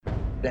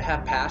To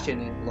have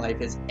passion in life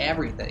is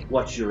everything.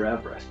 What's your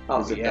Everest? Oh,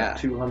 Is it yeah. that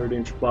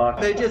 200-inch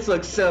box? They just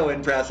look so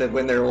impressive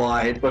when they're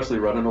wide. Especially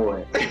running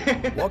away.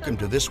 Welcome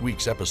to this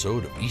week's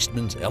episode of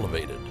Eastman's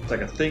Elevated. It's like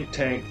a think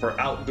tank for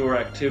outdoor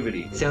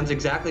activity. Sounds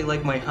exactly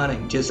like my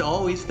hunting. Just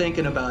always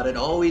thinking about it,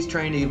 always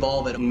trying to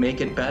evolve it and make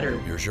it better.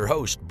 Here's your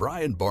host,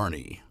 Brian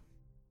Barney.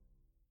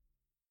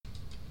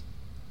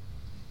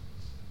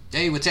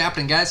 Hey, what's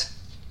happening, guys?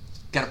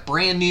 Got a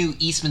brand new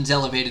Eastman's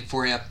Elevated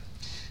for you.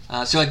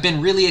 So I've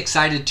been really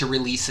excited to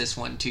release this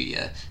one to you.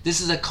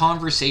 This is a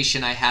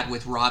conversation I had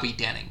with Robbie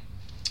Denning.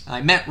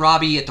 I met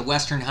Robbie at the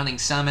Western Hunting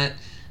Summit.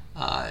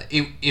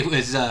 It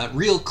was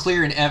real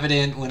clear and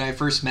evident when I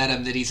first met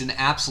him that he's an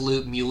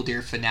absolute mule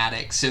deer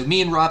fanatic. So me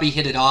and Robbie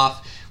hit it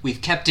off.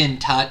 We've kept in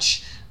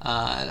touch.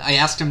 I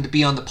asked him to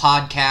be on the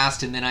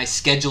podcast, and then I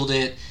scheduled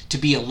it to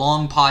be a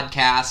long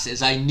podcast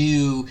as I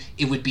knew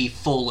it would be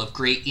full of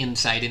great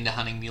insight into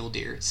hunting mule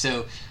deer.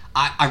 So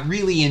I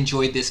really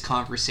enjoyed this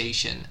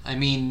conversation. I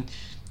mean,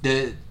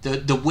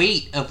 the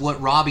weight of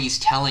what Robbie's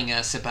telling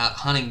us about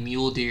hunting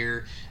mule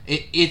deer,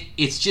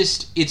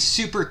 it's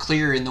super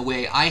clear in the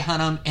way I hunt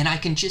them, and I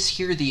can just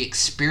hear the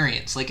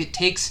experience. Like, it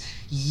takes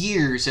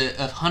years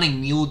of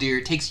hunting mule deer.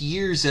 It takes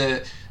years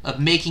of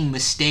making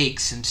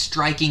mistakes and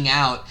striking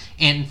out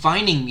and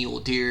finding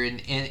mule deer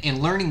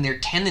and learning their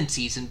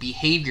tendencies and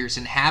behaviors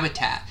and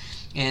habitat.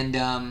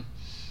 And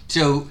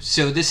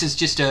So this is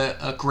just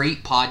a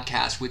great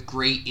podcast with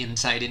great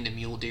insight into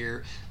mule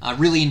deer.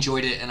 Really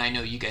enjoyed it, and I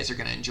know you guys are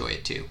going to enjoy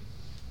it too.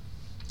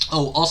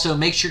 Oh, also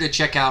make sure to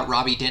check out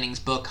Robbie Denning's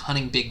book,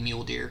 Hunting Big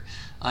Mule Deer.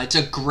 It's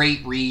a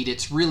great read.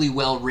 It's really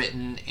well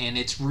written, and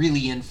it's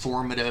really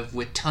informative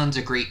with tons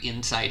of great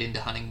insight into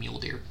hunting mule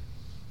deer.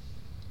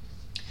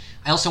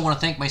 I also want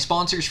to thank my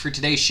sponsors for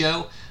today's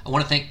show. I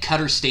want to thank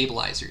Cutter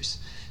Stabilizers.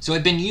 So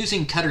I've been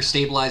using Cutter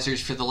stabilizers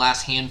for the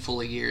last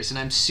handful of years, and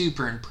I'm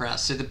super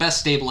impressed. They're the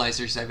best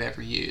stabilizers I've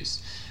ever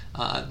used.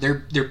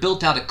 They're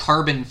built out of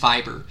carbon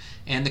fiber,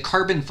 and the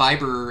carbon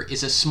fiber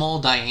is a small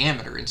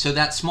diameter, and so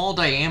that small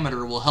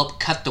diameter will help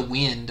cut the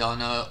wind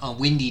on a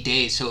windy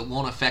day so it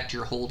won't affect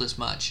your hold as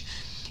much.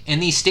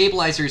 And these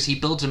stabilizers, he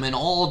builds them in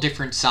all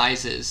different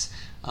sizes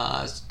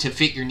to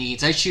fit your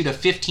needs. I shoot a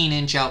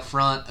 15-inch out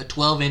front, a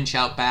 12-inch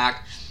out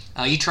back.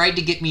 He tried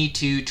to get me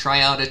to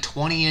try out a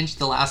 20-inch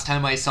the last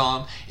time I saw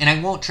him, and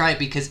I won't try it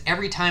because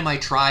every time I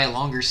try a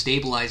longer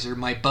stabilizer,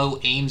 my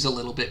bow aims a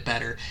little bit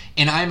better,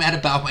 and I'm at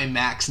about my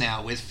max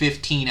now with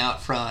 15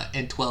 out front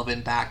and 12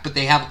 in back, but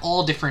they have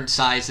all different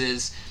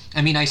sizes.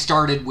 I mean, I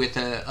started with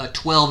a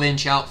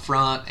 12-inch out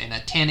front and a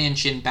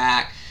 10-inch in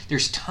back.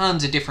 There's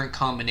tons of different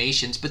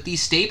combinations, but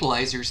these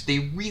stabilizers, they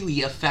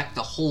really affect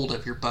the hold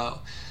of your bow.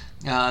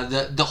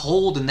 The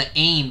hold and the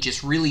aim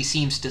just really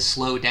seems to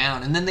slow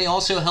down, and then they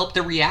also help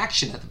the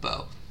reaction of the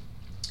bow.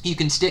 You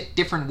can stick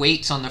different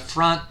weights on the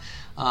front.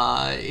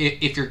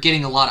 If you're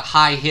getting a lot of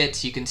high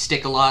hits, you can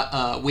stick a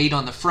lot weight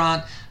on the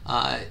front.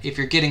 If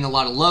you're getting a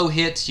lot of low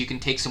hits, you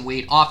can take some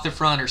weight off the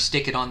front or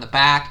stick it on the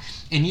back,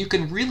 and you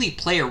can really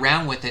play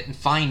around with it and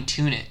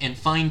fine-tune it and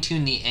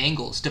fine-tune the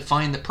angles to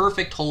find the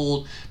perfect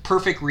hold,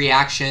 perfect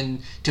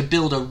reaction to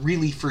build a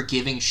really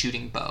forgiving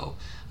shooting bow.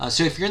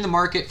 So if you're in the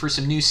market for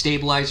some new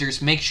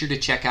stabilizers, make sure to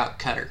check out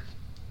Cutter.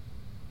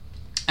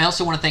 I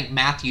also want to thank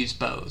Mathews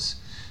Bows.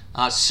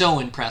 So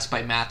impressed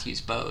by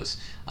Mathews Bows.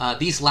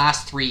 These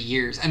last 3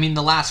 years, I mean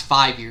the last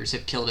 5 years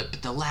have killed it,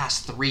 but the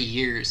last 3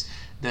 years,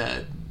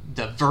 the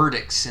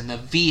Verdicts and the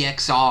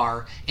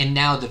VXR and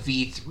now the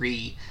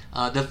V3.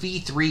 The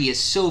V3 is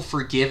so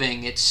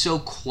forgiving, it's so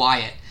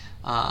quiet.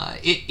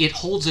 It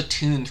holds a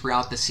tune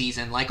throughout the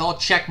season. Like, I'll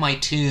check my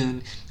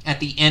tune at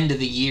the end of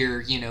the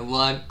year,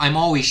 well, I'm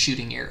always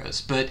shooting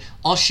arrows, but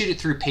I'll shoot it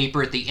through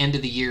paper at the end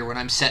of the year when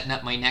I'm setting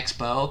up my next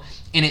bow,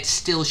 and it's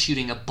still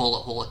shooting a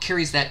bullet hole. It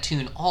carries that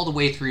tune all the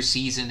way through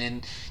season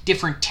in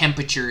different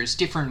temperatures,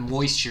 different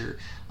moisture.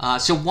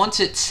 So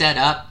once it's set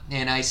up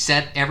and I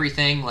set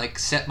everything, like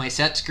set my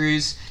set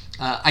screws,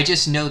 I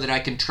just know that I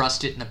can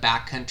trust it in the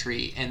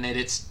backcountry and that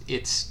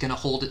it's going to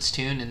hold its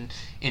tune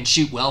and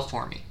shoot well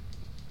for me.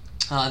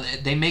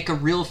 They make a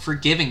real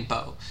forgiving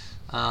bow.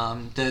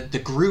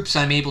 The groups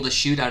I'm able to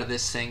shoot out of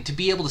this thing, to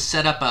be able to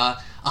set up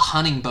a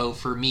hunting bow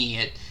for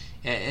me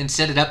and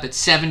set it up at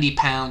 70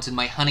 pounds in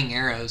my hunting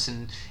arrows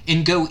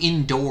and go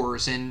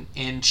indoors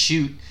and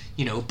shoot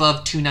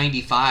above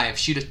 295,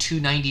 shoot a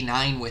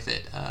 299 with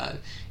it.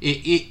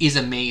 It is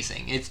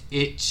amazing.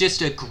 It's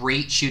just a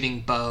great shooting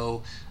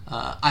bow.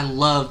 I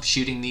love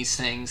shooting these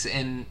things,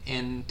 and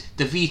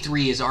the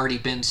V3 has already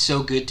been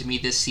so good to me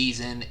this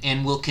season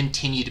and will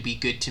continue to be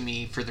good to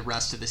me for the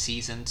rest of the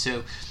season.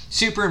 So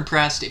super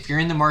impressed. If you're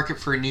in the market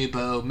for a new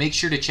bow, make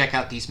sure to check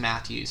out these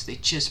Mathews. They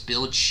just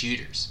build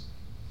shooters.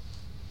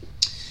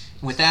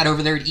 And with that,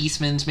 over there at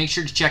Eastman's, make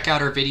sure to check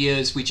out our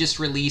videos. We just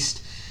released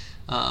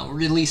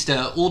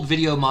an old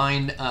video of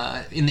mine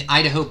in the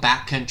Idaho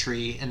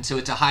backcountry, and so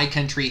it's a high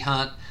country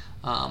hunt,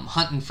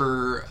 hunting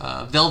for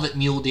velvet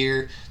mule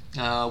deer.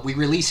 We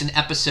release an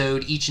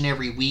episode each and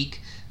every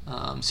week.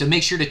 So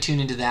make sure to tune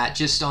into that.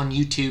 Just on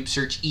YouTube,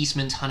 search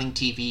Eastman's Hunting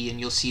TV, and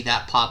you'll see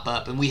that pop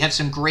up. And we have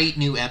some great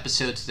new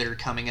episodes that are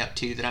coming up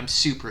too that I'm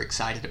super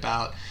excited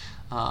about.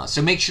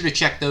 So make sure to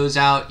check those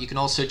out. You can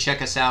also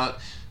check us out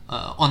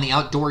on the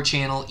Outdoor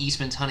channel,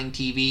 Eastman's Hunting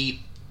TV.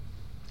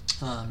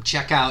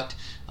 Check out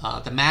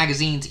the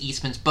magazines,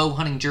 Eastman's Bow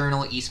Hunting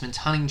Journal, Eastman's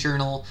Hunting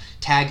Journal,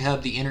 Tag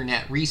Hub, the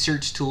internet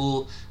research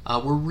tool.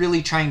 We're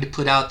really trying to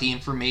put out the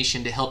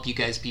information to help you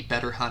guys be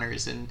better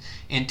hunters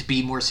and to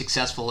be more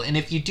successful. And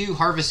if you do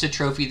harvest a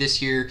trophy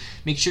this year,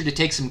 make sure to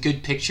take some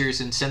good pictures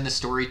and send the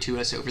story to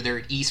us over there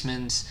at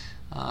Eastman's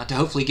to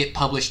hopefully get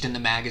published in the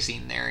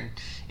magazine there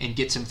and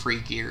get some free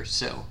gear.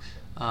 So,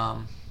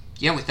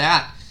 with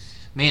that,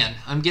 man,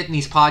 I'm getting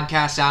these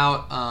podcasts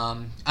out.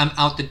 I'm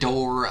out the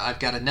door. I've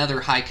got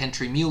another high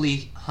country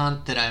muley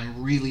hunt that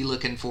I'm really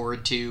looking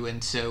forward to,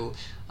 and so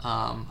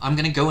I'm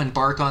gonna go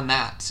embark on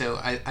that. So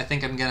I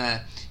think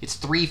it's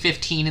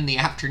 3:15 in the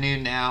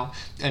afternoon now.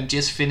 I'm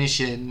just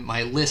finishing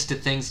my list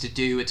of things to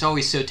do. It's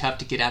always so tough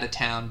to get out of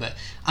town, but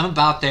I'm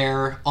about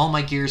there. All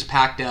my gear's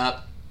packed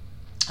up.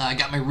 I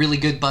got my really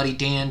good buddy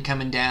Dan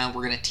coming down.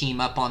 We're gonna team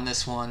up on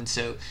this one,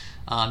 so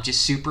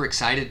just super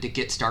excited to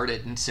get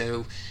started. And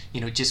so,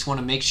 just want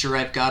to make sure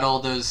I've got all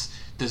those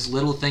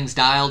little things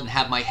dialed and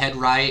have my head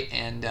right.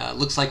 And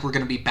looks like we're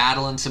going to be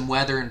battling some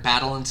weather and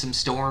battling some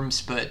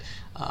storms, but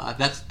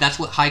that's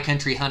what high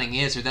country hunting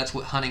is, or that's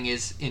what hunting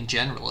is in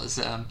general. Is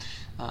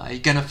you're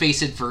going to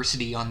face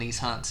adversity on these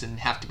hunts and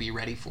have to be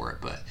ready for it.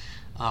 But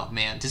oh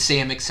man, to say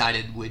I'm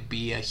excited would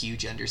be a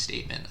huge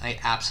understatement. I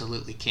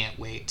absolutely can't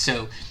wait.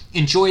 So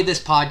enjoy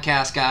this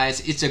podcast, guys.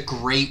 It's a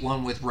great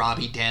one with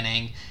Robbie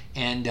Denning.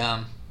 And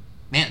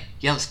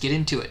let's get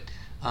into it.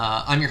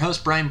 I'm your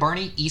host, Brian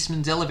Barney,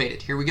 Eastman's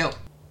Elevated. Here we go.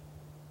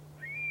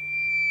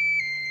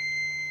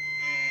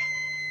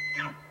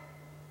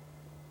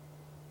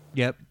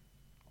 Yep.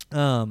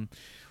 I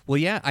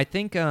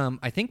think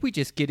we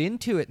just get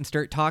into it and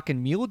start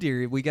talking mule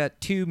deer. We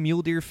got two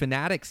mule deer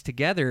fanatics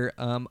together.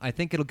 I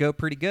think it'll go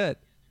pretty good.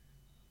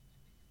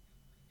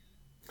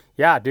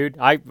 Yeah, dude,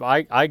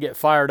 I get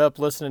fired up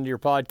listening to your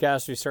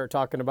podcast. You start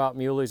talking about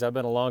muleys. I've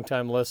been a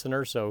long-time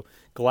listener, so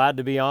glad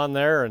to be on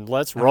there, and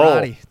let's roll.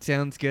 Alrighty,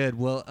 sounds good.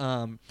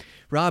 Well,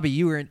 Robbie,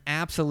 you were an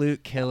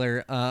absolute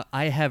killer.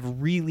 I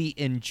have really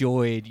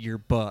enjoyed your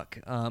book.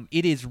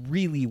 It is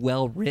really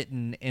well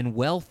written and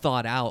well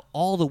thought out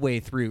all the way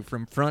through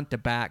from front to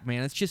back,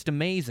 man. It's just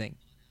amazing.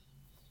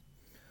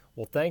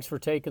 Well, thanks for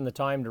taking the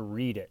time to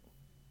read it.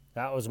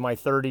 That was my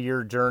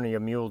 30-year journey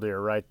of mule deer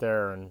right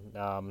there, and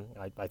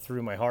I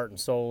threw my heart and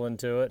soul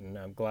into it, and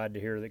I'm glad to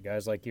hear that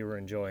guys like you were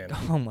enjoying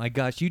it. Oh my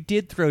gosh, you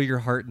did throw your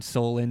heart and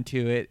soul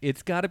into it.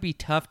 It's got to be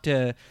tough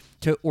to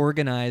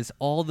organize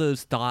all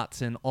those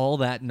thoughts and all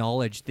that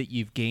knowledge that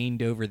you've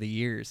gained over the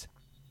years.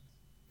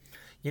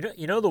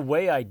 You know the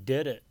way I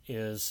did it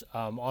is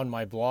on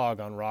my blog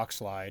on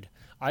Rockslide.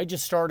 I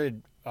just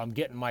started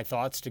getting my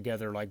thoughts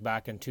together like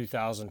back in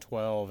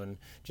 2012, and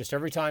just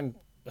every time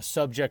a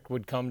subject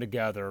would come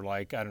together,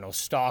 like, I don't know,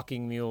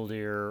 stalking mule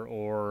deer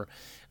or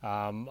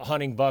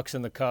hunting bucks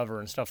in the cover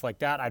and stuff like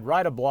that, I'd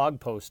write a blog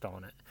post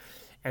on it.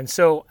 And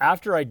so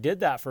after I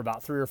did that for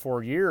about 3 or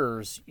 4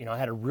 years, I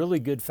had a really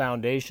good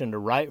foundation to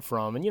write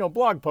from. And,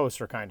 blog posts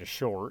are kind of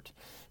short,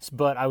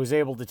 but I was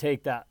able to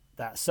take that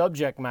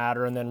subject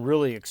matter and then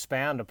really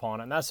expand upon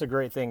it. And that's the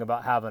great thing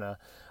about having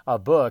a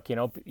book.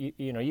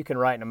 You can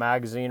write in a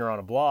magazine or on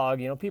a blog.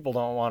 People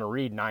don't want to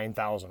read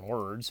 9,000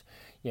 words.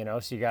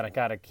 So you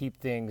gotta keep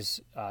things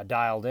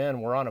dialed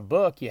in. Where on a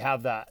book, you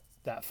have that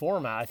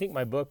format. I think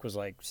my book was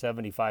like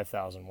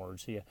 75,000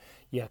 words. So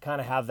you kind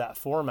of have that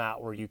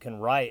format where you can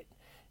write,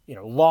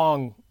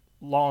 long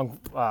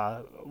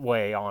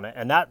way on it,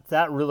 and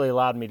that really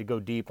allowed me to go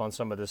deep on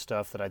some of this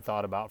stuff that I'd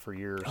thought about for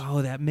years.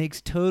 Oh, that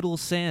makes total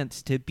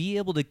sense. To be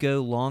able to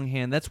go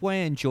longhand, that's why I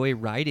enjoy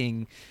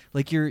writing.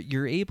 Like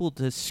you're able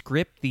to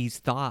script these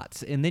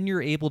thoughts, and then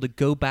you're able to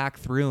go back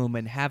through them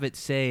and have it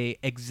say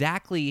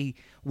exactly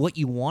what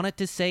you want it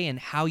to say and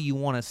how you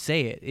want to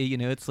say it.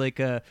 It's like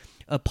a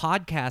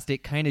podcast.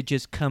 It kind of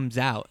just comes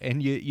out,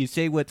 and you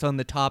say what's on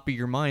the top of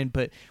your mind.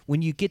 But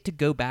when you get to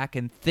go back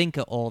and think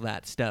of all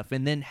that stuff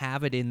and then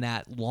have it in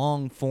that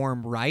long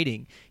form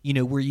writing,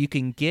 where you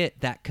can get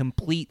that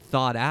complete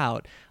thought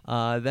out,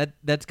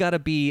 that's got to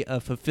be a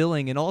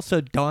fulfilling and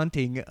also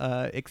daunting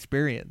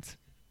experience.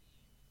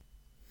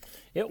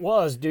 It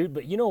was, dude,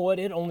 but you know what?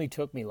 It only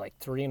took me like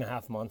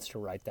 3.5 months to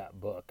write that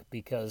book,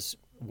 because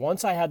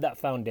once I had that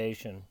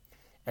foundation,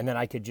 and then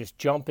I could just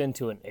jump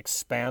into it and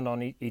expand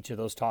on each of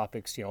those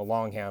topics,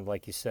 longhand,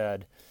 like you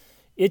said,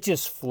 it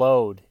just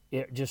flowed.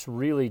 It just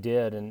really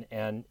did.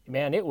 And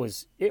man, it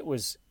was,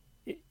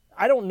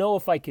 I don't know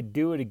if I could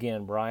do it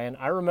again, Brian.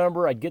 I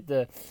remember I'd get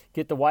the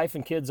wife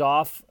and kids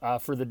off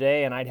for the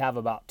day, and I'd have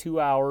about 2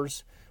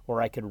 hours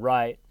where I could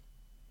write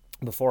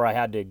before I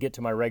had to get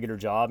to my regular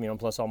job,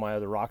 plus all my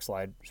other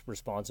Rockslide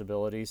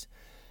responsibilities.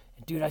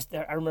 Dude,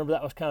 I remember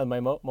that was kind of my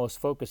most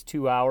focused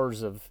 2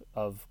 hours of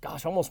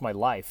gosh, almost my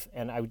life.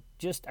 And I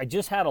just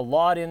had a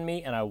lot in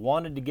me, and I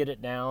wanted to get it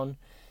down.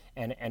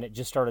 and it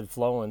just started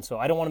flowing. So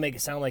I don't want to make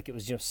it sound like it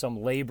was just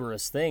some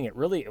laborious thing. It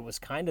was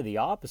kind of the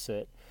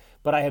opposite.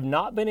 But I have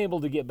not been able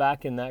to get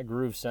back in that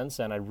groove since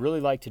then. I'd really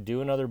like to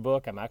do another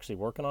book. I'm actually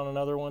working on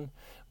another one.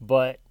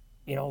 But,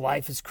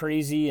 life is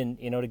crazy, and,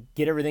 to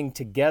get everything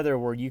together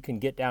where you can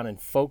get down and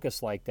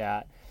focus like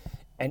that.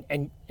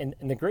 And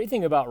the great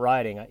thing about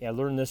writing, I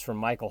learned this from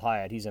Michael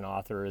Hyatt, he's an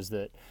author, is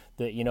that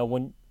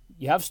when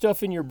you have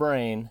stuff in your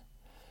brain,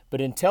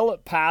 but until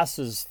it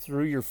passes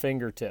through your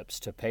fingertips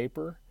to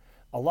paper,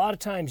 a lot of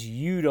times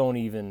you don't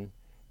even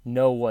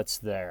know what's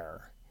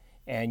there.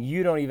 And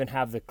you don't even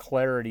have the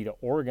clarity to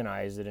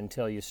organize it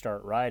until you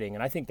start writing.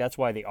 And I think that's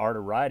why the art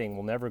of writing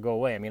will never go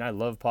away. I mean, I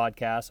love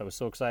podcasts. I was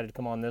so excited to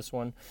come on this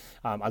one.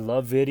 I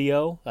love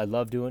video. I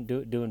love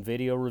doing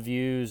video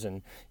reviews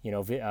and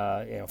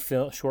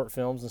short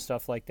films and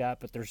stuff like that.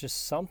 But there's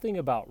just something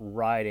about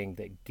writing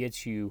that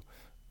gets you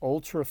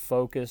ultra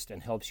focused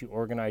and helps you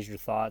organize your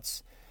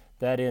thoughts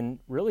that in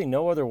really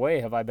no other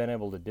way have I been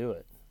able to do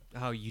it.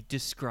 Oh, you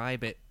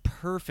describe it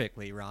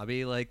perfectly,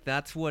 Robbie. Like,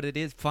 that's what it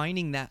is,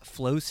 finding that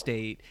flow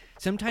state.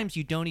 Sometimes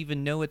you don't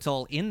even know it's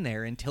all in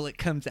there until it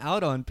comes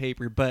out on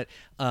paper. But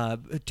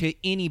to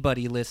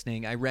anybody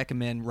listening, I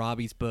recommend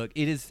Robbie's book.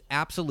 It is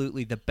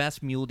absolutely the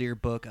best mule deer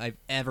book I've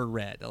ever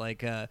read.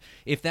 Like,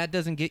 if that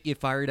doesn't get you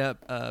fired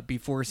up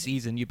before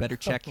season, you better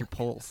check your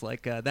pulse.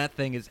 Like, that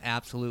thing is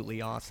absolutely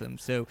awesome.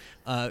 So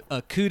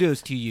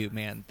kudos to you,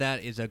 man.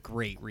 That is a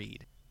great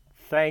read.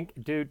 Thank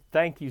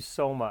you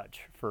so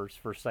much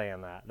for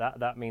saying that.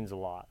 That means a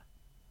lot.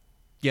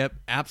 Yep,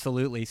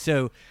 absolutely.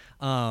 So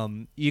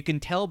you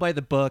can tell by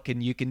the book,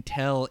 and you can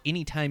tell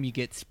anytime you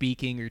get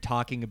speaking or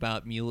talking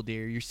about mule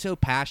deer, you're so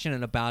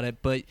passionate about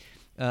it, but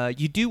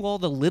you do all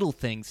the little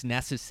things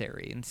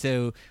necessary. And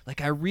so,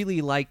 like, I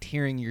really liked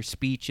hearing your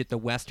speech at the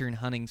Western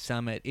Hunting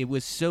Summit. It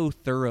was so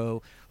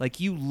thorough. Like,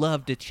 you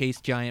love to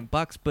chase giant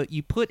bucks, but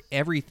you put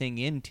everything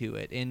into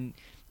it, and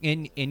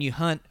you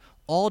hunt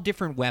all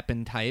different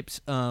weapon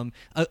types.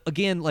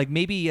 Again, like,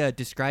 maybe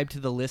describe to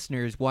the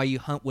listeners why you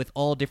hunt with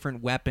all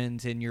different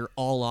weapons and your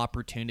all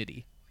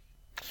opportunity.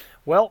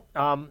 Well,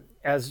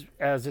 as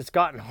it's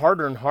gotten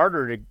harder and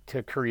harder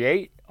to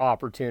create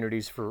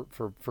opportunities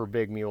for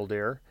big mule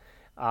deer,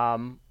 I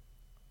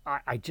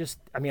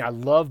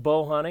love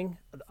bow hunting.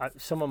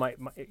 Some of my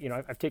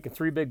I've taken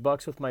 3 big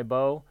bucks with my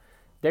bow.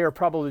 They are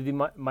probably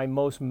my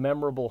most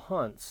memorable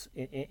hunts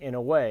in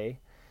a way.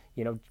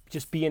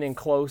 Just being in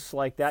close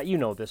like that. You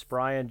know this,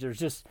 Brian. There's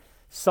just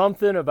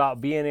something about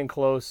being in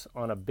close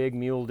on a big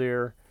mule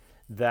deer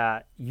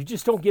that you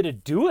just don't get to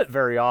do it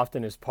very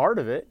often as part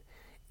of it.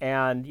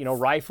 And,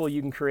 rifle,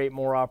 you can create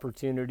more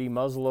opportunity.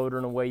 Muzzleloader,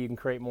 in a way, you can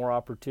create more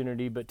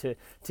opportunity. But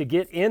to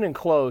get in and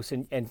close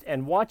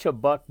and watch a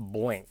buck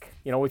blink,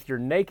 with your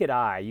naked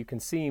eye, you can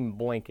see him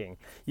blinking.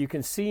 You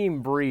can see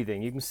him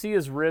breathing. You can see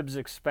his ribs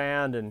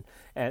expand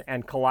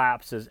and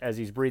collapse as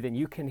he's breathing.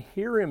 You can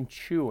hear him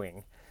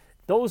chewing.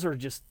 Those are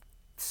just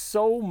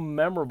so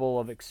memorable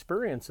of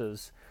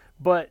experiences.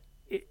 But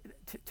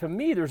to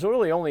me, there's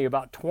really only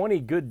about 20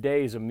 good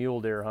days of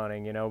mule deer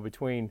hunting,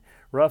 between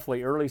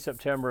roughly early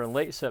September and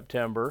late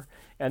September.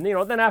 And,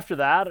 then after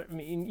that, I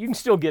mean, you can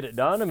still get it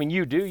done. I mean,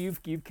 you do.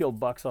 You've killed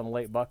bucks on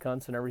late buck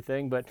hunts and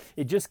everything. But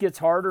it just gets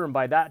harder. And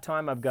by that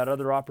time, I've got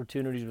other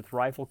opportunities with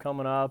rifle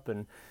coming up.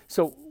 And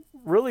so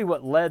really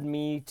what led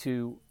me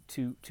to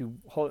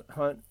hunt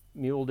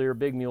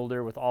big mule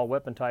deer with all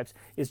weapon types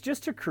is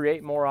just to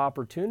create more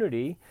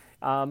opportunity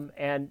and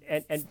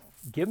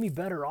give me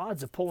better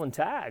odds of pulling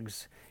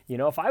tags.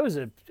 If I was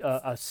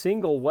a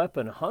single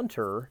weapon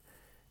hunter,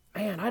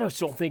 man, I just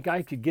don't think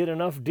I could get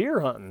enough deer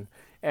hunting.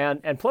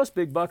 And plus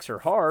big bucks are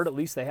hard, at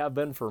least they have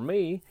been for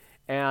me.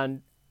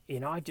 And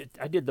I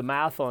did the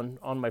math on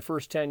my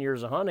first 10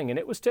 years of hunting, and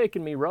it was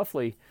taking me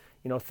roughly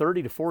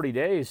 30 to 40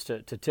 days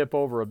to tip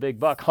over a big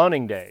buck,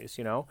 hunting days,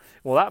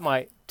 Well, that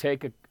might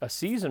take a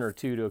season or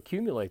two to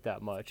accumulate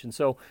that much. And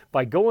so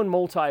by going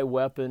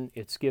multi-weapon,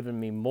 it's given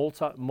me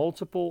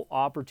multiple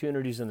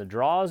opportunities in the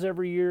draws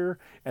every year.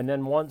 And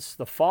then once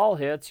the fall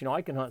hits,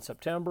 I can hunt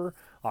September,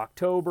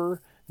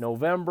 October,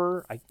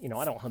 November. I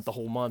don't hunt the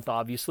whole month,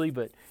 obviously,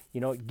 but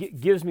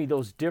it gives me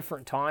those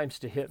different times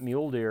to hit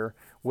mule deer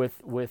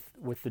with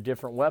the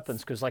different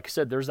weapons. Because like I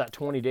said, there's that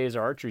 20 days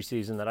of archery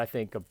season that I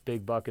think a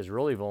big buck is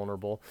really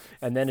vulnerable.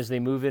 And then as they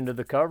move into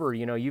the cover,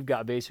 you've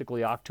got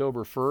basically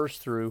October 1st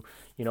through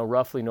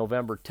roughly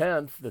November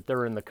 10th that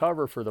they're in the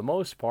cover for the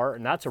most part,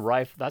 and that's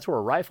where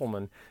a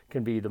rifleman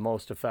can be the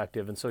most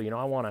effective. And so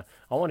I want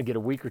to get a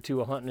week or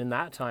two of hunting in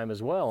that time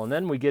as well. And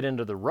then we get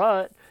into the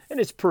rut, and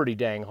it's pretty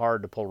dang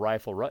hard to pull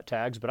rifle rut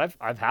tags, but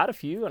I've had a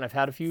few, and I've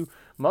had a few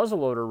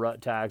muzzleloader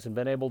rut tags and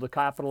been able to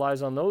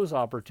capitalize on those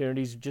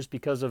opportunities just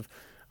because of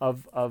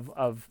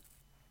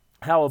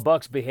how a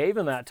buck's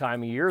behaving that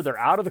time of year. They're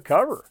out of the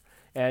cover.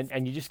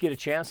 And you just get a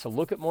chance to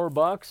look at more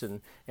bucks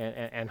and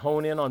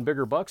hone in on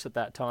bigger bucks at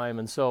that time.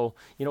 And so,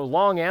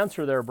 long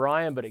answer there,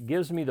 Brian, but it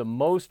gives me the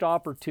most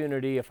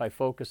opportunity if I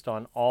focused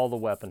on all the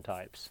weapon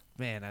types.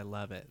 Man, I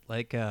love it.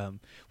 Like,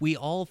 we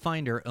all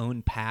find our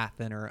own path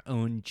and our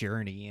own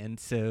journey, and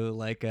so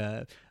like,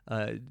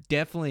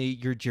 definitely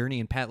your journey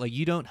and path. Like,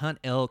 you don't hunt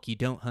elk, you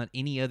don't hunt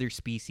any other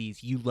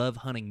species. You love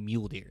hunting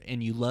mule deer,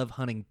 and you love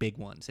hunting big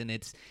ones. And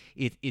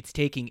it's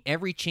taking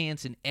every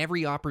chance and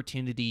every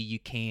opportunity you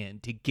can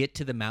to get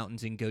to the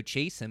mountains and go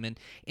chase them. And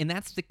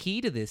that's the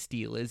key to this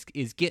deal is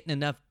getting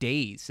enough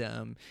days,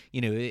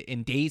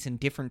 in days in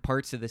different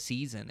parts of the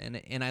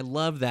season. And I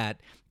love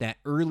that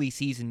early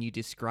season you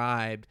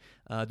described.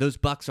 Those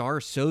bucks are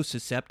so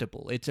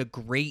susceptible. It's a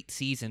great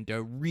season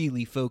to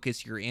really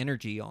focus your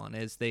energy on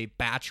as they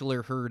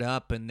bachelor herd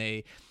up and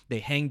they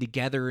hang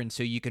together, and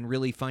so you can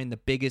really find the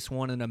biggest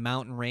one in a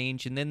mountain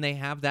range. And then they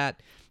have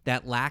that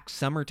lax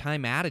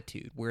summertime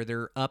attitude where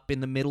they're up in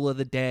the middle of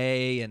the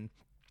day and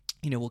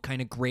will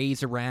kind of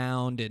graze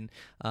around, and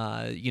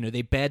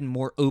they bed in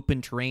more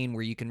open terrain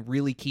where you can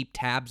really keep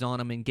tabs on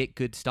them and get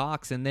good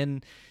stalks. And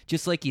then,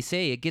 just like you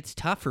say, it gets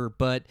tougher,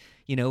 but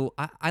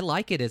I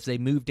like it as they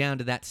move down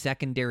to that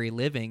secondary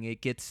living.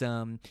 It gets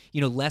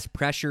less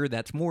pressure.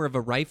 That's more of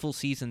a rifle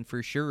season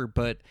for sure,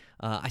 but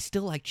I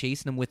still like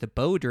chasing them with a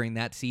bow during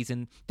that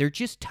season. They're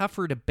just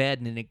tougher to bed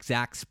in an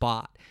exact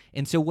spot.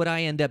 And so what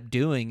I end up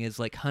doing is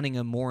like hunting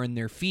them more in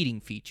their feeding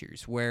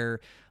features where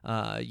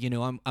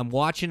I'm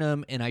watching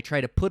them and I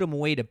try to put them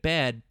away to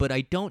bed, but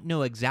I don't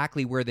know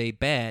exactly where they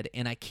bed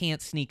and I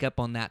can't sneak up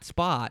on that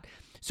spot.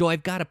 So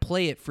I've got to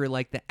play it for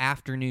like the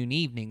afternoon,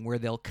 evening where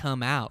they'll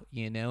come out,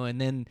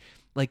 and then,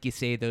 like you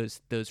say, those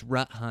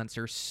rut hunts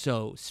are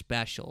so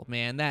special,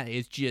 man. That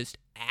is just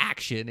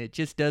action. It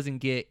just doesn't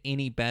get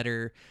any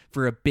better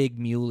for a big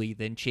muley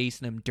than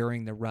chasing them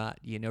during the rut,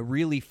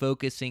 really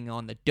focusing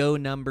on the doe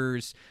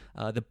numbers.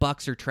 The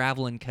bucks are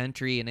traveling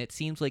country, and it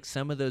seems like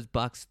some of those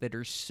bucks that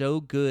are so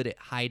good at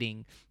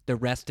hiding the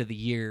rest of the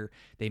year,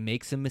 they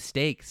make some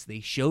mistakes. They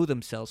show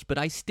themselves. But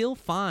I still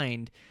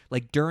find,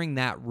 like, during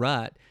that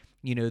rut,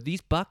 these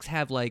bucks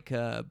have like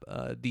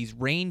these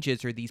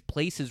ranges or these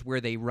places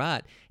where they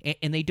rut,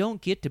 and they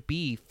don't get to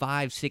be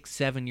 5, 6,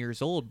 7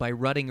 years old by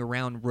rutting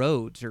around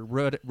roads or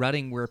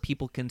rutting where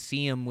people can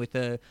see them with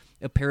a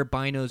pair of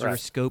binos or a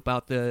scope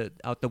out the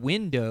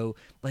window.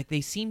 Like,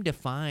 they seem to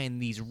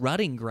find these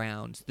rutting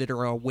grounds that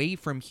are away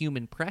from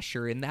human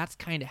pressure, and that's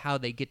kind of how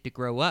they get to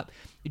grow up.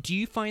 Do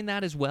you find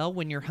that as well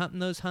when you're hunting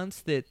those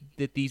hunts that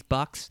these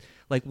bucks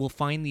like will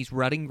find these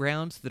rutting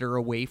grounds that are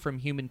away from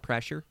human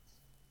pressure?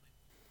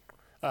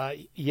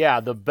 Yeah,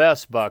 the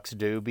best bucks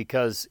do,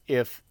 because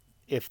if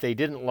they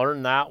didn't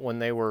learn that when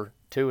they were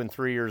 2 and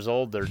 3 years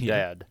old, they're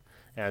dead,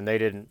 and they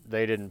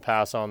didn't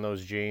pass on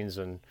those genes,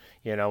 and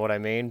you know what I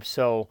mean.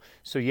 So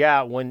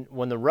yeah,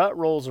 when the rut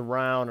rolls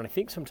around, and I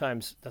think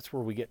sometimes that's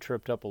where we get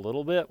tripped up a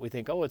little bit. We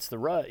think, oh, it's the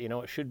rut,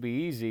 it should be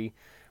easy.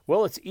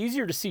 Well, it's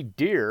easier to see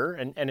deer,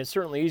 and it's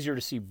certainly easier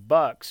to see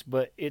bucks,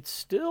 but it's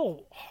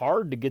still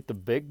hard to get the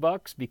big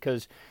bucks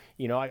because.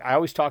 I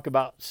always talk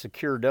about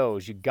secure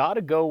does. You got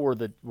to go where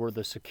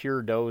the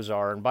secure does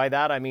are, and by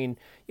that I mean,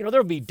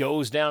 there'll be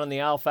does down in the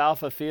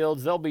alfalfa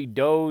fields. There'll be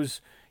does,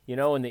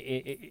 in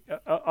the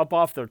up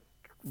off the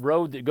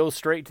road that goes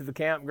straight to the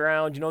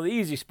campground. The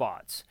easy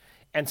spots.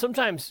 And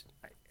sometimes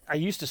I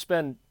used to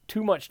spend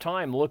too much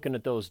time looking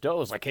at those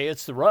does. Like, hey,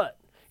 it's the rut.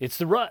 It's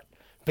the rut.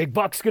 Big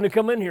buck's gonna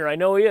come in here. I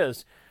know he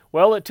is.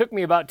 Well, it took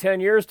me about 10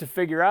 years to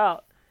figure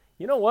out.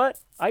 You know what?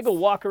 I go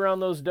walk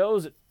around those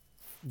does at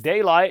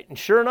daylight, and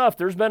sure enough,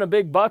 there's been a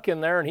big buck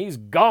in there, and he's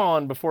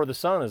gone before the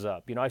sun is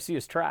up. I see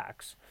his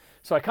tracks.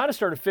 So I kind of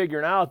started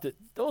figuring out that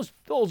those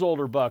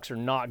older bucks are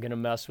not going to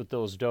mess with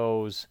those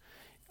does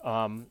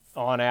on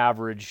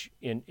average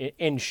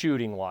in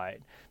shooting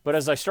light. But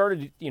as I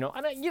started,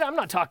 I'm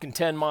not talking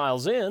 10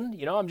 miles in.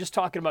 I'm just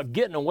talking about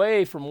getting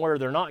away from where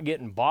they're not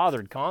getting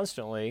bothered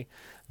constantly.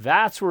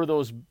 That's where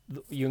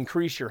you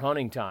increase your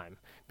hunting time.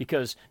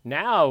 Because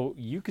now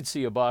you could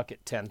see a buck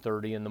at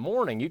 10:30 in the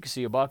morning. You could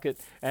see a buck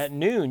at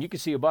noon. You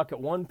could see a buck at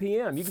 1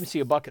 p.m. You can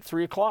see a buck at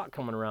 3 o'clock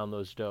coming around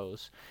those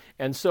does.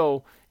 And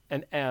so,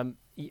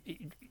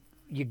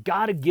 you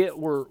got to get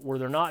where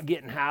they're not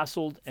getting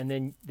hassled, and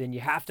then you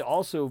have to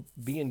also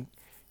be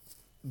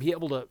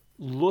able to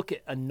look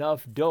at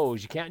enough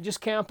does. You can't just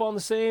camp on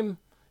the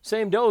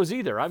same does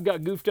either. I've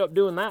got goofed up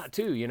doing that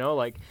too,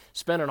 like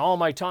spending all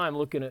my time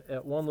looking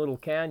at one little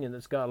canyon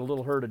that's got a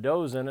little herd of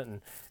does in it.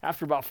 And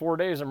after about 4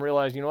 days, I'm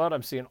realizing,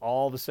 I'm seeing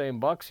all the same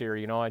bucks here,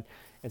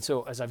 and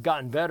so as I've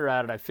gotten better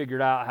at it, I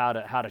figured out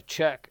how to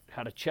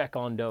check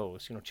on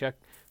does,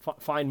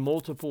 find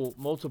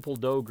multiple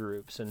doe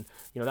groups. And,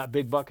 that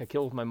big buck I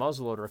killed with my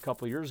muzzleloader a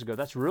couple of years ago,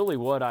 that's really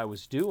what I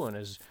was doing.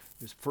 It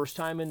was first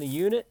time in the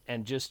unit,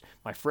 and just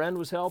my friend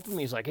was helping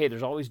me. He's like, hey,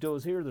 there's always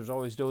does here, there's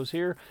always does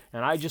here.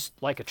 And I just,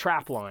 like a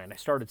trap line, I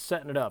started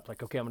setting it up.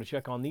 Like, okay, I'm going to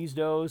check on these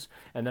does,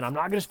 and then I'm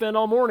not going to spend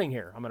all morning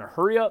here. I'm going to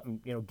hurry up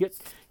and, get,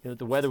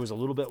 the weather was a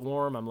little bit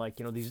warm. I'm like,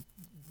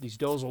 these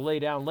does will lay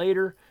down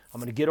later. I'm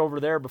going to get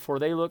over there before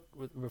they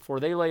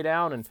lay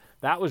down. And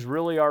that was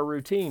really our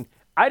routine.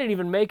 I didn't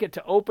even make it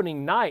to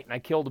opening night, and I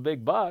killed a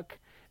big buck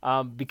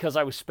because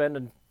I was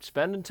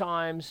spending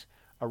times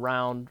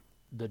around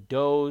the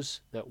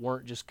does that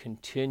weren't just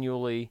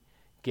continually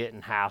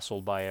getting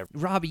hassled by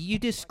everything. Robbie, you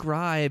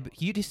describe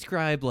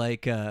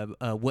like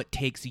what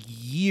takes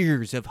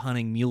years of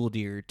hunting mule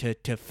deer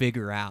to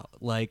figure out.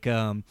 Like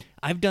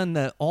I've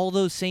done all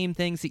those same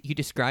things that you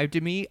described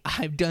to me.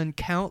 I've done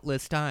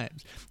countless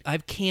times.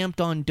 I've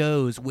camped on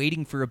does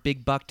waiting for a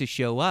big buck to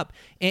show up,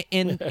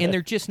 and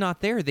they're just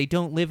not there. They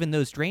don't live in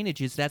those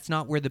drainages. That's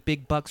not where the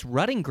big buck's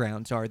rutting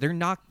grounds are. They're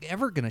not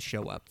ever going to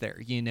show up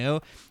there, you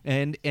know?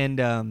 And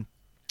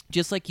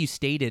just like you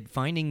stated,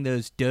 finding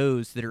those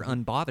does that are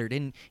unbothered,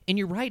 and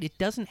you're right, it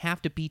doesn't have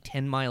to be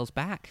 10 miles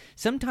back.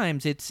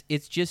 Sometimes it's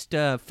just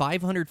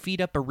 500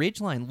 feet up a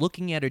ridgeline,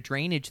 looking at a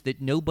drainage that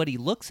nobody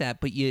looks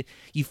at, but you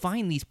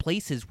find these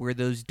places where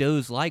those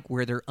does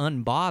where they're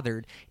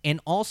unbothered, and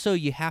also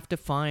you have to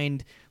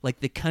find like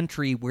the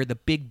country where the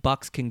big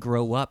bucks can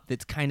grow up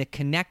that's kind of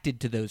connected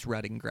to those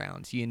rutting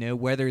grounds, you know,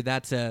 whether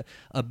that's a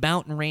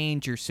mountain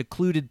range or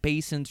secluded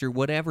basins or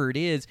whatever it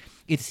is.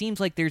 It seems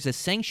like there's a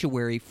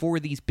sanctuary for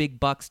these big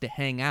bucks to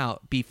hang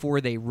out before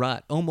they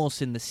rut,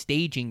 almost in the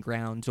staging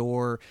grounds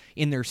or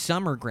in their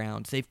summer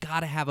grounds. They've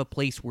got to have a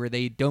place where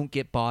they don't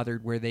get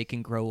bothered, where they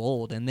can grow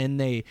old, and then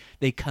they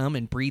come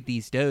and breed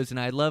these does. And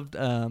I loved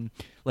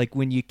like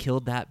when you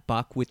killed that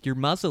buck with your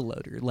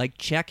muzzleloader, like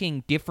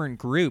checking different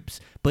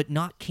groups, but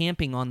not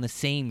camping on the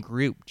same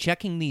group,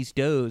 checking these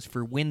does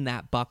for when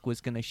that buck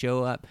was going to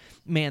show up.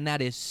 Man,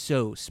 that is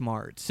so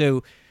smart.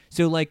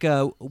 So like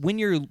when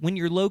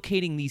you're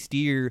locating these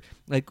deer,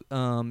 like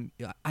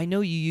I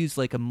know you use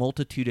like a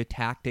multitude of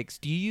tactics.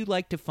 Do you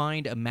like to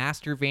find a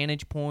master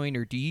vantage point,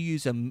 or do you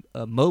use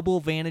a mobile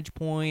vantage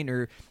point,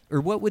 or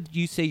what would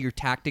you say your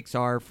tactics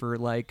are for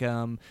like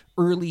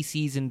early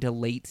season to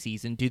late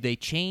season? Do they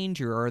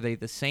change, or are they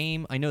the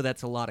same? I know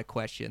that's a lot of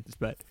questions,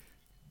 but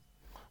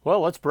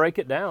Well, let's break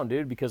it down,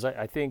 dude, because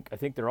I think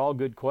they're all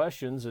good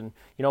questions. And,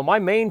 you know, my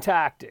main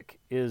tactic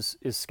is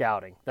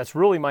scouting. That's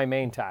really my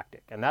main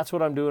tactic. And that's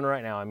what I'm doing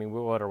right now. I mean,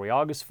 what are we,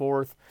 August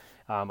 4th?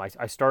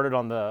 I started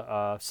on the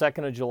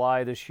 2nd of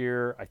July this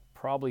year. I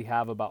probably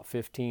have about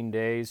 15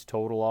 days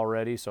total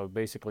already. So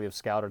basically I've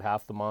scouted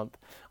half the month.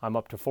 I'm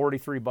up to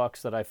 43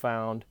 bucks that I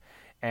found.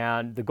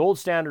 And the gold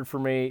standard for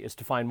me is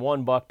to find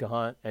one buck to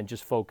hunt and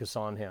just focus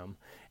on him.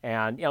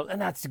 And you know, and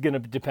that's going to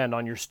depend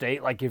on your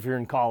state. Like if you're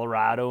in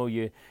Colorado,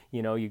 you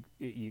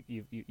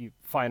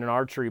find an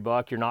archery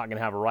buck, you're not going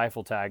to have a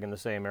rifle tag in the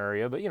same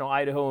area. But you know,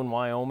 Idaho and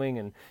Wyoming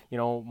and you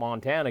know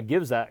Montana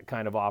gives that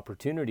kind of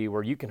opportunity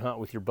where you can hunt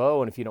with your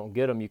bow, and if you don't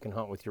get them, you can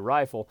hunt with your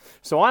rifle.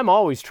 So I'm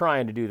always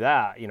trying to do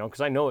that, you know,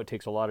 because I know it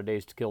takes a lot of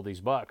days to kill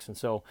these bucks. And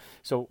so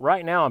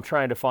right now I'm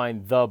trying to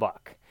find the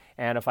buck.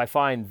 And if I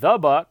find the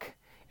buck,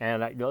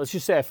 and let's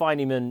just say I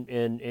find him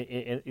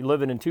in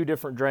living in two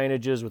different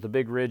drainages with a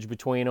big ridge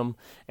between them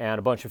and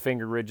a bunch of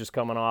finger ridges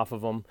coming off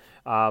of them.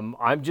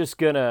 I'm just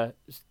going to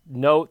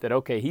note that,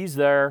 okay, he's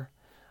there.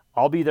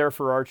 I'll be there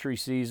for archery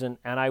season,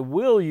 and I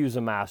will use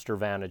a master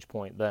vantage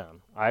point then.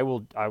 I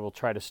will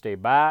try to stay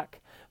back,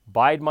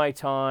 bide my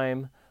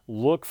time,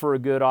 look for a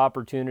good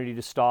opportunity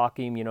to stalk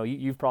him. You know,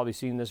 you've probably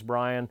seen this,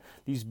 Brian.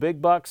 These big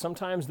bucks,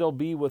 sometimes they'll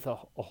be with a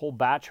whole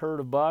batch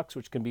herd of bucks,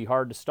 which can be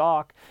hard to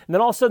stalk. And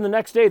then all of a sudden the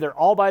next day they're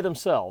all by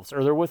themselves,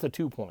 or they're with a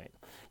 2-point.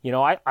 You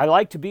know, I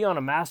like to be on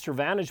a master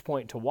vantage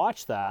point to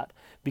watch that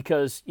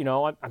because, you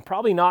know, I'm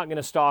probably not going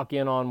to stalk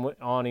in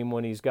on him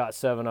when he's got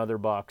 7 other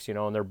bucks, you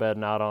know, and they're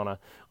bedding out on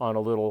a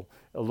little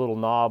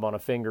knob on a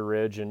finger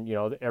ridge, and, you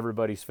know,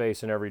 everybody's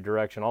facing every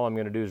direction. All I'm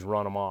going to do is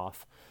run them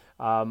off.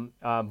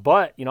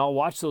 But, you know, I'll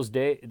watch those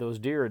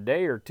deer a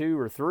day or 2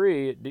 or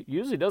 3. It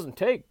usually doesn't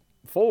take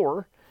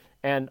 4.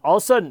 And all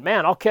of a sudden,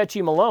 man, I'll catch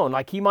him alone.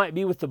 Like he might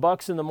be with the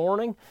bucks in the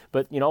morning,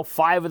 but, you know,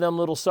 5 of them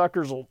little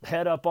suckers will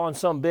head up on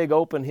some big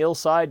open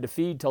hillside to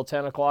feed till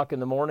 10 o'clock in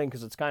the morning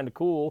because it's kind of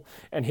cool.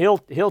 And he'll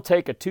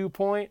take a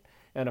 2-point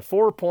and a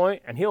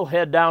 4-point, and he'll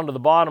head down to the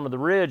bottom of the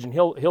ridge, and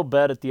he'll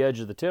bed at the edge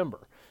of the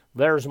timber.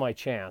 There's my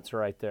chance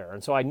right there.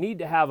 And so I need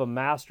to have a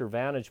master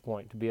vantage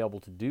point to be able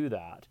to do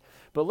that.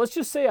 But let's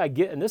just say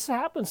and this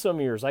happens some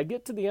years, I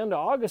get to the end of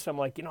August, I'm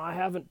like, you know, I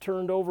haven't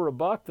turned over a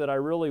buck that I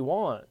really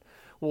want.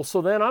 Well,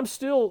 so then I'm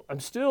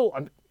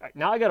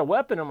now I got a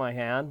weapon in my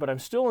hand, but I'm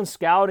still in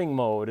scouting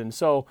mode. And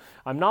so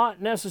I'm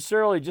not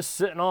necessarily just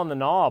sitting on the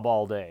knob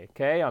all day.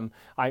 Okay.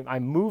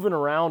 I'm moving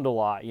around a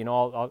lot. You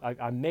know,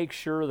 I make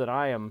sure that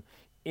I am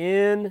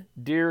in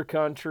deer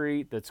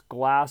country that's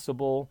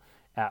glassable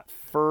at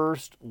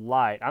first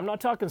light. I'm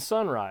not talking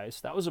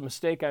sunrise. That was a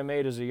mistake I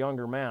made as a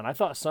younger man. I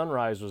thought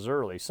sunrise was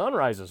early.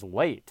 Sunrise is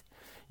late.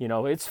 You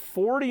know, it's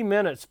 40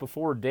 minutes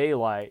before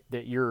daylight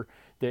that you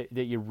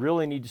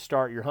really need to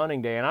start your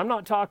hunting day. And I'm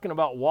not talking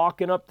about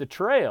walking up the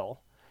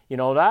trail. You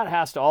know, that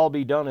has to all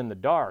be done in the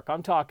dark.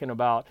 I'm talking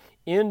about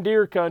in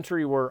deer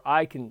country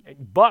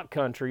buck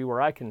country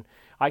where I can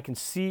I can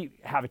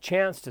have a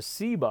chance to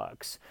see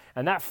bucks.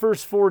 And that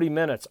first 40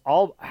 minutes,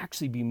 I'll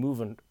actually be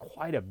moving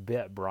quite a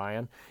bit,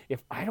 Brian.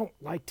 If I don't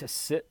like to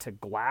sit to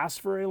glass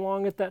very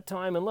long at that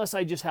time, unless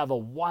I just have a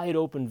wide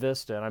open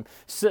vista and I'm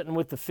sitting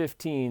with the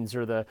 15s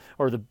or the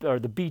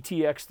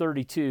BTX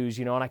 32s,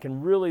 and I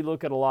can really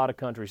look at a lot of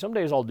country. Some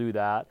days I'll do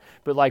that,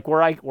 but like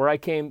where I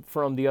came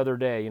from the other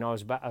day, I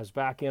was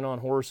back in on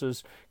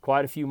horses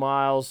quite a few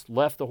miles,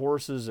 left the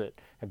horses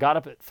I got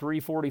up at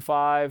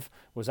 3:45,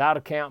 was out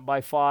of camp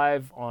by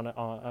 5.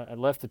 I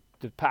left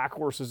the pack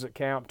horses at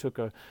camp, took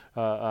a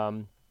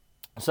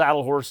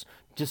saddle horse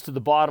just to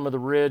the bottom of the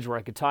ridge where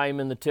I could tie him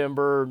in the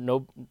timber.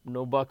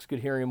 No bucks could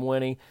hear him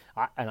whinny.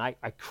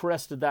 I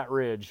crested that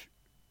ridge,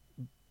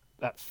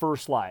 that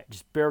first light,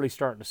 just barely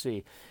starting to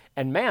see.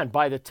 And man,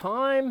 by the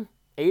time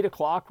 8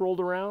 o'clock rolled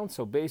around,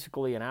 so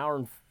basically an hour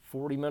and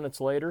 40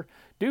 minutes later,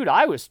 dude,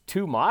 I was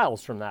 2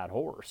 miles from that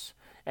horse.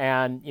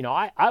 And,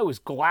 I was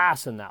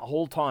glassing that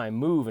whole time,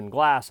 moving,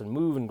 glassing,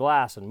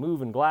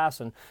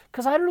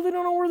 because I really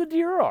don't know where the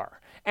deer are.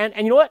 And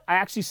you know what? I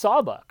actually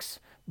saw bucks.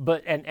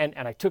 But and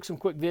I took some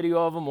quick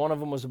video of them. One of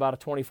them was about a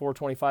 24,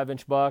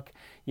 25-inch buck,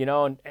 and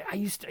I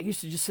used to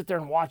just sit there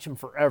and watch them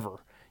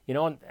forever,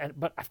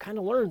 but I've kind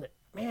of learned that,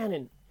 man,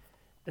 and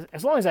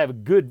as long as I have a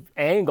good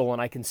angle and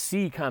I can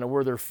see kind of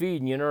where they're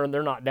feeding, and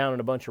they're not down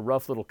in a bunch of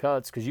rough little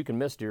cuts, because you can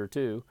miss deer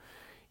too.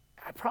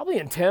 Probably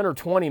in 10 or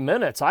 20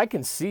 minutes, I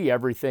can see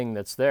everything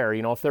that's there,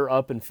 if they're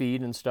up and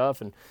feed and stuff,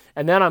 and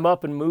then I'm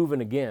up and moving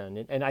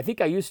again. And I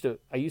think I used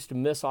to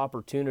miss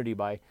opportunity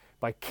by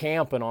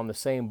camping on the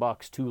same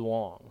bucks too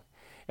long.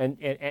 And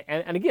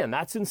again,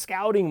 that's in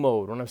scouting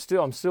mode when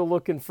I'm still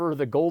looking for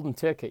the golden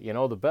ticket,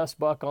 the best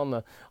buck on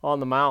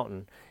the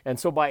mountain. And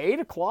so by 8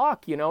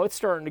 o'clock, it's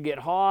starting to get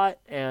hot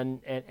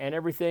and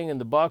everything,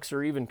 and the bucks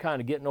are even kind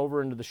of getting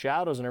over into the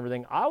shadows and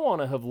everything. I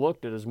want to have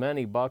looked at as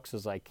many bucks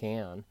as I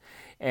can.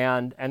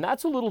 And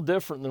that's a little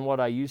different than what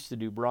I used to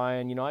do,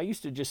 Brian. I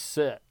used to just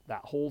sit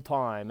that whole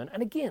time.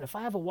 And again, if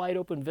I have a wide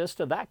open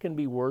vista, that can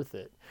be worth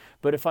it.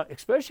 But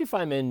especially if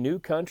I'm in new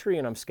country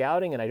and I'm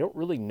scouting and I don't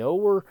really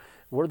know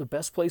where the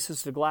best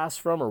places to glass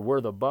from or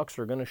where the bucks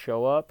are going to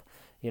show up,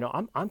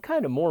 I'm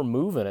kind of more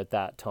moving at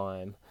that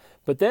time.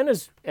 But then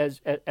as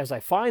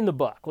I find the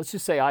buck, let's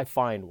just say I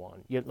find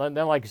one. Then,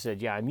 like I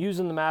said, I'm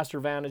using the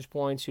master vantage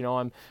points.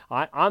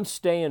 I'm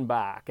staying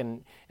back,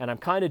 and I'm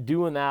kind of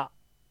doing that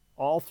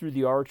all through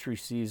the archery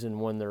season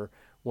when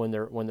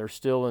they're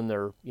still in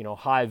their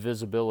high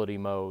visibility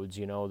modes.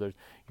 You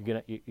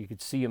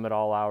could see them at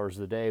all hours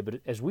of the day.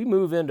 But as we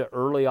move into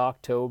early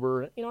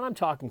October, and I'm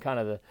talking kind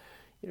of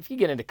if you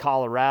get into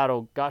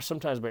Colorado, gosh,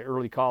 sometimes by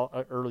early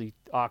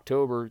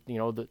October,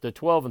 the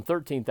 12 and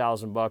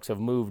 13,000 bucks have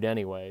moved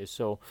anyways.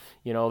 So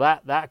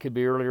that could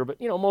be earlier.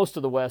 But most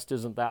of the West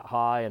isn't that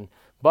high, and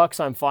bucks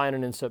I'm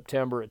finding in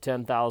September at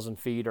 10,000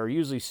 feet are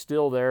usually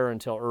still there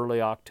until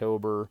early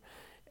October.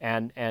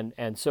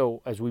 And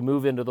so as we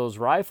move into those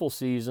rifle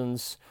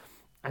seasons,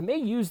 I may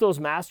use those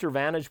master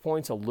vantage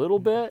points a little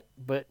bit,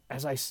 but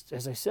as I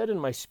said in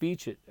my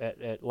speech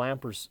at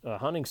Lamper's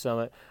Hunting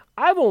Summit,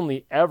 I've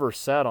only ever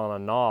sat on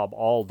a knob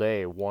all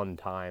day one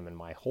time in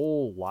my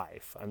whole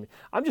life. I mean,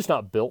 I'm just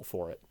not built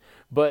for it.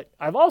 But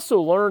I've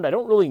also learned I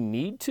don't really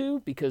need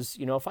to, because,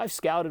 if I've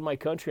scouted my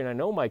country and I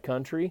know my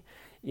country,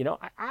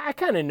 I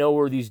kind of know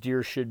where these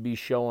deer should be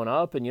showing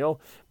up. And,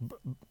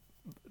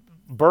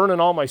 burning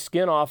all my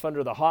skin off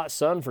under the hot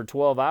sun for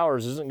 12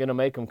 hours isn't going to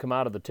make them come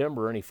out of the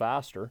timber any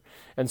faster.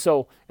 And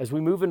so as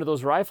we move into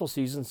those rifle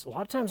seasons, a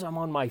lot of times I'm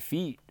on my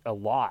feet a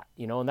lot,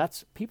 and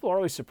that's, people are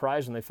always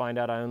surprised when they find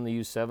out I only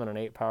use 7 and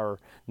 8 power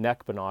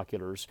neck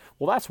binoculars.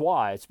 Well, that's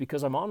why. It's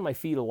because I'm on my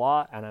feet a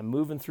lot and I'm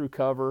moving through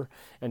cover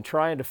and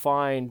trying to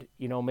find,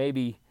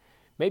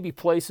 maybe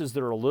places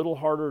that are a little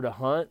harder to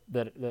hunt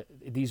that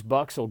these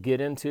bucks will get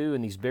into,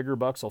 and these bigger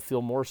bucks will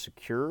feel more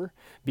secure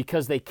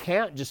because they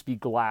can't just be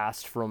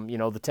glassed from,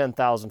 the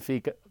 10,000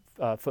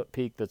 foot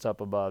peak that's up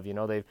above.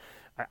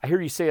 I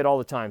hear you say it all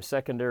the time,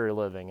 secondary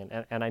living,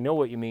 and I know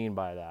what you mean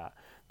by that.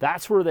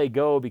 That's where they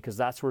go because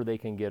that's where they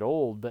can get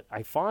old, but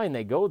I find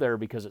they go there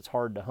because it's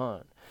hard to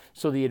hunt.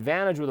 So the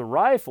advantage with a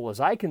rifle is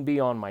I can be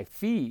on my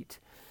feet.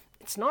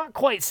 It's not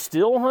quite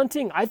still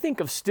hunting. I think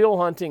of still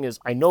hunting as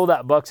I know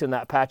that buck's in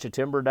that patch of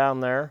timber down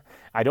there.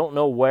 I don't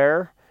know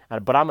where,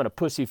 but I'm going to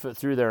pussyfoot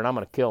through there and I'm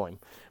going to kill him.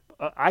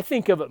 I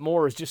think of it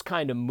more as just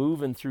kind of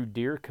moving through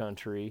deer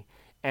country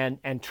and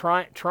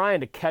trying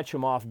to catch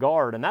them off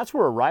guard. And that's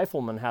where a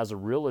rifleman has a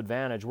real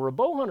advantage, where a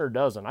bow hunter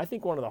doesn't. I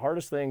think one of the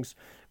hardest things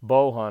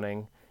bow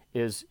hunting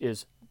is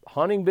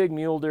hunting big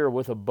mule deer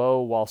with a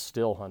bow while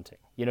still hunting.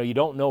 You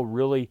don't know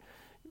really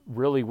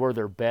where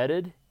they're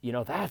bedded.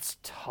 That's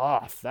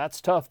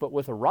tough. But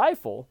with a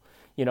rifle,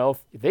 if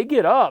they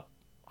get up,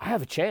 I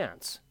have a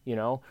chance,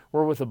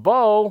 where with a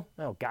bow,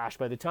 oh gosh,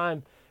 by the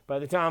time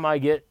I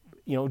get,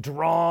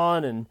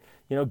 drawn and,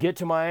 get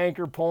to my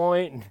anchor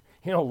point and,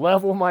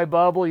 level my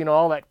bubble,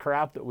 all that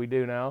crap that we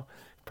do now,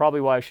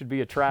 probably why I should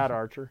be a trad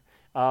archer.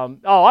 I'm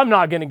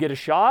not going to get a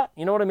shot.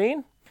 You know what I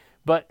mean?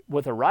 But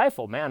with a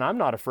rifle, man, I'm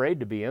not afraid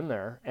to be in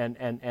there. And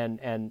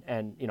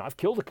I've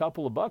killed a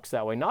couple of bucks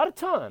that way. Not a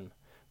ton,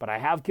 but I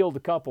have killed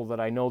a couple that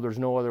I know there's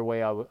no other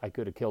way I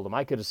could have killed them.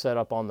 I could have set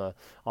up on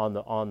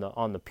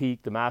the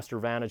peak, the master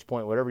vantage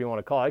point, whatever you want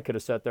to call it. I could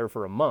have sat there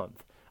for a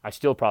month. I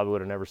still probably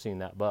would have never seen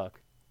that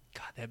buck.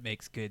 God, that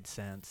makes good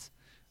sense.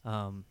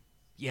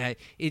 Yeah,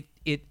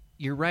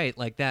 you're right.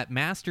 Like that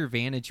master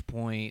vantage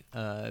point,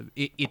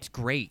 it's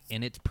great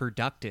and it's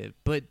productive.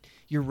 But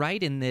you're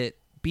right in that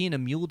being a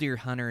mule deer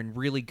hunter and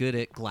really good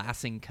at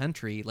glassing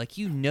country, like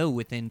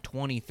within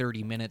 20,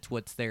 30 minutes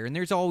what's there. And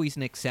there's always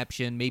an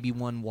exception. Maybe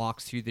one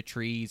walks through the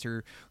trees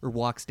or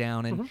walks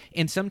down.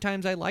 And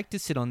sometimes I like to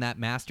sit on that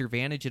master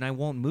vantage and I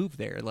won't move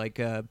there. Like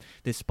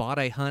the spot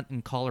I hunt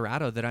in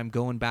Colorado that I'm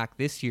going back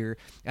this year,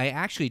 I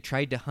actually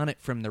tried to hunt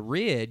it from the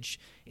ridge,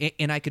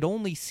 and I could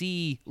only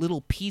see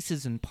little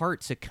pieces and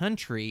parts of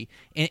country,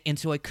 and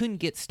so I couldn't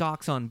get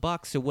stalks on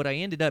bucks. So what I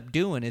ended up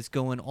doing is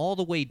going all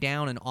the way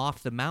down and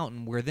off the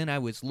mountain, where then I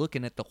was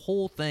looking at the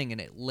whole thing and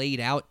it laid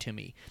out to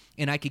me.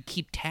 And I could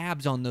keep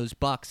tabs on those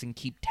bucks and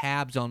keep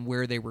tabs on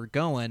where they were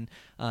going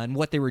and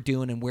what they were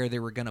doing and where they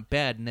were going to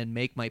bed, and then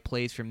make my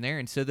plays from there.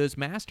 And so those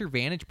master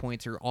vantage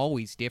points are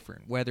always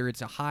different, whether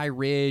it's a high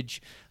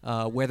ridge,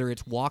 whether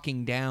it's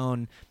walking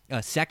down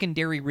a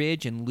secondary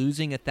ridge and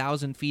losing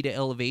 1,000 feet of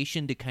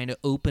elevation to kind of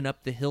open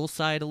up the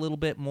hillside a little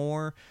bit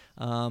more.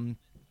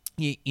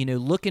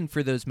 Looking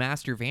for those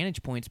master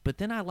vantage points. But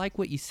then I like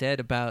what you said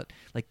about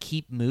like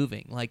keep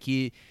moving. Like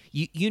you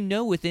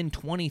within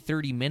 20,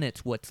 30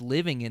 minutes what's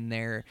living in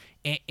there,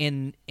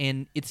 and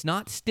it's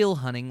not still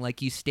hunting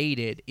like you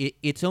stated.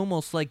 It's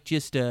almost like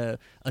just a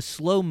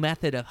slow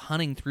method of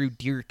hunting through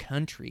deer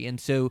country. And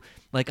so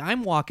like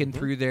I'm walking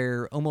through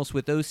there almost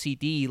with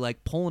OCD,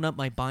 like pulling up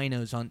my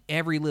binos on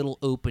every little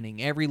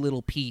opening, every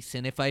little piece.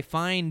 And if I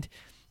find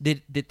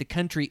that the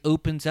country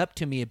opens up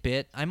to me a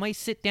bit, I might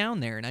sit down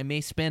there and I may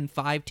spend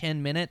 5-10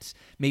 minutes,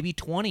 maybe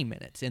 20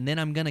 minutes, and then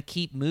I'm going to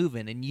keep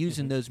moving and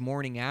using those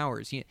morning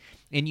hours.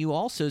 And you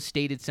also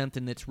stated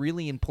something that's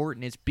really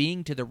important, is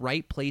being to the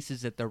right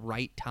places at the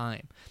right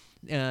time.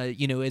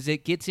 As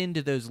it gets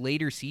into those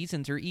later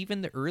seasons, or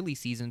even the early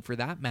season for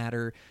that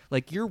matter,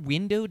 like your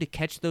window to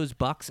catch those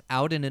bucks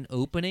out in an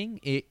opening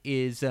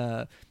is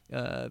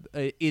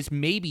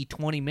maybe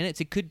 20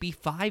 minutes. It could be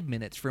 5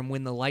 minutes from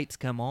when the lights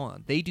come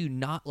on. They do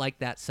not like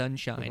that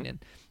sunshine,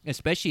 and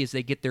especially as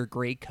they get their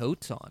gray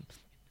coats on.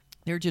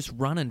 They're just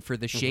running for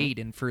the shade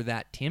and for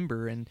that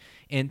timber.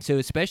 And so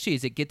especially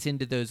as it gets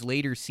into those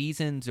later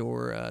seasons,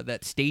 or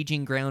that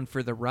staging ground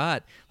for the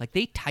rut, like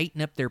they tighten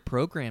up their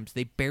programs.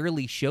 They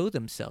barely show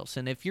themselves.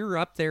 And if you're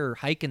up there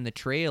hiking the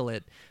trail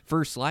at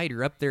first light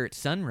or up there at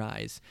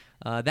sunrise,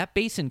 that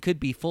basin could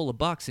be full of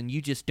bucks and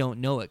you just don't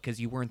know it because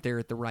you weren't there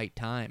at the right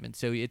time. And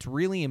so it's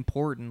really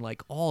important,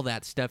 like all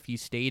that stuff you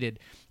stated,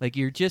 like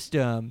you're just...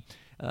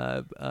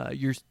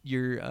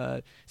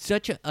 you're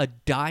such a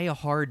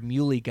die-hard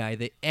muley guy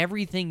that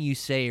everything you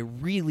say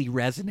really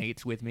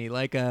resonates with me.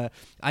 Like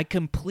I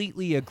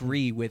completely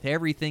agree with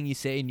everything you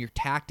say and your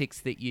tactics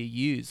that you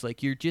use.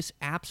 Like you're just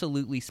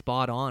absolutely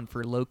spot on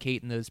for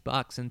locating those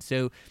bucks. And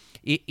so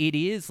it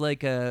is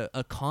like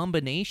a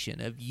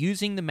combination of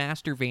using the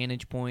master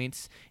vantage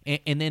points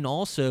and then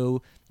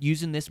also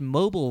using this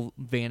mobile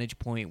vantage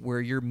point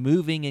where you're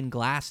moving and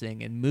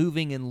glassing and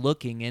moving and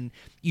looking, and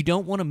you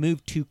don't want to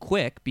move too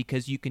quick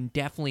because you can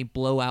definitely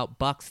blow out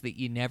bucks that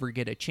you never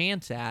get a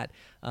chance at,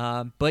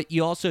 but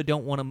you also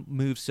don't want to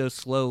move so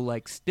slow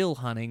like still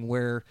hunting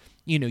where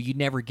you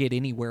never get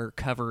anywhere or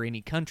cover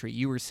any country.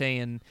 You were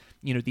saying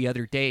the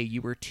other day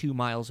you were 2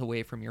 miles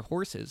away from your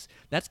horses.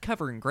 That's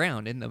covering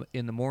ground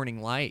in the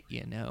morning light,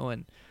 and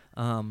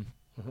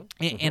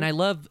And I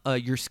love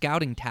your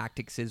scouting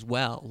tactics as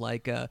well,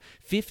 like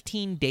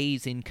 15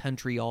 days in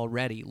country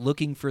already,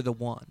 looking for the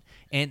one.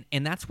 And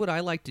that's what I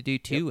like to do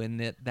too. In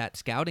that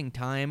scouting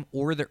time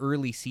or the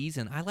early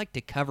season, I like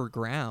to cover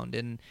ground.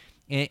 And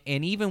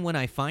even when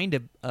I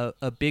find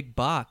a big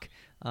buck,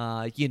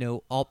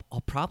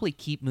 I'll probably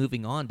keep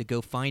moving on to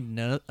go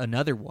find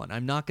another one.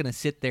 I'm not going to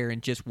sit there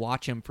and just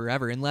watch him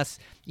forever unless,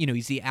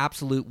 he's the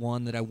absolute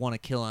one that I want to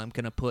kill. I'm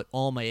going to put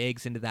all my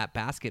eggs into that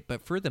basket.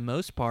 But for the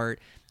most part,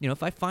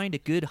 if I find a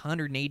good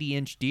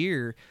 180-inch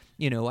deer,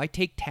 I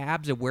take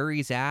tabs of where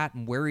he's at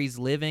and where he's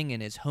living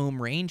and his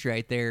home range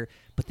right there.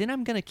 But then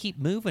I'm going to keep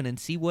moving and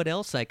see what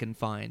else I can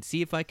find.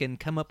 See if I can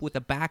come up with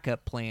a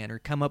backup plan or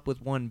come up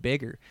with one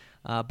bigger.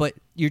 But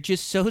you're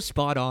just so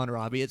spot on,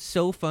 Robbie. It's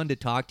so fun to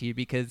talk to you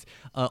because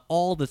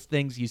all the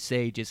things you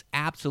say just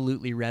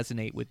absolutely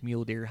resonate with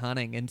mule deer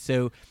hunting. And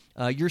so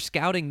your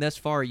scouting thus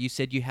far, you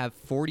said you have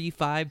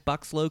 45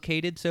 bucks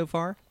located so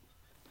far?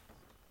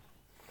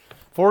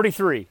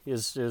 43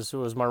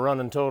 was my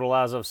running total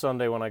as of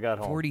Sunday when I got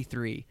home.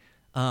 43.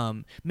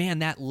 Man,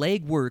 that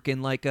leg work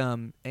and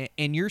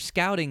and your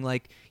scouting,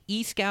 like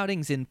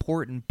e-scouting's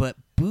important, but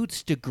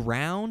boots to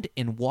ground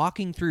and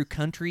walking through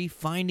country,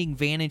 finding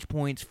vantage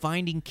points,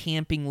 finding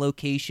camping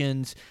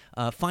locations,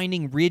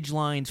 finding ridge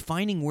lines,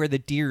 finding where the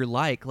deer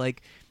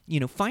like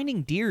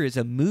finding deer is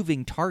a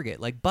moving target.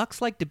 Like,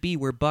 bucks like to be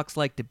where bucks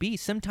like to be.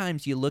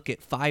 Sometimes you look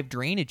at 5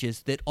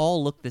 drainages that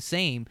all look the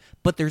same,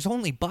 but there's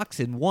only bucks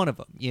in one of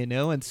them,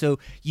 and so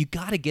you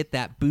got to get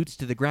that boots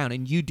to the ground,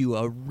 and you do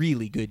a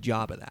really good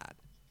job of that.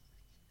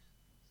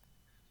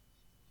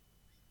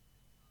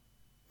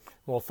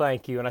 Well,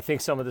 thank you. And I think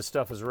some of this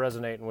stuff is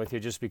resonating with you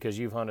just because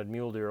you've hunted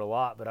mule deer a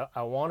lot. But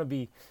I want to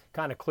be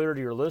kind of clear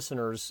to your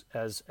listeners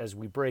as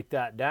we break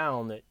that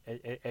down, that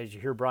as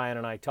you hear Brian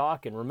and I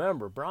talk, and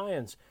remember,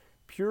 Brian's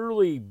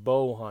purely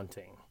bow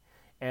hunting.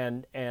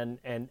 And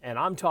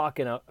I'm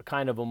talking a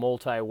kind of a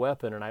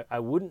multi-weapon. And I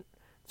wouldn't,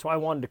 so I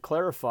wanted to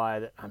clarify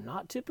that I'm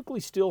not typically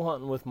still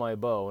hunting with my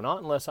bow,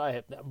 not unless I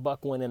have that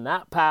buck went in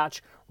that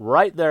patch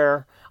right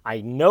there.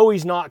 I know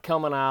he's not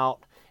coming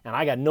out, and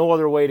I got no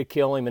other way to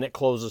kill him, and it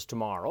closes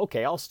tomorrow.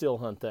 Okay, I'll still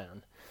hunt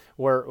then.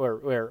 Where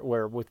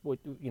with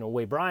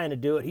way Brian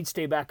would do it, he'd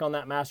stay back on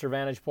that master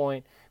vantage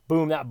point.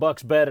 Boom, that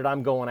buck's bedded.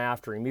 I'm going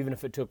after him, even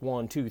if it took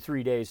 1, 2,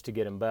 3 days to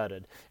get him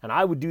bedded. And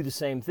I would do the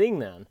same thing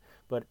then.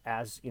 But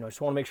as I just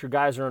want to make sure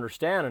guys are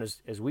understanding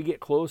as we get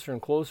closer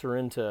and closer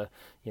into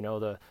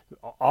the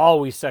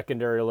always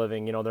secondary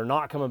living. They're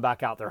not coming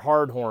back out. They're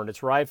hard-horned.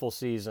 It's rifle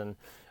season.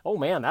 Oh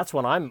man, that's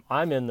when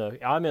I'm in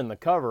the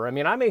cover. I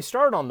mean, I may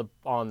start on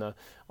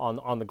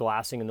the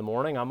glassing in the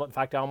morning. In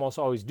fact, I almost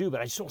always do,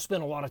 but I just don't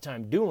spend a lot of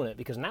time doing it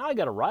because now I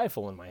got a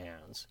rifle in my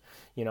hands.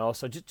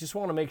 So just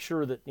want to make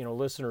sure that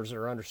listeners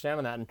are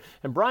understanding that.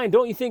 And Brian,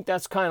 don't you think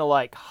that's kind of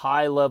like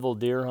high-level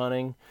deer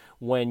hunting,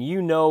 when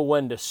you know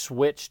when to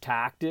switch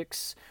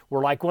tactics?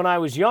 Where, like, when I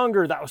was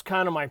younger, that was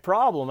kind of my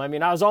problem. I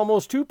mean, I was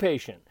almost too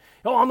patient.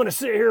 Oh, I'm going to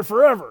sit here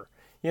forever.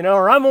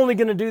 Or I'm only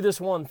going to do this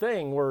one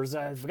thing. Whereas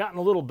I've gotten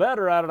a little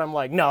better at it, I'm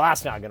like, no,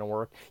 that's not going to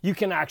work. You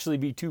can actually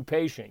be too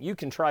patient. You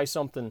can try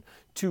something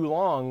too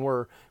long.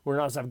 Where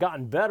as I've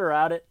gotten better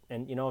at it,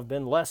 and I've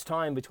been less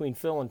time between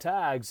fill and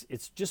tags,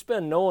 it's just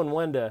been knowing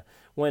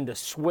when to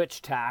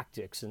switch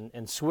tactics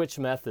and switch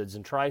methods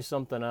and try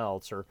something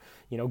else, or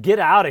get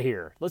out of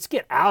here. Let's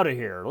get out of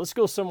here. Let's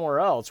go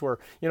somewhere else. Where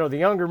the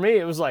younger me,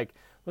 it was like,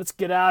 let's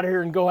get out of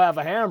here and go have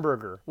a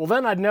hamburger. Well,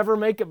 then I'd never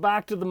make it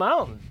back to the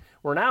mountain.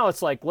 Where now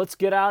it's like, let's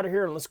get out of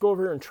here and let's go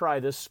over here and try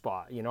this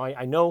spot.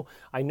 I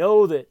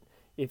know that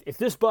if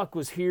this buck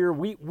was here,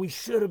 we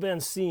should have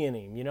been seeing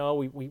him.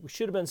 We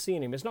should have been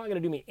seeing him. It's not going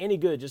to do me any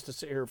good just to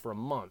sit here for a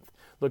month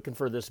looking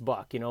for this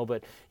buck.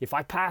 But if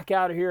I pack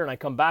out of here and I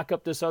come back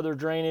up this other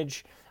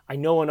drainage, I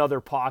know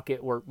another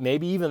pocket where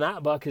maybe even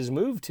that buck has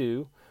moved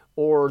to,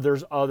 or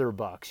there's other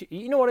bucks.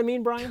 You know what I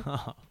mean, Brian?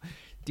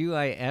 Do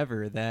I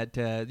ever. That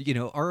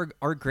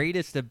our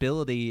greatest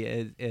ability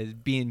as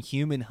being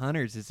human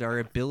hunters is our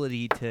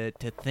ability to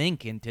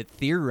think and to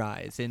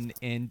theorize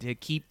and to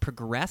keep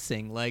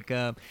progressing. Like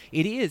it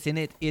is,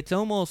 and it's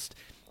almost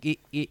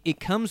it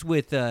comes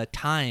with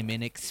time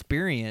and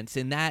experience,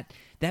 and that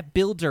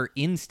builds our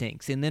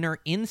instincts, and then our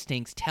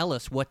instincts tell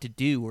us what to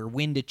do or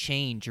when to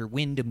change or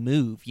when to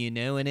move,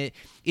 and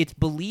it's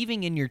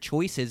believing in your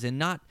choices and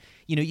not,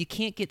 you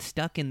can't get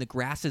stuck in the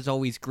grass is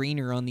always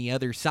greener on the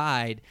other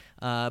side,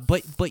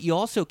 but you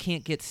also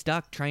can't get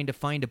stuck trying to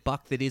find a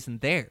buck that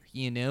isn't there,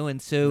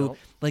 and so Nope.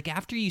 Like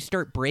after you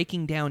start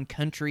breaking down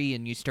country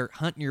and you start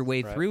hunting your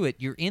way through it,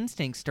 your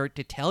instincts start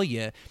to tell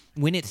you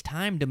when it's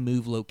time to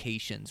move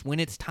locations, when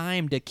it's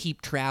time to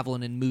keep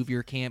traveling and move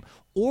your camp,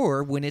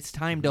 or when it's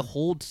time to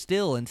hold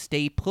still and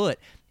stay put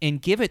and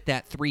give it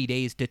that 3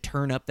 days to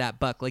turn up that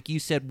buck. Like you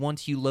said,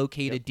 once you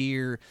locate a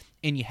deer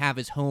and you have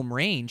his home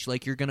range,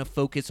 like you're going to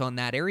focus on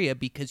that area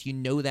because you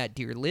know that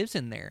deer lives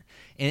in there.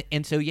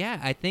 And so,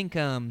 yeah, I think,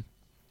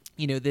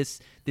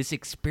 this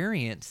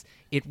experience,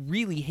 it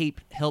really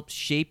helps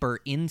shape our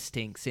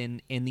instincts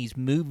in these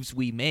moves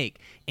we make.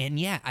 And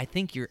yeah, I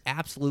think you're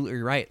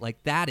absolutely right.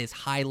 Like that is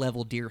high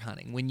level deer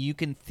hunting, when you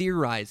can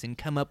theorize and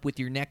come up with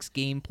your next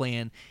game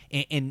plan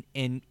and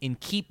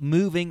keep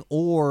moving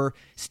or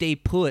stay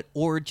put,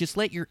 or just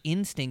let your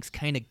instincts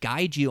kind of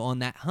guide you on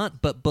that hunt,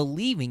 but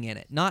believing in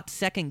it, not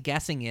second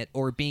guessing it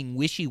or being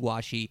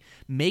wishy-washy,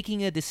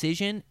 making a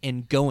decision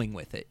and going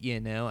with it.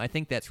 I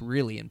think that's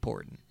really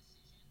important.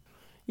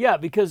 Yeah,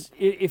 because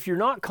if you're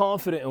not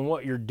confident in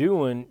what you're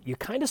doing, you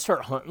kind of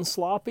start hunting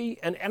sloppy.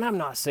 And I'm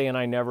not saying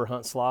I never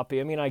hunt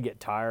sloppy. I mean, I get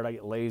tired, I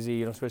get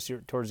lazy, especially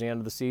towards the end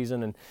of the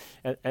season.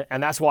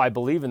 And that's why I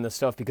believe in this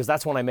stuff, because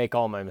that's when I make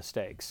all my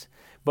mistakes.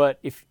 But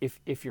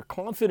if you're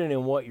confident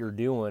in what you're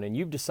doing and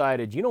you've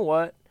decided, you know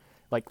what?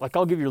 Like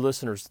I'll give your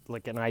listeners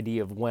like an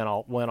idea of when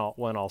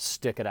I'll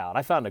stick it out.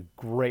 I found a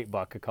great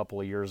buck a couple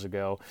of years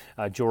ago.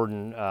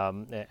 Jordan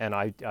and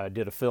I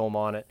did a film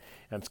on it,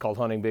 and it's called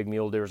Hunting Big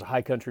Mule Deer. It was a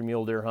high country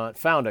mule deer hunt.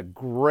 Found a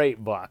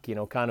great buck,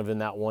 kind of in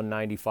that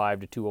 195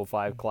 to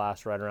 205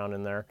 class, right around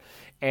in there.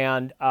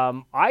 And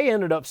I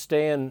ended up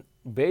staying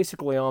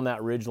basically on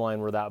that ridge line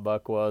where that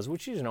buck was,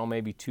 which is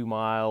maybe 2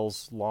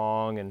 miles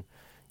long and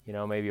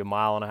maybe 1.5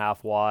 miles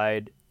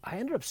wide. I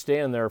ended up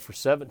staying there for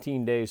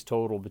 17 days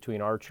total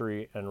between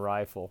archery and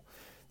rifle.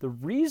 The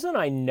reason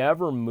I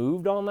never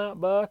moved on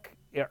that buck,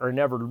 or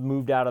never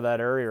moved out of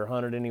that area or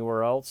hunted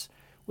anywhere else,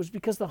 was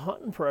because the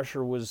hunting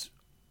pressure was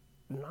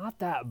not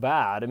that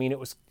bad. I mean, it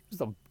was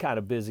kind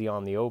of busy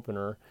on the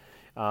opener.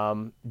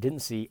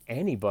 Didn't see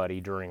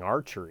anybody during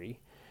archery.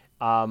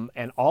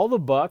 And all the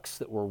bucks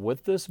that were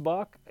with this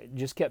buck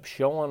just kept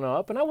showing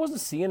up, and I wasn't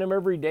seeing them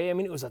every day. I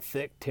mean, it was a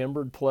thick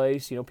timbered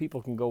place.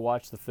 People can go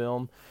watch the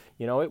film.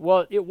 It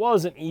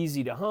wasn't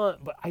easy to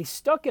hunt, but I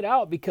stuck it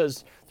out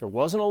because there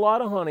wasn't a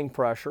lot of hunting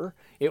pressure.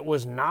 It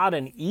was not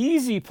an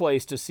easy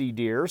place to see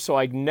deer, so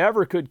I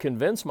never could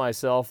convince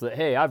myself that,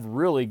 hey, I've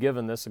really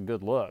given this a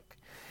good look.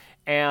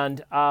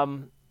 And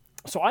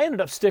so I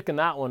ended up sticking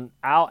that one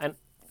out, and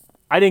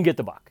I didn't get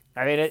the buck.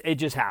 I mean, it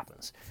just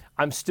happens.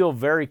 I'm still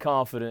very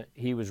confident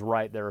he was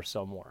right there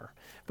somewhere.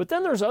 But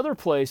then there's other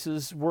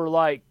places where,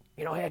 like,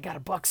 hey, I got a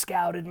buck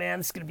scouted, man.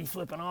 It's going to be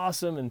flipping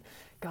awesome. And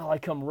God, I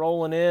come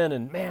rolling in,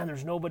 and man,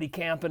 there's nobody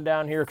camping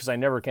down here, because I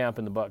never camp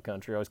in the buck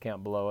country. I always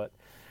camp below it.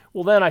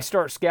 Well, then I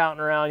start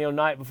scouting around,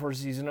 night before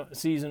season.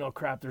 Oh,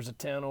 crap, there's a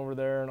tent over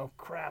there. And oh,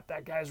 crap,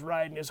 that guy's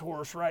riding his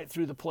horse right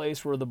through the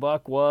place where the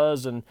buck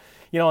was. And,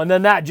 and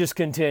then that just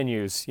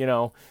continues.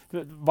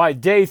 By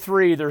day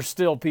 3, there's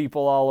still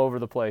people all over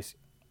the place.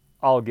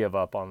 I'll give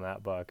up on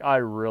that buck. I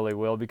really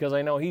will, because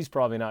I know he's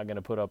probably not going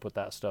to put up with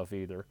that stuff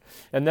either.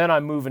 And then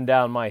I'm moving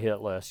down my hit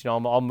list.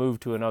 I'll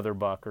move to another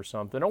buck or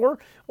something.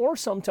 Or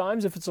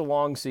sometimes if it's a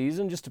long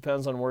season, just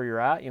depends on where you're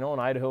at. In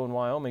Idaho and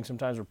Wyoming,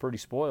 sometimes we're pretty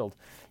spoiled.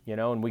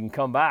 And we can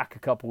come back a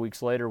couple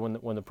weeks later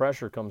when the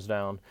pressure comes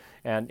down,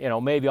 and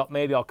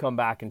maybe I'll come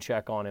back and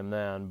check on him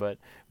then. But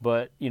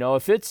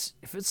if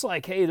it's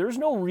like, hey, there's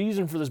no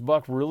reason for this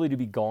buck really to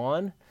be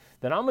gone,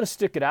 then I'm going to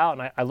stick it out.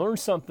 And I learned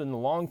something a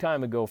long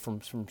time ago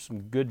from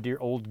some good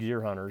old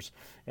deer hunters,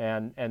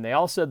 and they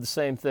all said the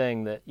same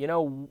thing, that,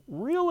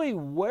 really,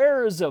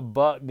 where is a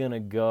buck going to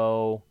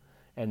go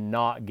and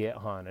not get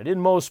hunted? In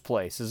most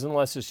places,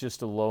 unless it's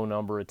just a low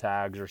number of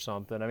tags or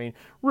something. I mean,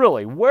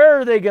 really,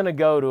 where are they going to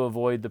go to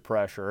avoid the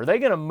pressure? Are they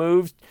going to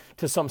move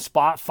to some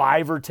spot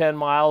 5 or 10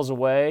 miles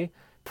away?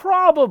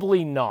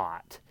 Probably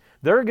not.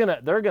 They're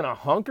gonna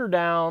hunker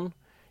down.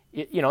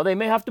 They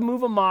may have to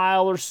move a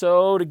mile or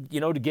so to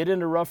get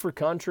into rougher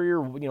country,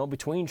 or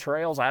between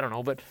trails. I don't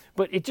know, but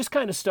it just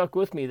kind of stuck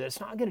with me that it's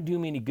not going to do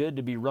me any good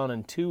to be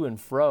running to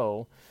and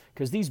fro,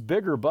 because these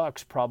bigger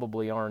bucks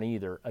probably aren't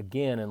either.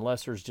 Again,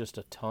 unless there's just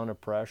a ton of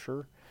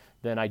pressure,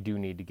 then I do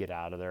need to get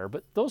out of there.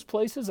 But those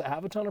places that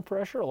have a ton of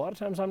pressure, a lot of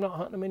times I'm not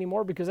hunting them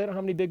anymore, because they don't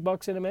have any big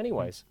bucks in them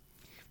anyways.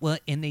 Well,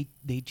 and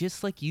they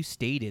just, like you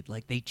stated,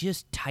 like, they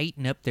just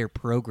tighten up their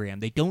program.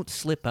 They don't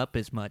slip up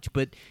as much.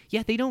 But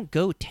yeah, they don't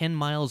go 10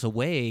 miles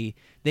away.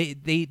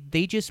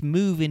 They just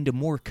move into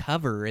more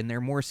cover, and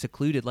they're more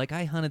secluded. Like,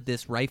 I hunted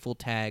this rifle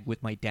tag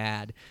with my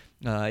dad,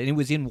 and it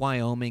was in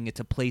Wyoming. It's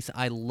a place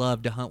I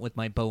love to hunt with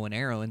my bow and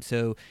arrow. And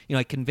so,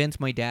 I convinced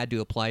my dad to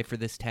apply for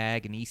this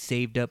tag, and he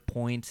saved up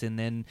points, and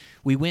then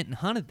we went and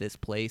hunted this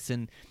place.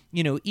 And,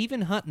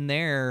 even hunting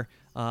there,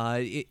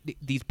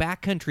 these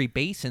backcountry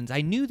basins,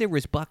 I knew there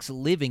was bucks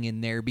living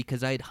in there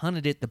because I had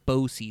hunted it the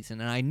bow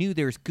season, and I knew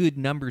there's good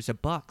numbers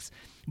of bucks.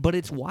 But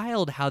it's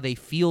wild how they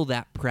feel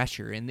that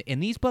pressure, and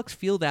these bucks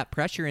feel that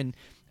pressure. And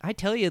I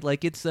tell you,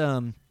 like, it's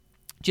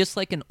just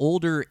like an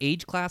older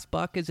age class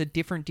buck is a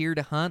different deer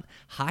to hunt,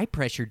 high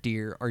pressure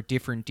deer are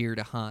different deer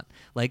to hunt.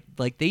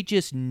 Like they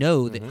just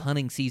know that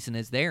hunting season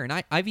is there.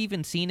 And I've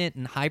even seen it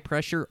in high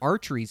pressure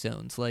archery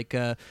zones, like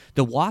the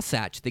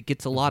Wasatch that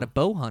gets a lot of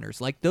bow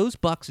hunters. Like, those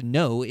bucks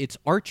know it's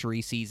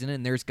archery season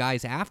and there's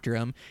guys after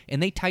them,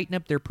 and they tighten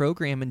up their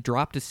program and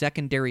drop to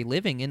secondary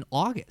living in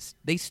August.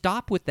 They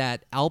stop with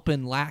that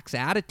alpine lax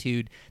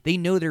attitude. They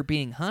know they're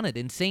being hunted.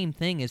 And same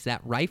thing as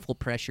that rifle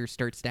pressure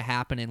starts to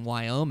happen in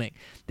Wyoming.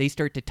 They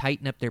start to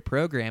tighten up their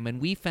program, and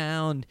we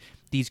found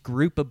these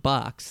group of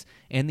bucks,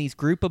 and these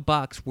group of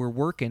bucks were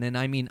working. And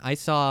I mean, I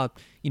saw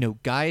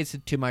guys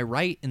to my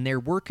right, and they're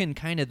working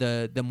kind of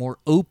the more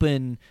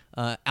open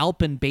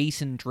alpine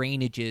basin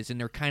drainages, and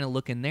they're kind of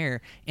looking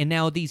there. And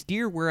now these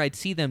deer, where I'd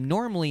see them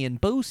normally in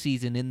bow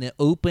season in the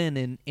open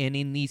and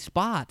in these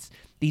spots,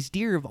 these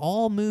deer have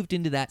all moved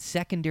into that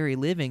secondary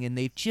living, and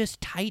they've just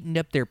tightened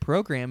up their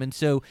program. And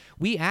so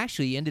we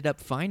actually ended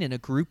up finding a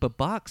group of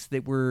bucks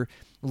that were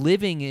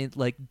living in,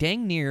 like,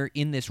 dang near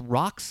in this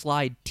rock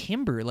slide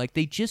timber. Like,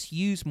 they just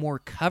use more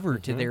cover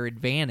to their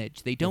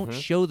advantage. They don't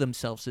show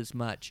themselves as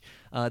much.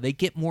 They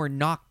get more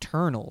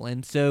nocturnal.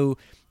 And so,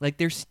 like,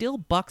 there's still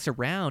bucks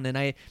around, and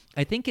I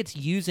think it's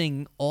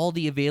using all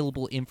the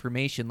available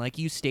information. Like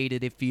you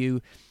stated, if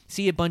you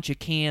see a bunch of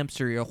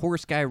camps or a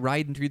horse guy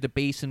riding through the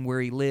basin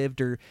where he lived,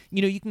 or,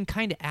 you can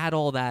kind of add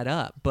all that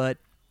up. But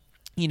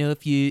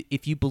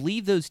if you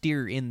believe those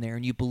deer are in there,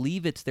 and you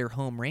believe it's their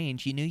home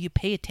range, you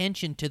pay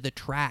attention to the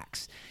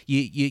tracks.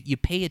 You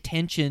pay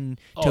attention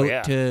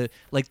to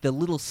like the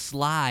little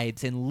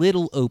slides and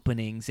little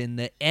openings and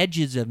the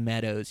edges of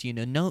meadows.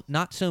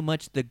 Not so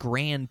much the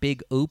grand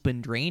big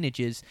open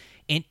drainages.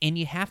 And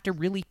you have to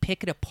really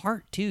pick it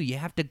apart, too. You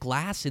have to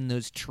glass in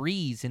those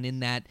trees and in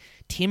that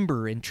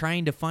timber and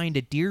trying to find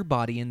a deer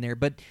body in there.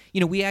 But,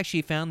 we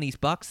actually found these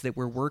bucks that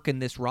were working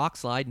this rock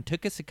slide, and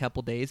took us a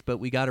couple days, but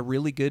we got a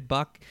really good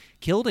buck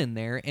killed in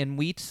there. And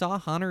we saw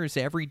hunters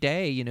every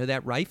day.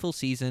 That rifle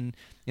season,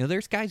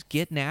 there's guys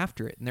getting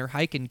after it and they're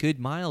hiking good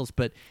miles,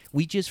 but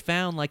we just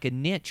found like a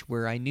niche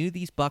where I knew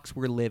these bucks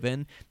were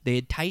living. They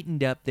had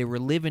tightened up, they were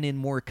living in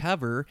more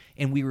cover,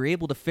 and we were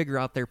able to figure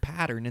out their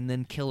pattern and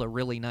then kill a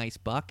really nice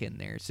buck in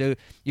there. So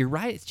you're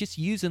right, it's just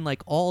using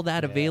like all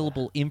that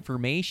available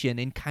information,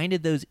 and kind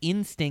of those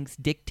instincts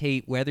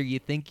dictate whether you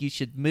think you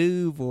should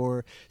move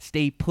or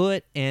stay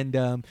put.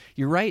 And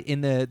you're right,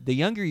 in the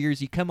younger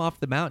years, you come off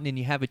the mountain and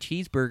you have a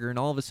cheeseburger and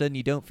all of a sudden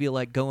you don't feel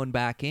like going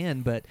back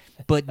in, but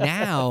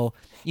now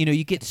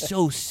you get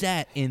so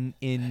set in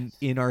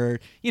our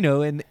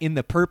in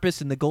the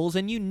purpose and the goals,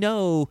 and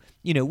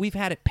we've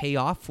had it pay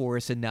off for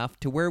us enough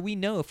to where we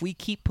know if we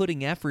keep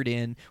putting effort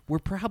in, we're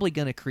probably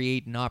going to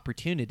create an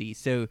opportunity.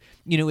 So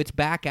it's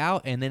back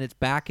out and then it's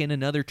back in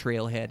another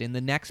trailhead in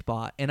the next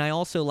spot. And I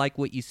also like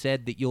what you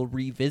said, that you'll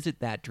revisit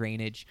that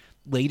drainage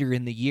later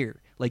in the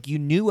year. Like, you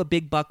knew a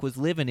big buck was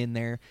living in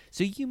there,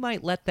 so you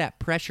might let that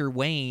pressure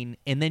wane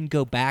and then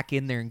go back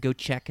in there and go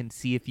check and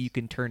see if you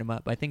can turn him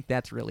up. I think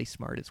that's really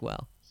smart as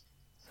well.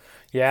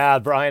 Yeah,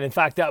 Brian. In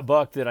fact, that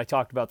buck that I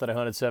talked about that I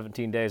hunted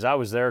 17 days, I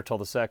was there till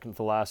the second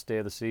to last day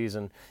of the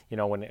season.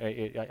 When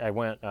I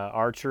went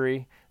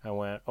archery, I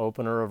went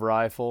opener of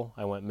rifle,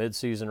 I went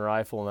mid-season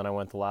rifle, and then I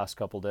went the last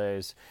couple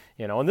days.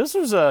 And this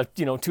was a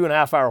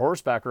 2.5 hour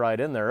horseback ride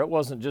in there. It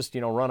wasn't just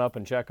run up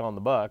and check on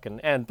the buck,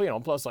 and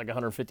plus like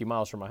 150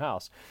 miles from my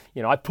house.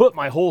 I put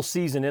my whole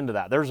season into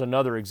that. There's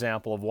another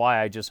example of why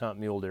I just hunt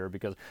mule deer,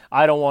 because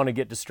I don't want to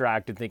get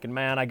distracted thinking,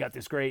 man, I got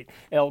this great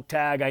elk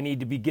tag, I need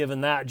to be given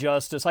that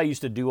justice. I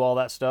used to do all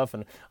that stuff,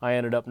 and I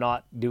ended up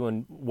not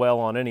doing well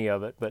on any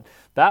of it. But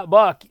that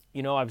buck,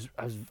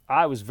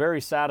 I was very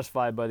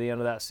satisfied by the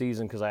end of that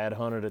season, because I had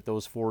hunted at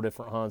those 4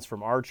 different hunts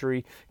from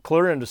archery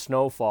clear into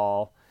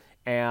snowfall,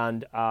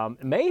 and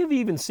may have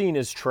even seen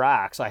his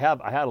tracks. I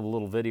had a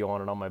little video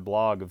on it on my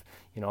blog of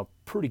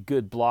pretty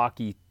good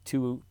blocky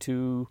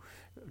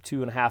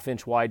 2.5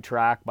 inch wide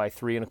track by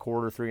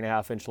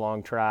 3.25 inch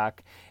long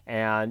track,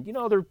 and you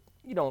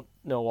don't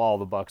know all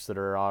the bucks that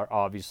are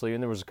obviously,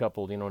 and there was a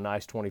couple,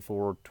 nice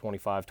 24,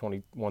 25,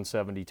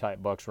 170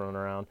 type bucks running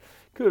around.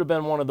 Could have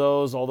been one of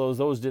those, although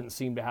those didn't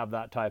seem to have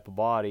that type of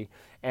body.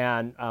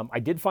 And I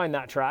did find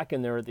that track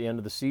in there at the end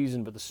of the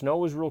season, but the snow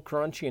was real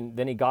crunchy, and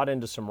then he got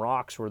into some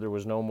rocks where there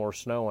was no more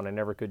snow, and I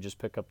never could just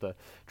pick up the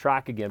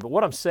track again. But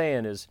what I'm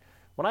saying is,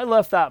 when I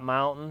left that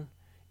mountain,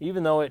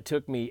 even though it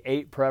took me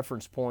 8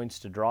 preference points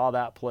to draw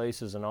that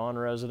place as a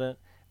non-resident,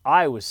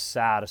 I was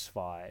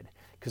satisfied,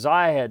 because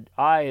I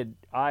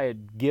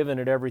had given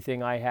it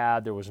everything I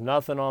had. There was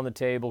nothing on the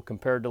table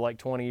compared to like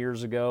 20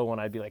 years ago when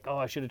I'd be like, oh,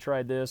 I should have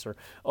tried this, or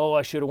oh,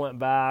 I should have went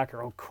back,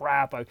 or oh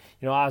crap, I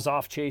was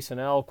off chasing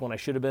elk when I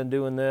should have been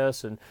doing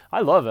this. And I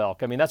love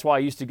elk. I mean, that's why I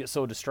used to get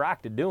so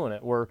distracted doing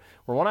it, where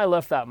when I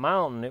left that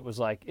mountain, it was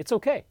like, it's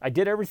okay. I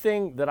did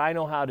everything that I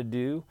know how to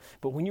do.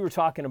 But when you were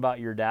talking about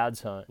your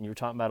dad's hunt, and you were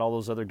talking about all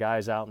those other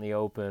guys out in the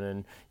open,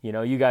 and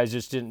you guys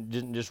just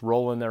didn't just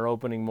roll in there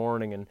opening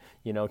morning and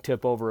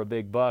tip over a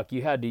big buck.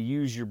 You had to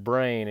use your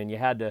brain, and you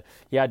had to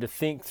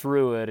think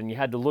through it, and you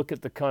had to look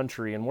at the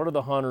country and what are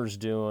the hunters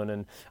doing.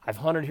 And I've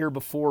hunted here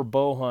before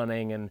bow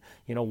hunting, and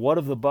what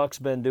have the bucks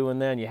been doing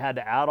then? You had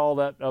to add all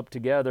that up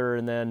together,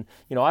 and then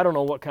I don't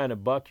know what kind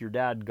of buck your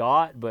dad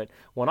got, but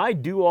when I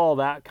do all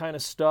that kind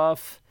of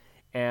stuff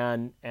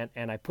and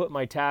I put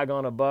my tag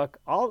on a buck,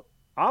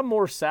 I'm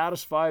more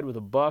satisfied with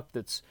a buck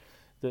that's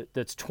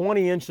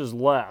 20 inches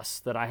less,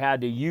 that I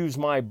had to use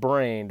my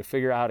brain to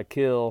figure out how to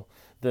kill,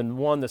 than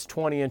one that's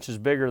 20 inches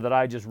bigger that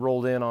I just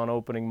rolled in on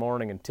opening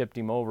morning and tipped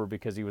him over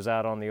because he was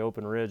out on the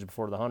open ridge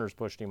before the hunters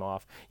pushed him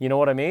off. You know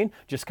what I mean?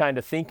 Just kind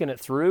of thinking it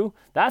through.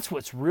 That's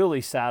what's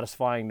really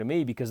satisfying to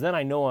me, because then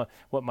I know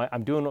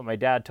I'm doing what my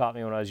dad taught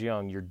me when I was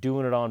young. You're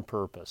doing it on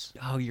purpose.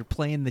 Oh, you're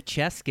playing the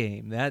chess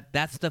game.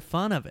 That's the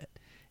fun of it.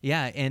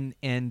 Yeah, and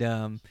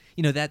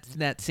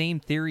that same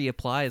theory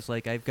applies.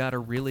 Like, I've got a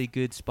really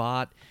good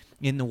spot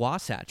in the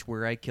Wasatch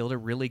where I killed a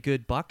really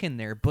good buck in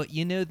there, but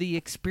the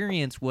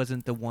experience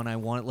wasn't the one I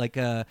wanted. Like,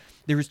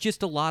 there was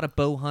just a lot of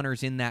bow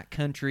hunters in that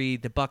country.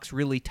 The bucks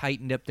really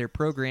tightened up their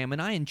program,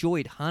 and I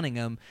enjoyed hunting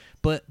them.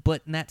 But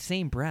in that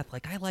same breath,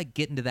 like, I like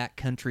getting to that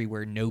country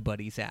where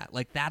nobody's at.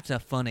 Like, that's a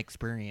fun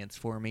experience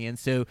for me. And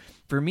so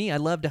for me, I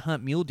love to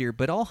hunt mule deer,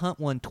 but I'll hunt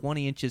one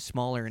 20 inches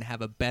smaller and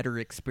have a better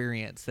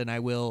experience than I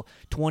will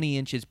 20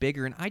 inches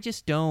bigger. And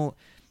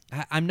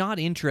I'm not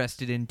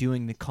interested in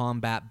doing the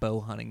combat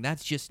bow hunting.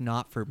 That's just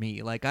not for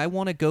me. Like, I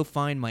want to go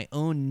find my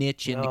own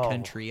niche in the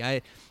country.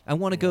 I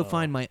want to go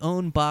find my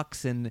own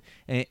bucks and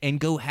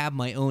go have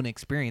my own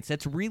experience.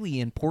 That's really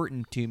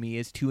important to me,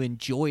 is to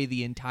enjoy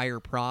the entire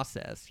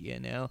process,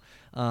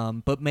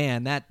 But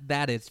man,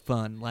 that is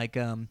fun. Like,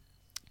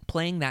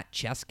 playing that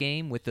chess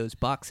game with those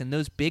bucks, and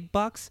those big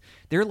bucks,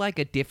 they're like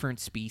a different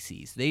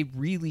species. They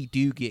really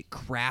do get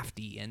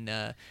crafty and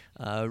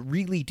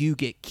really do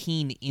get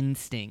keen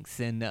instincts.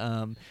 And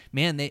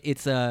man,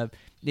 it's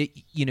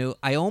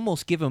I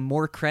almost give them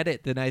more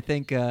credit than I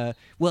think.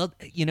 Well,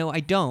 I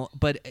don't,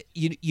 but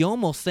you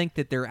almost think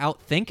that they're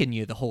out thinking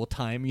you the whole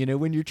time,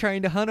 when you're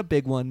trying to hunt a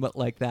big one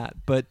like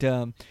that. But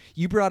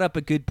you brought up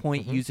a good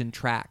point using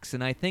tracks,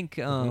 and I think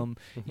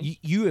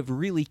you have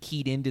really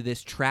keyed into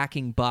this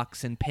tracking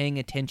bucks and paying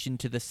attention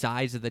to the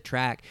size of the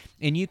track,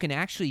 and you can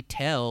actually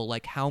tell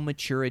like how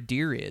mature a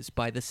deer is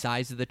by the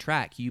size of the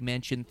track. You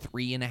mentioned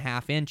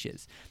 3.5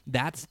 inches.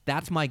 That's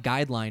my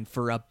guideline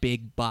for a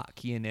big buck,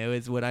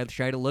 is what I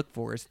try to look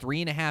for, is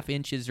 3.5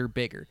 inches or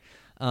bigger.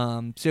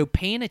 So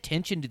paying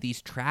attention to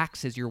these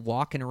tracks as you're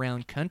walking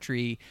around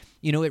country,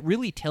 it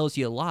really tells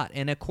you a lot.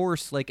 And of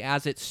course, like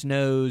as it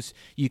snows,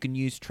 you can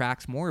use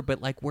tracks more.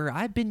 But like where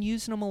I've been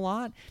using them a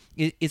lot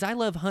is I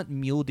love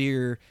hunting mule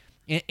deer,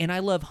 and I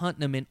love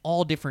hunting them in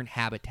all different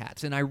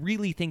habitats. And I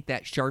really think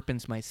that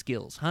sharpens my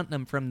skills. Hunting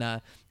them from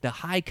the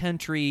high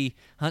country,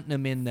 hunting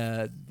them in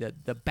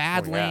the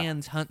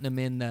badlands, hunting them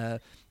in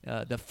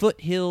the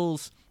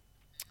foothills.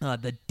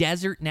 The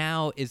desert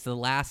now is the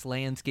last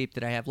landscape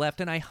that I have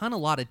left, and I hunt a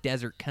lot of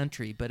desert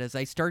country, but as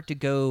I start to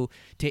go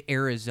to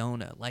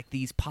Arizona, like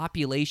these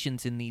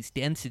populations and these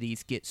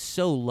densities get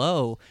so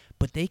low,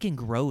 but they can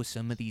grow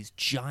some of these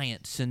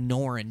giant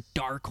Sonoran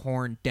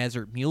dark-horned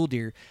desert mule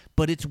deer.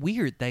 But it's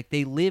weird, like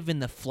they live in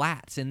the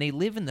flats, and they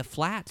live in the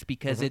flats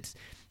because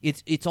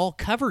it's all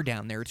cover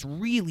down there. It's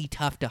really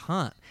tough to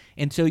hunt.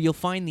 And so you'll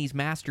find these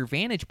master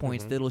vantage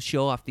points that'll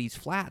show off these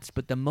flats,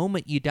 but the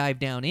moment you dive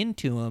down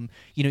into them,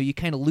 you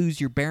kind of lose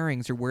your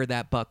bearings or where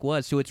that buck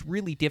was. So it's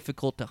really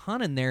difficult to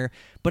hunt in there.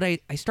 But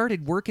I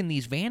started working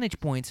these vantage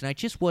points, and I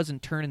just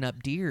wasn't turning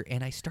up deer,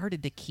 and I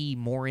started to key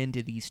more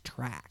into these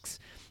tracks.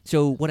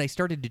 So what I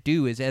started to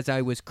do is, as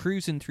I was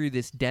cruising through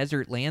this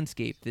desert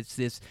landscape,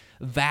 this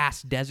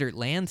vast desert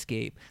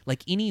landscape,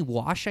 like any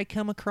wash I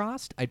come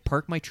across, I'd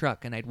park my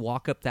truck and I'd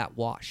walk up that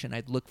wash and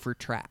I'd look for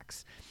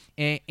tracks.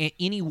 And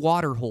any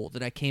water hole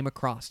that I came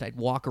across, I'd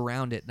walk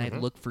around it and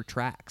I'd look for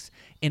tracks.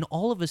 And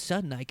all of a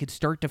sudden, I could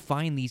start to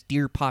find these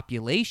deer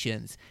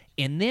populations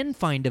and then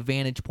find a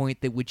vantage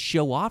point that would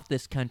show off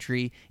this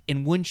country.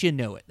 And wouldn't you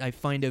know it, I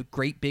find a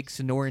great big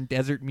Sonoran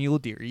desert mule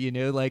deer,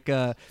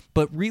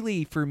 but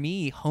really for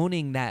me,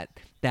 honing that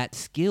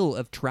skill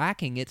of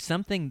tracking, it's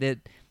something that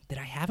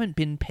I haven't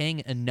been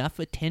paying enough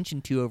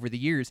attention to over the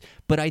years,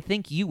 but I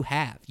think you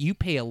have. You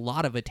pay a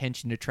lot of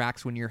attention to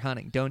tracks when you're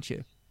hunting, don't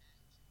you?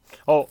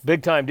 Oh,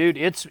 big time, dude.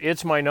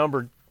 It's my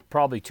number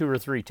probably 2 or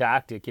 3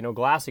 tactic.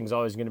 Glassing is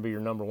always going to be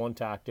your number 1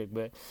 tactic,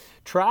 but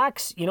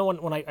tracks,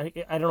 when I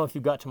don't know if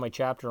you got to my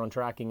chapter on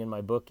tracking in my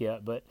book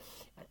yet, but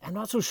I'm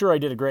not so sure I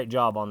did a great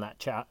job on that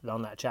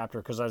chapter,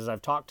 because as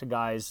I've talked to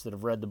guys that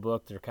have read the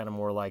book, they're kind of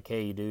more like,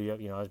 hey,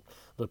 dude,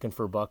 looking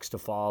for bucks to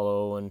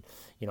follow and,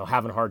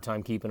 having a hard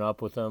time keeping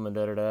up with them and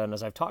da-da-da. And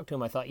as I've talked to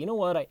them, I thought, you know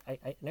what,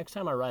 I next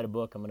time I write a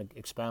book, I'm going to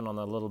expand on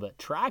that a little bit.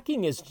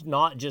 Tracking is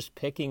not just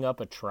picking up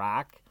a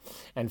track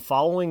and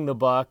following the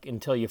buck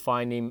until you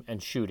find him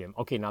and shoot him.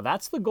 Okay, now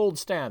that's the gold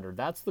standard.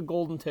 That's the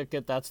golden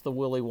ticket. That's the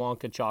Willy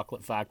Wonka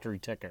chocolate factory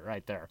ticket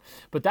right there.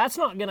 But that's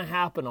not going to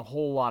happen a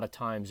whole lot of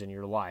times in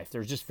your life.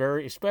 There's just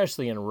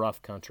especially in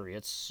rough country,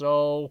 it's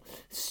so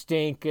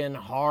stinking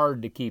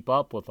hard to keep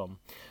up with them.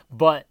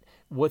 But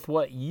with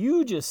what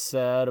you just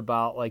said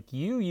about, like,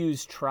 you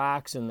use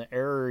tracks in the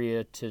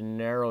area to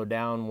narrow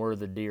down where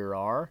the deer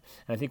are.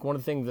 And I think one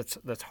of the things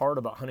that's hard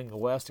about hunting the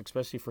West,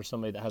 especially for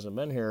somebody that hasn't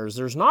been here, is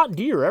there's not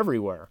deer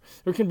everywhere.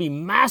 There can be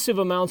massive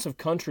amounts of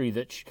country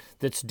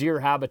that's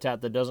deer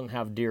habitat that doesn't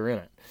have deer in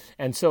it.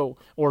 And so,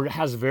 or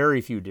has very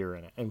few deer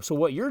in it. And so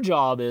what your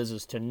job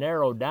is to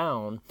narrow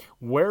down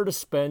where to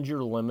spend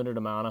your limited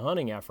amount of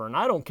hunting effort. And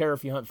I don't care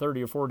if you hunt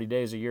 30 or 40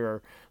 days a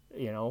year,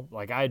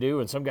 like I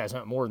do, and some guys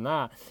hunt more than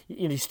that.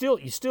 You're still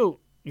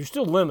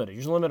limited.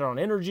 You're limited on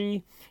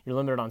energy. You're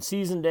limited on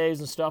season days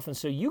and stuff. And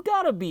so you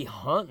got to be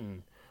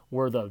hunting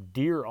where the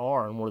deer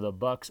are and where the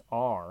bucks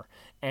are.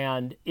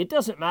 And it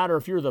doesn't matter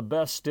if you're the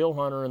best still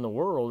hunter in the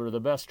world or the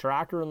best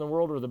tracker in the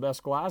world or the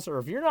best glasser.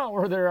 If you're not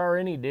where there are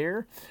any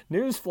deer,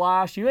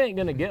 newsflash, you ain't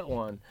going to get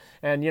one.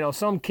 And,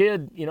 some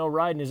kid,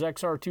 riding his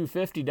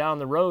XR250 down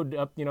the road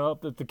up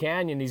at the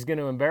canyon, he's going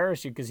to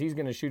embarrass you because he's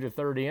going to shoot a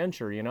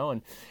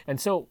 30-incher, And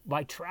so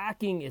by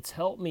tracking, it's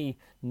helped me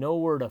know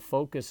where to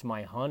focus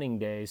my hunting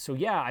days. So,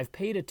 yeah, I've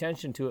paid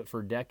attention to it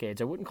for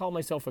decades. I wouldn't call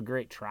myself a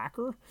great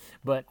tracker,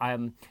 but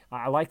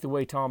I like the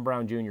way Tom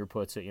Brown Jr.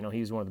 puts it.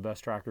 He's one of the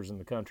best trackers in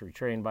the country,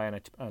 trained by an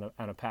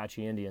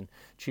Apache Indian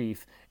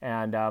chief,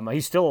 and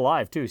he's still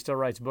alive too. He still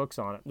writes books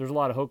on it. There's a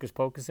lot of hocus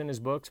pocus in his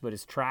books, but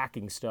his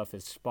tracking stuff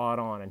is spot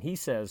on. And he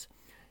says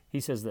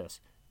this: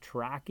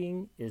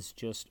 tracking is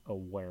just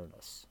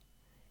awareness.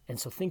 And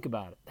so think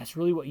about it. That's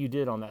really what you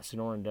did on that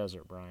Sonoran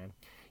Desert, Brian.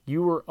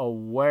 You were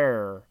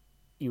aware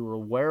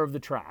of the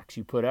tracks.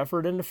 You put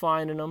effort into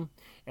finding them,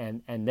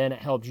 and then it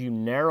helps you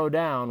narrow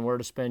down where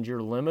to spend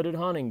your limited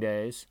hunting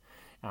days.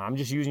 I'm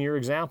just using your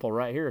example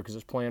right here because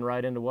it's playing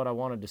right into what I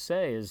wanted to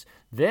say is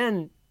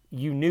then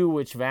you knew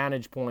which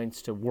vantage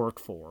points to work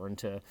for and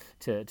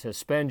to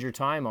spend your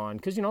time on.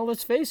 Because,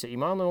 let's face it, you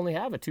might only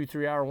have a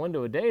 2-3 hour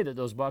window a day that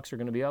those bucks are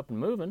going to be up and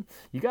moving.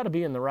 You got to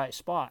be in the right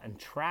spot, and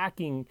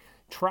tracking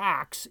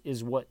tracks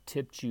is what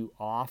tipped you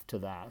off to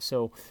that.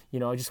 So,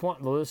 I just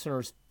want the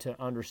listeners to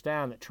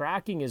understand that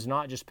tracking is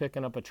not just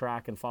picking up a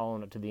track and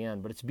following it to the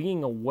end, but it's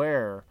being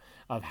aware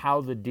of how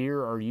the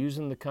deer are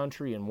using the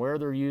country and where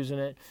they're using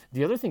it.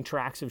 The other thing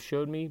tracks have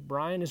showed me,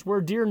 Brian, is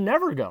where deer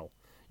never go.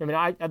 I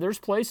mean, there's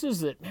places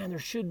that, man, there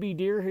should be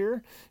deer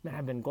here. Man,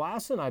 I've been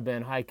glassing, I've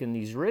been hiking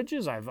these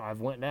ridges, I've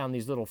went down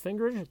these little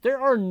finger ridges.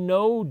 There are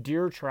no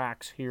deer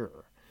tracks here.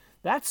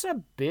 That's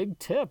a big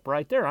tip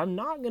right there. I'm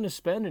not going to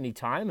spend any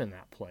time in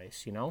that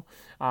place,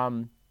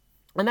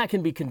 and that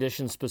can be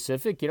condition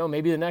specific.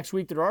 Maybe the next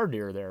week there are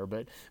deer there,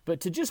 but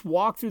to just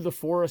walk through the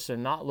forest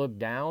and not look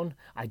down,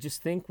 I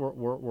just think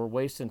we're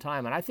wasting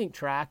time. And I think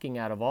tracking,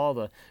 out of all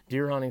the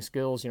deer hunting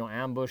skills,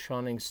 ambush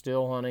hunting,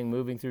 still hunting,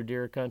 moving through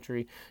deer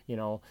country,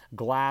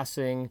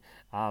 glassing,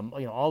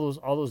 all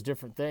those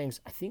different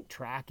things, I think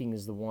tracking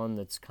is the one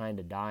that's kind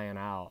of dying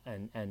out,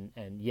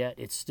 and yet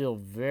it's still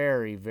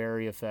very,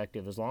 very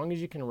effective as long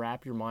as you can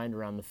wrap your mind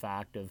around the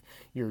fact of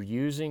you're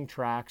using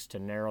tracks to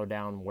narrow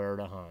down where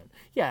to hunt.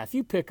 Yeah, if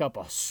you pick up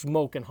a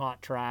smoking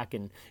hot track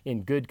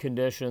in good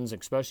conditions,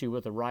 especially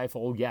with a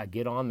rifle, oh yeah,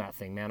 get on that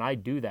thing, man. I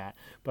do that.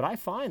 But I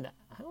find that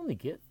I only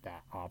get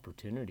that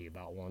opportunity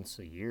about once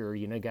a year.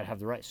 You got to have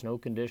the right snow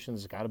conditions.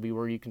 It's got to be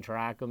where you can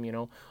track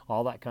them,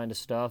 all that kind of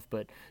stuff.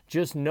 But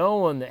just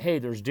knowing that, hey,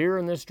 there's deer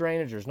in this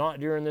drainage, there's not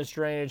deer in this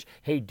drainage,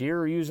 hey,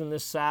 deer are using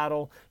this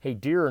saddle, hey,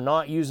 deer are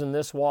not using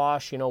this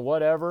wash,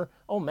 whatever.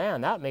 Oh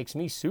man, that makes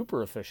me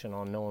super efficient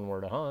on knowing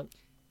where to hunt.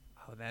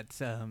 Oh,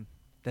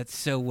 that's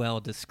so well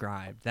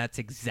described. That's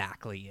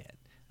exactly it.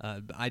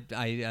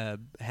 I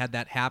had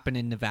that happen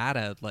in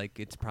Nevada, like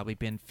it's probably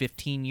been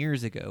 15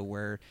 years ago,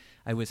 where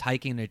I was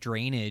hiking a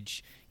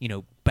drainage,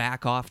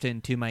 back off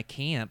into my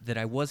camp that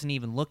I wasn't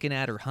even looking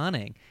at or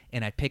hunting,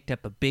 and I picked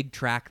up a big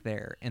track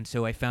there. And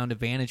so I found a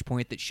vantage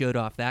point that showed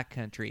off that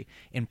country,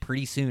 and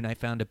pretty soon I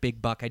found a big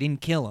buck. I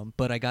didn't kill him,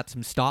 but I got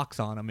some stalks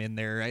on him in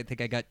there. I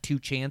think I got 2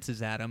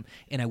 chances at him,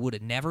 and I would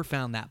have never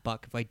found that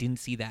buck if I didn't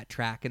see that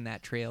track and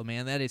that trail,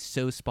 man. That is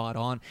so spot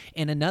on.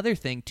 And another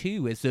thing,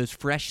 too, is those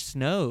fresh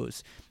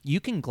snows.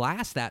 You can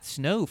glass that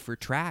snow for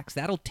tracks.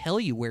 That'll tell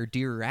you where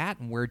deer are at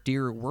and where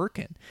deer are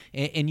working.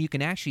 And you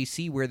can actually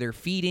see where they're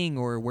feeding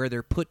or where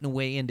they're putting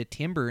away into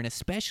timber. And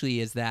especially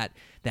as that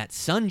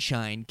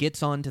sunshine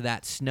gets onto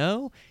that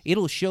snow,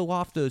 it'll show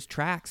off those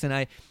tracks. And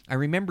I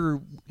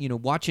remember,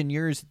 watching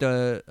your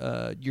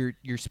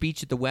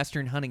speech at the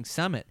Western Hunting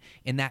Summit,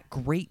 and that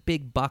great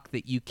big buck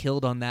that you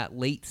killed on that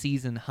late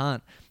season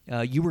hunt.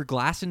 You were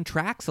glassing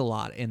tracks a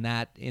lot in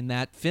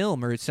that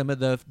film, or some of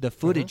the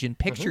footage and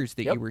pictures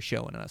that you were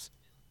showing us.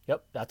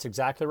 Yep, that's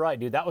exactly right,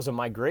 dude. That was a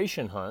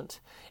migration hunt.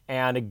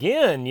 And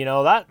again,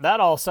 that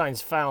all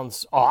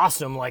sounds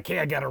awesome. Like, hey,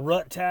 I got a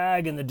rut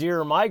tag and the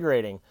deer are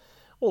migrating.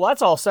 Well,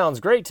 that all sounds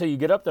great till you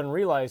get up there and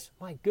realize,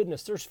 my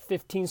goodness, there's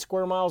 15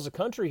 square miles of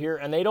country here,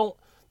 and they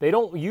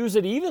don't use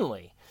it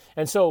evenly.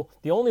 And so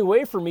the only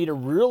way for me to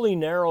really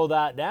narrow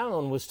that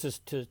down was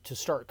to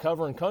start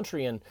covering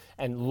country and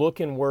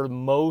looking where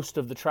most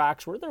of the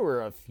tracks were. There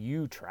were a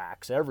few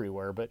tracks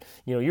everywhere, but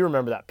you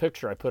remember that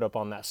picture I put up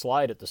on that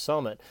slide at the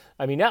summit.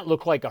 I mean, that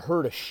looked like a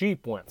herd of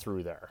sheep went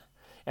through there.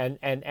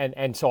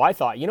 And so I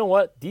thought, you know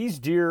what, these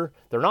deer,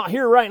 they're not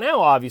here right now,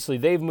 obviously.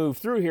 They've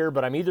moved through here,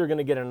 but I'm either going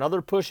to get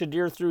another push of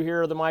deer through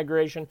here of the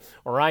migration,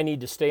 or I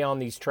need to stay on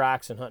these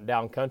tracks and hunt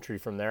down country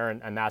from there,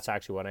 and that's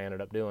actually what I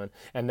ended up doing.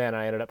 And then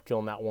I ended up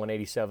killing that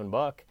 187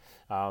 buck,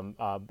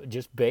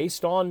 just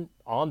based on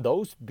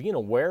those, being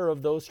aware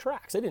of those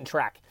tracks. I didn't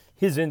track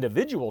his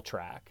individual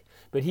track,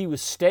 but he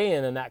was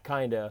staying in that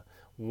kind of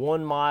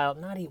 1 mile,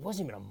 it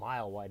wasn't even a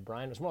mile wide,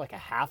 Brian. It was more like a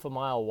half a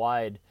mile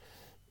wide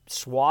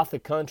swath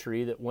of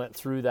country that went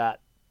through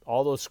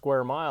all those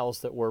square miles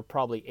that were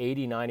probably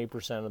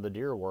 80-90% of the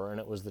deer were, and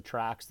it was the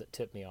tracks that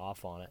tipped me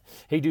off on it.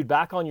 Hey, dude,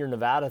 back on your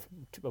Nevada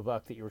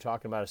buck that you were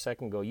talking about a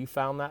second ago, you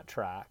found that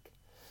track,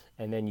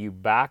 and then you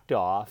backed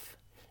off,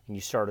 and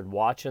you started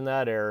watching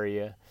that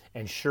area,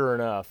 and sure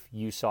enough,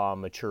 you saw a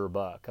mature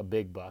buck, a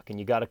big buck, and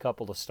you got a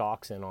couple of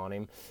stalks in on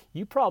him.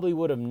 You probably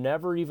would have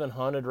never even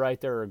hunted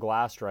right there or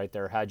glassed right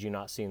there had you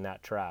not seen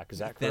that track. Is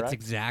that correct? That's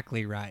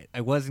exactly right.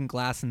 I wasn't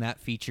glassing that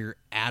feature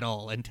at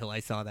all until I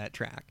saw that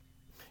track.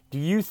 Do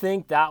you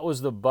think that was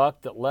the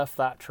buck that left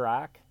that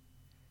track?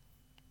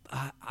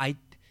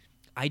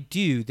 I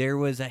do. There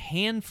was a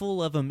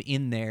handful of them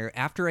in there.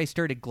 After I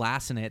started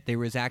glassing it, there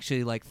was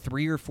actually like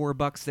 3 or 4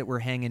 bucks that were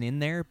hanging in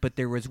there, but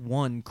there was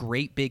one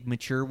great big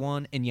mature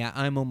one, and yeah,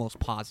 I'm almost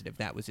positive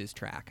that was his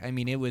track. I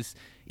mean, it was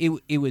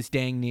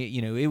dang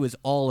near, it was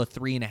all a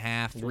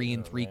 3.5, 3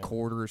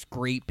 3/4,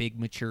 great big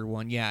mature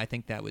one. Yeah, I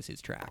think that was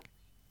his track.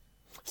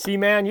 See,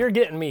 man, you're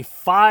getting me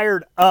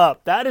fired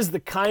up. That is the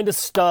kind of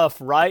stuff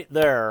right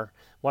there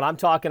when I'm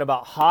talking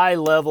about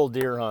high-level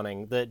deer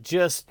hunting that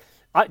just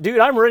Dude,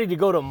 I'm ready to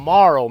go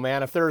tomorrow,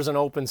 man, if there's an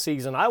open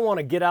season. I want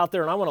to get out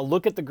there and I want to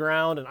look at the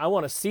ground and I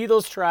want to see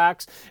those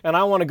tracks and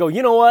I want to go,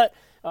 you know what?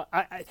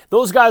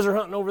 Those guys are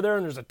hunting over there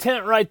and there's a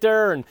tent right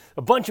there and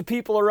a bunch of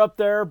people are up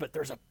there, but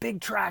there's a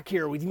big track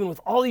here even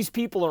with all these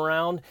people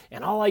around,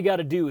 and all I got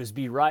to do is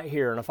be right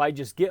here. And if I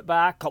just get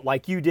back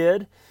like you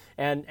did,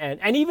 and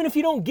even if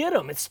you don't get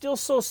them, it's still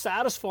so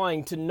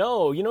satisfying to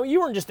know, you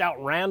weren't just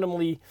out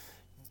randomly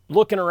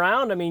looking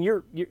around. I mean,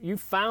 you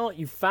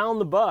found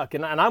the buck,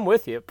 and I'm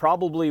with you. It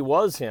probably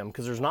was him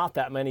because there's not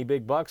that many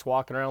big bucks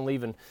walking around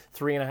leaving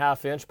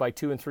 3.5 inch by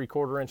 2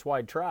 3/4 inch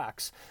wide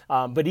tracks.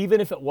 But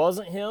even if it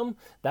wasn't him,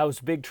 those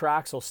big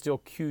tracks will still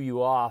cue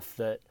you off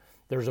that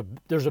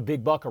there's a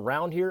big buck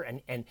around here,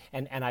 and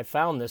I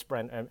found this,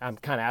 Brent, and I'm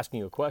kind of asking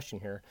you a question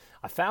here.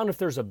 I found if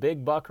there's a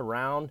big buck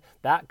around,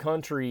 that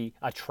country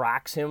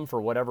attracts him for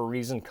whatever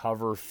reason,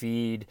 cover,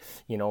 feed,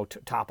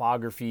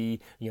 topography,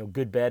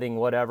 good bedding,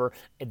 whatever.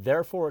 And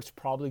therefore, it's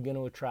probably going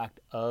to attract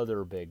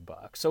other big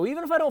bucks. So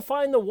even if I don't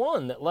find the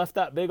one that left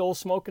that big old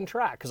smoking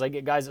track, because I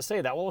get guys that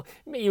say that, well,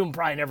 you will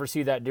probably never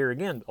see that deer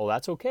again. Oh,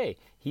 that's okay.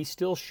 He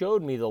still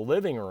showed me the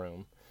living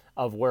room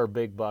of where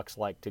big bucks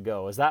like to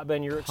go. Has that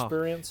been your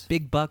experience?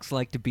 Big bucks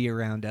like to be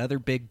around other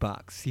big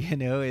bucks.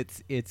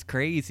 It's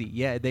crazy.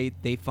 Yeah,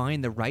 they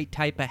find the right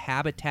type of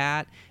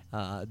habitat,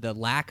 the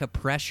lack of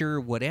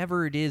pressure,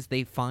 whatever it is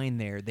they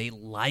find there, they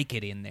like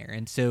it in there.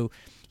 And so,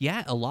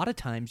 yeah, a lot of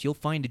times you'll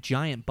find a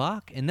giant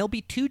buck and there'll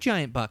be 2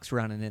 giant bucks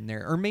running in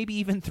there, or maybe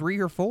even 3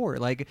 or 4.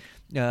 Like,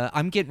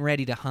 I'm getting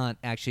ready to hunt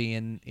actually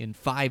in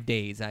 5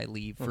 days. I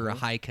leave for a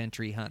high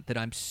country hunt that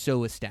I'm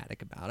so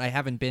ecstatic about. I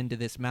haven't been to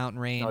this mountain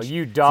range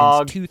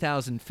since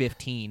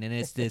 2015, and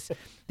it's this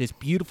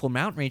beautiful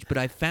mountain range, but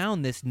I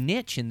found this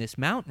niche in this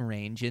mountain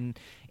range, and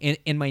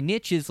my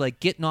niche is like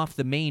getting off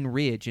the main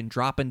ridge and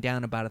dropping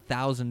down about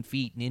 1,000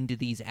 feet and into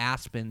these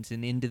aspens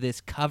and into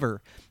this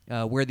cover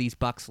where these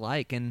bucks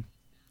like. And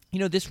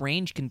this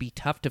range can be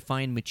tough to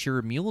find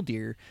mature mule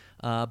deer,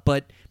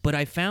 but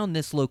I found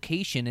this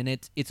location, and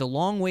it's a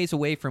long ways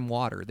away from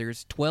water.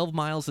 There's 12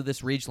 miles of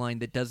this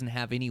ridgeline that doesn't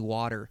have any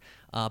water,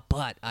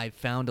 but I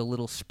found a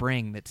little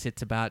spring that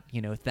sits about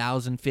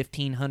 1,000,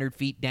 1,500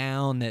 feet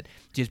down that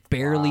just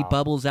barely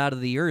bubbles out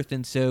of the earth.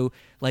 And so,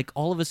 like,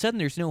 all of a sudden,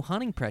 there's no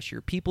hunting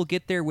pressure. People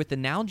get there with a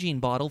Nalgene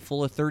bottle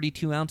full of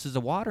 32 ounces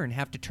of water and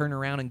have to turn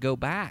around and go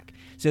back.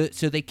 So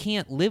they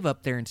can't live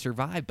up there and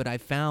survive. But I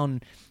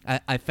found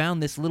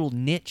this little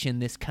niche in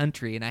this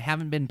country, and I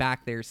haven't been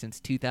back there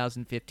since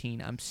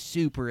 2015. I'm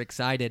super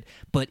excited.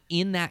 But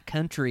in that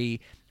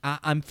country,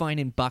 I'm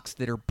finding bucks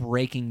that are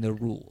breaking the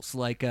rules.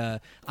 Like,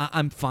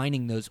 I'm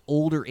finding those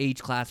older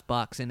age class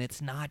bucks, and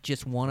it's not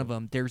just one of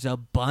them. There's a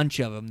bunch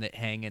of them that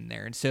hang in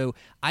there. And so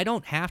I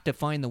don't have to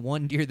find the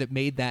one deer that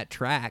made that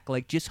track.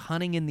 Like, just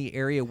hunting in the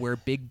area where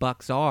big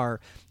bucks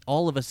are,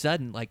 all of a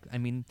sudden,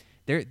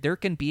 there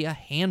can be a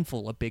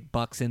handful of big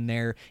bucks in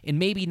there, and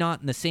maybe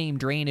not in the same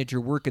drainage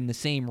or working the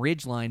same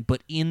ridge line,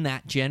 but in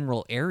that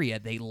general area,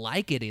 they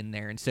like it in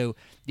there. And so,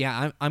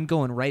 yeah, I'm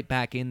going right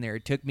back in there.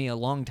 It took me a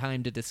long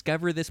time to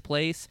discover this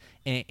place,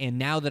 and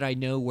now that I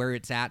know where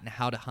it's at and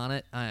how to hunt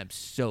it, I am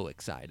so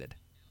excited.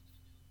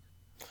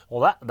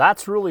 Well,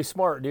 that's really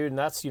smart, dude, and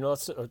that's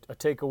that's a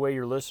takeaway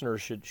your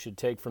listeners should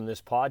take from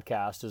this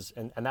podcast is,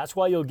 and that's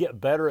why you'll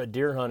get better at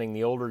deer hunting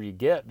the older you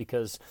get,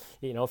 because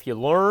if you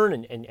learn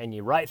and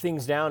you write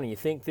things down and you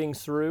think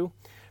things through,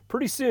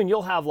 pretty soon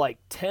you'll have like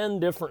 10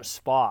 different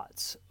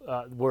spots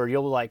where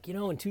you'll like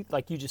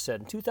like you just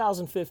said, in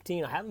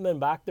 2015 I haven't been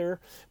back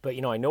there, but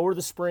I know where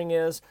the spring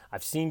is.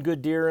 I've seen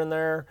good deer in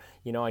there.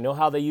 I know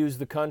how they use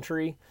the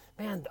country.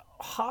 Man,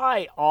 the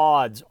high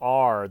odds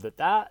are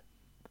that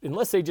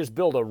unless they just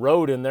build a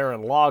road in there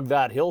and log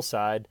that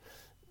hillside,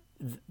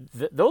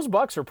 those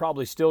bucks are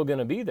probably still going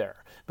to be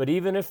there. But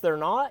even if they're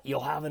not, you'll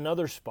have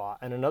another spot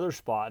and another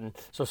spot. And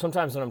so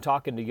sometimes when I'm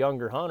talking to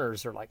younger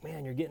hunters, they're like,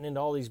 man, you're getting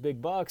into all these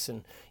big bucks.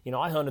 And,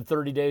 I hunted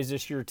 30 days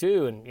this year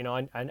too. And,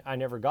 I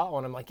never got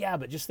one. I'm like, yeah,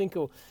 but just think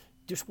of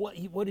just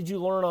what did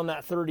you learn on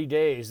that 30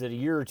 days that a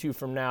year or two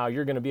from now,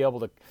 you're going to be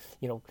able to,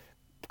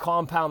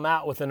 compound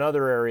that with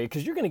another area,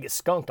 because you're going to get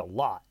skunked a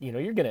lot.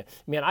 You're going to,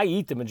 man, I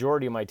eat the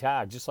majority of my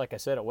tags, just like I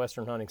said at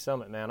Western Hunting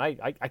Summit, man. I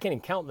can't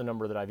even count the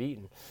number that I've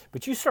eaten.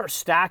 But you start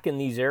stacking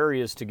these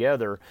areas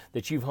together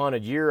that you've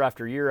hunted year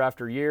after year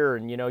after year,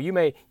 and you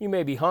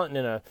may be hunting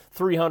in a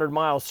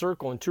 300-mile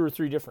circle in 2 or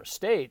 3 different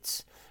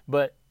states,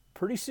 but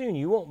pretty soon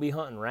you won't be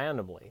hunting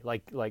randomly.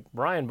 Like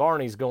Brian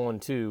Barney's going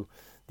to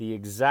the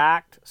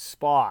exact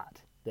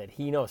spot that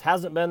he knows.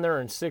 Hasn't been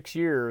there in 6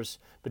 years,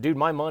 but dude,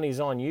 my money's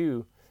on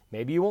you.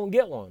 Maybe you won't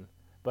get one,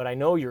 but I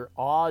know your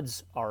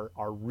odds are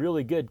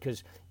really good,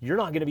 because you're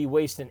not going to be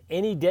wasting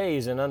any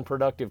days in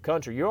unproductive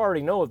country. You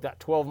already know that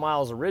 12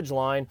 miles of ridge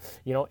line,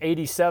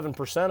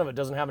 87% of it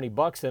doesn't have any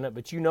bucks in it,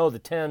 but the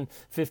 10,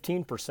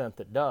 15%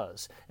 that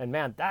does. And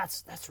man,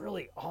 that's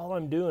really all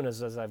I'm doing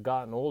as I've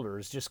gotten older,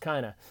 is just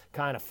kind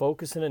of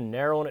focusing and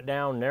narrowing it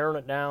down.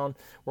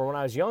 Where when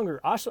I was younger,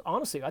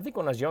 honestly, I think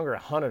when I was younger, I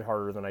hunted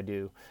harder than I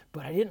do,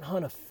 but I didn't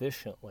hunt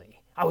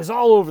efficiently. I was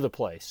all over the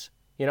place.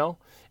 you know.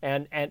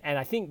 And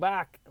I think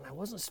back, I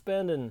wasn't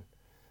spending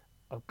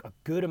a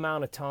good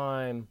amount of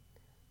time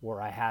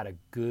where I had a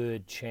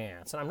good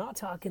chance. And I'm not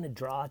talking a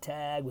draw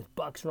tag with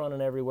bucks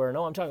running everywhere.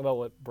 No, I'm talking about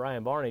what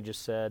Brian Barney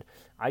just said.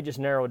 I just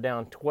narrowed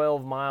down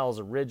 12 miles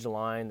of ridge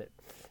line that,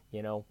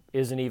 you know,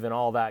 isn't even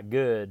all that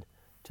good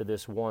to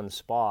this one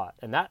spot.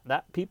 And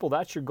that people,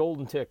 that's your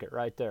golden ticket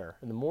right there.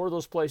 And the more of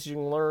those places you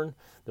can learn,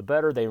 the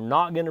better. They're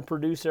not going to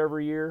produce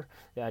every year.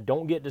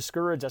 Don't get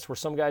discouraged. That's where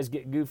some guys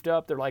get goofed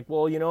up. They're like,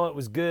 well, you know, it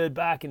was good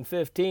back in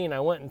 15. I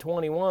went in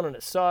 21 and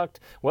it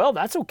sucked. Well,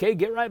 that's okay.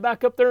 Get right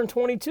back up there in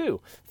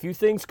 22. A few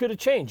things could have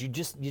changed. You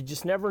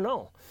just never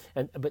know.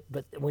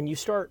 But when you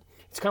start,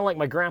 it's kind of like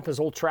my grandpa's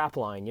old trap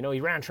line. You know, he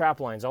ran trap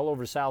lines all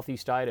over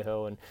southeast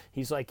Idaho. And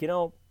he's like, you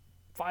know,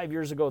 5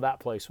 years ago, that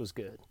place was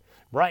good.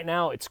 Right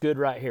now, it's good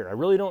right here. I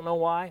really don't know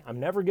why. I'm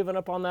never giving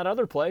up on that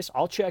other place.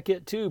 I'll check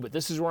it too, but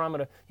this is where I'm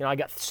going to, you know, I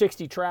got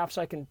 60 traps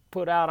I can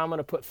put out. I'm going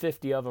to put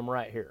 50 of them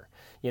right here.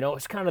 You know,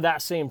 it's kind of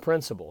that same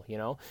principle, you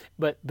know,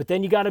 but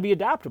then you got to be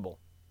adaptable.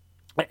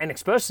 And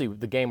especially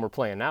the game we're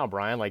playing now,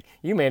 Brian, like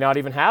you may not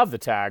even have the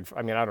tag.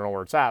 I mean, I don't know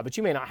where it's at, but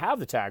you may not have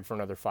the tag for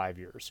another 5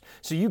 years.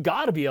 So you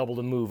got to be able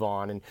to move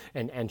on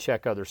and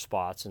check other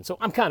spots. And so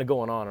I'm kind of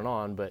going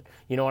on, but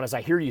you know, and as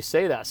I hear you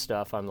say that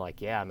stuff, I'm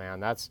like, yeah, man,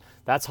 that's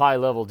high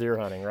level deer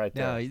hunting right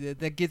there. No,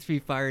 that gets me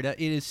fired up.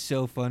 It is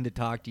so fun to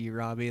talk to you,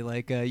 Robbie.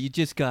 Like you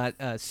just got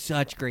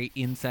such great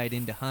insight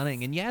into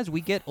hunting. And yeah, as we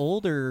get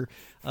older,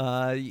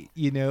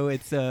 you know,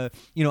 it's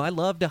you know, I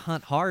love to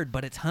hunt hard,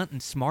 but it's hunting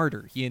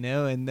smarter, you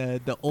know, and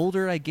the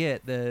older I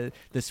get, the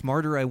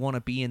smarter I want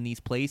to be in these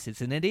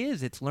places. And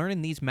it's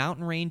learning these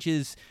mountain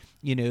ranges,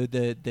 you know,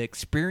 the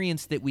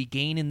experience that we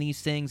gain in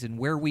these things and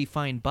where we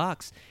find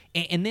bucks.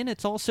 And then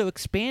it's also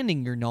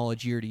expanding your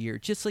knowledge year to year.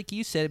 Just like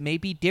you said, it may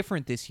be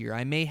different this year.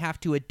 I may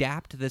have to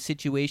adapt to the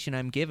situation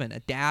I'm given,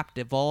 adapt,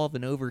 evolve,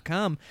 and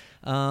overcome.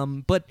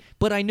 But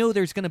I know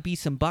there's going to be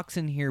some bucks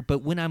in here.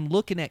 But when I'm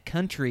looking at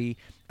country,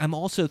 I'm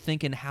also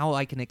thinking how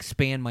I can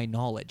expand my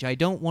knowledge. I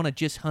don't want to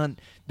just hunt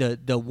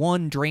the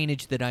one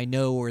drainage that I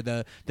know or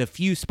the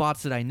few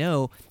spots that I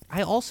know.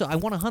 I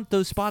want to hunt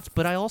those spots,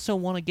 but I also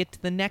want to get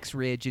to the next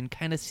ridge and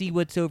kind of see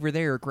what's over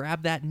there,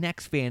 grab that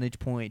next vantage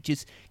point.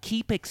 Just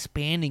keep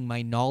expanding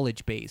my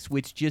knowledge base,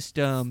 which just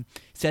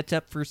sets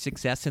up for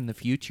success in the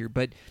future.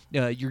 But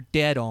you're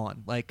dead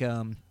on. Like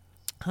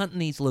hunting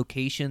these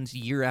locations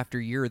year after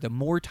year, the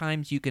more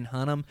times you can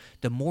hunt them,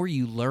 the more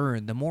you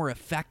learn, the more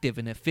effective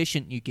and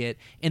efficient you get,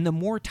 and the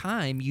more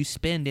time you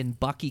spend in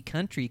bucky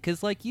country,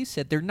 because like you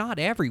said, they're not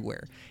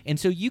everywhere. And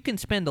so you can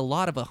spend a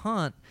lot of a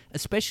hunt,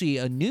 especially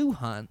a new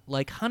hunt,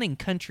 like hunting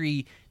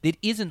country that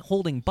isn't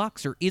holding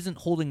bucks or isn't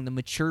holding the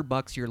mature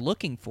bucks you're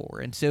looking for.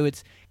 And so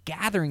it's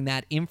gathering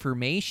that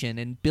information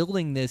and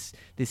building this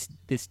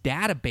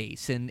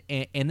database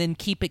and then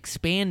keep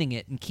expanding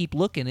it and keep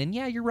looking. And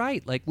yeah, you're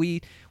right. Like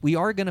we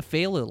are going to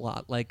fail a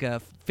lot. Like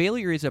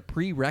failure is a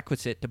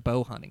prerequisite to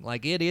bow hunting.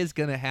 Like it is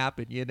going to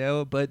happen, you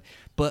know, but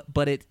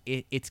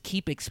it's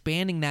keep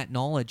expanding that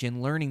knowledge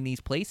and learning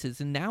these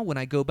places. And now when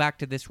I go back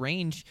to this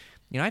range,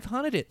 you know, I've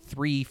hunted it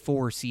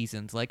 3-4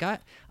 seasons. Like I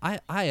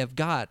have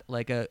got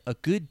like a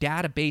good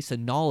database of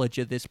knowledge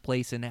of this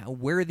place and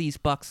where these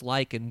bucks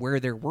like and where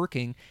they're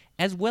working,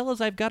 as well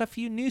as I've got a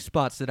few new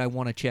spots that I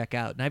want to check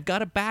out. And I've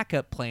got a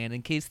backup plan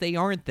in case they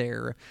aren't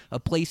there, a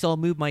place I'll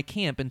move my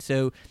camp. And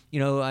so, you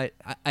know,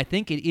 I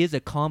think it is a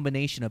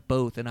combination of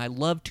both. And I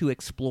love to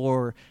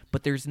explore,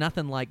 but there's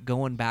nothing like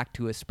going back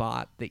to a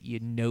spot that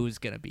you know is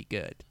going to be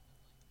good.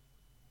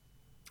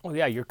 Oh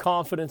yeah, your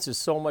confidence is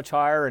so much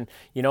higher, and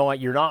you know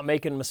what? You're not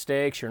making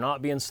mistakes. You're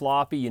not being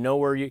sloppy. You know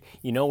where you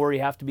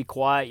have to be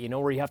quiet. You know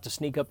where you have to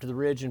sneak up to the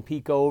ridge and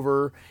peek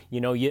over. You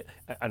know,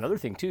 another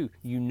thing too.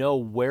 You know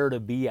where to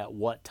be at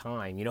what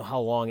time. You know how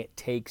long it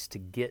takes to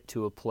get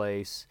to a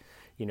place.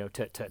 You know,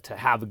 to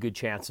have a good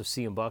chance of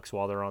seeing bucks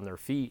while they're on their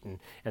feet,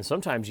 and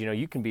sometimes you know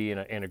you can be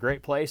in a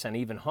great place and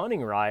even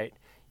hunting right.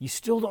 You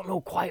still don't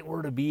know quite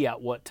where to be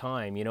at what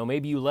time. You know,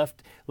 maybe you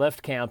left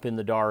camp in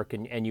the dark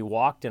and you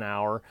walked an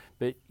hour,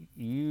 but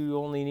you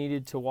only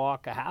needed to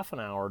walk a half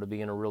an hour to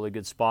be in a really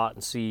good spot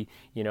and see,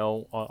 you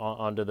know,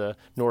 onto the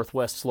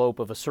northwest slope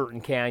of a certain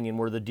canyon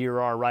where the deer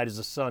are right as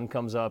the sun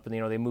comes up, and you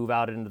know they move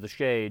out into the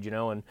shade, you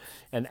know,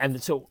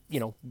 and so you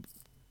know.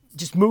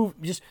 Just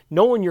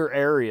knowing your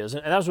areas.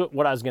 And that's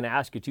what I was going to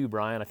ask you too,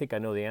 Brian. I think I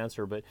know the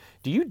answer, but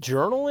do you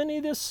journal any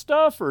of this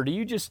stuff, or do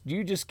you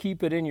just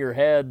keep it in your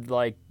head,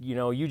 like, you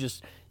know, you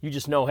just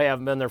know, hey, I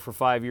haven't been there for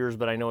 5 years,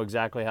 but I know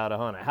exactly how to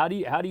hunt it. How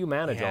do you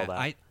manage all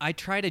that? I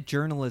try to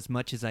journal as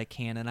much as I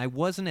can, and I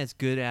wasn't as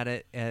good at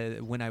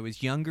it when I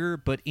was younger,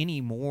 but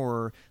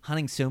anymore,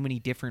 hunting so many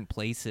different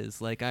places,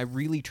 like I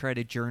really try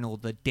to journal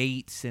the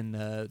dates and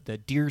the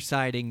deer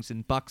sightings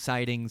and buck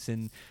sightings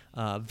and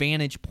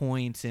vantage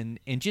points and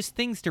just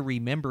things to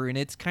remember. And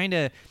it's kind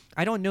of,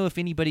 I don't know if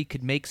anybody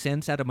could make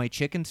sense out of my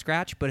chicken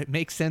scratch, but it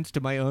makes sense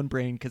to my own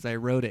brain because I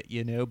wrote it,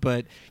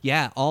 But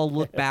yeah, I'll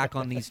look back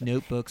on these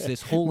notebooks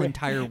this whole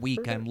entire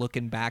week. I'm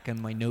looking back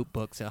on my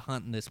notebooks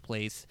hunting this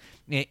place,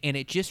 and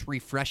it just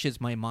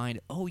refreshes my mind.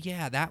 Oh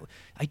yeah, that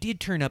I did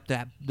turn up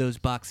those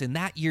bucks, and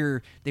that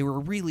year they were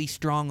really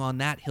strong on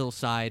that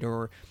hillside.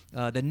 Or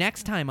the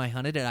next time I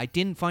hunted it, I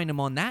didn't find them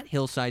on that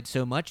hillside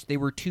so much. They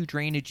were 2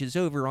 drainages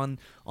over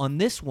on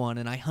this one,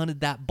 and I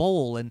hunted that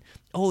bowl, and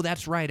oh,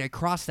 that's right, I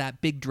crossed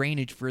that big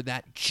drainage for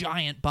that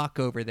giant buck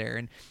over there.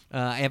 And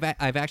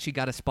I've actually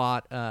got a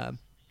spot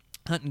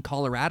hunting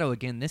Colorado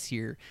again this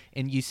year,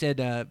 and you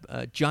said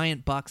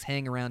giant bucks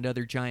hang around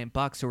other giant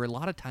bucks, or a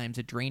lot of times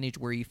a drainage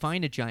where you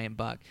find a giant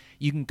buck,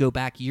 you can go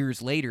back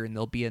years later and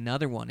there'll be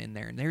another one in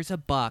there, and there's a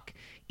buck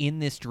in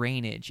this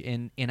drainage,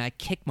 and I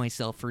kick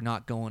myself for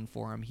not going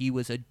for him. He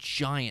was a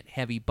giant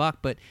heavy buck,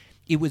 but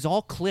it was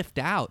all cliffed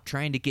out,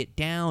 trying to get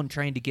down,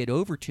 trying to get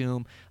over to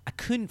him. I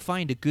couldn't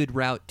find a good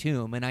route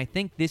to him, and I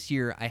think this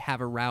year I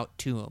have a route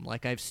to him.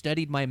 Like, I've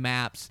studied my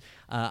maps.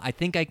 I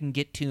think I can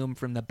get to him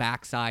from the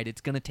backside.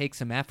 It's going to take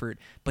some effort,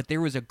 but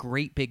there was a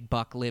great big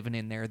buck living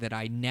in there that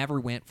I never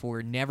went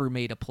for, never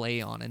made a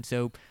play on, and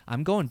so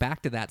I'm going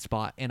back to that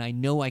spot, and I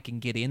know I can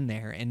get in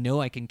there and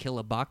know I can kill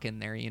a buck in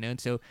there, and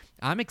so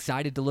I'm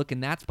excited to look in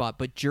that spot,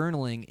 but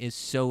journaling is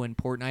so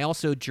important. I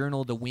also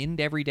journal the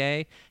wind every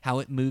day, how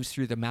it moves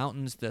through the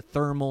mountains, the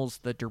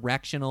thermals, the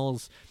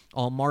directionals.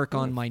 I'll mark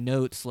on my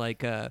notes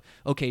like,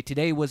 okay,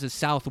 today was a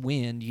south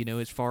wind,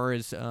 as far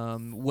as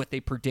what they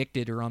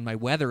predicted, or on my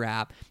weather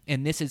app,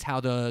 and this is how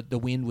the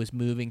wind was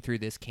moving through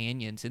this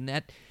canyons. And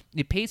that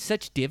it pays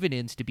such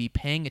dividends to be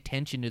paying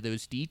attention to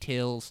those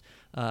details,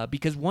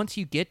 because once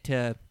you get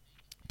to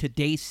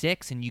day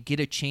 6 and you get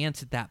a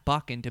chance at that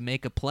buck and to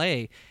make a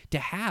play, to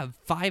have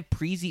 5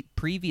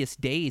 previous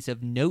days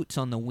of notes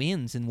on the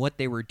winds and what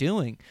they were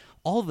doing,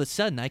 all of a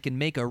sudden I can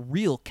make a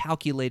real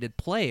calculated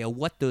play of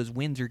what those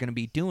winds are going to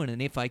be doing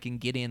and if I can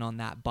get in on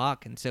that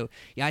buck. And so,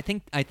 yeah, I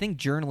think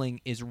journaling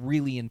is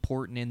really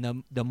important,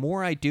 and the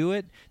more I do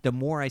it, the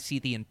more I see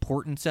the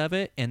importance of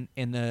it, and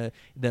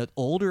the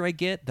older I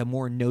get, the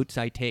more notes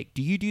I take.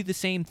 Do you do the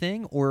same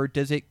thing, or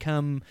does it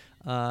come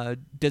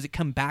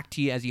back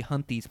to you as you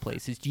hunt these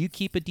places? Do you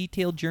keep a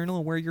detailed journal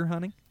of where you're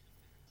hunting?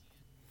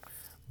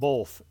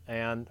 Both.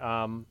 And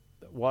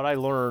what I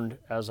learned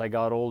as I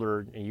got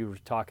older, and you were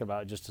talking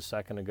about just a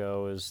second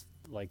ago, is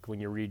like when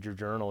you read your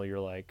journal,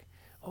 you're like,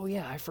 oh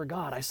yeah, I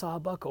forgot, I saw a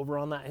buck over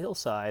on that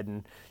hillside,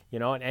 and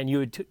and you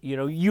would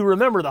you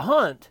remember the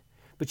hunt,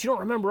 but you don't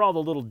remember all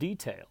the little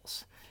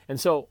details. And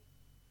so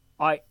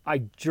I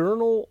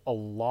journal a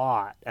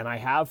lot, and I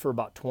have for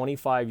about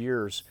 25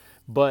 years.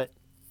 But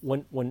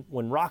when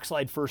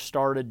Rockslide first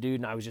started,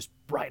 dude, and I was just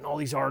writing all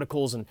these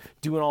articles and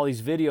doing all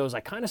these videos, I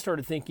kind of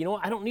started thinking,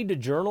 I don't need to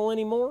journal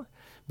anymore,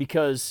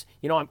 because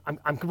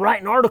I'm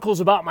writing articles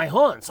about my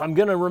hunts. I'm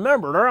gonna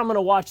remember it, or I'm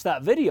gonna watch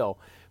that video.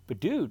 But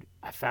dude,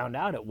 I found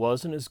out it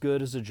wasn't as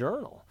good as a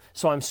journal.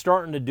 So I'm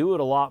starting to do it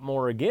a lot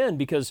more again,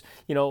 because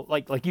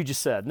like you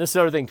just said, and this is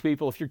the other thing,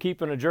 people, if you're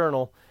keeping a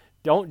journal,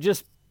 don't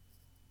just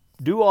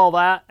do all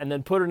that and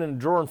then put it in a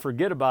drawer and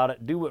forget about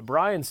it. Do what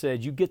Brian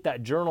said. You get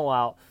that journal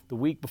out the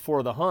week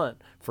before the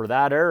hunt for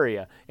that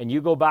area, and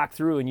you go back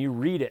through and you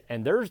read it,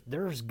 and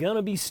there's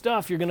gonna be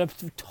stuff you're gonna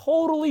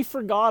totally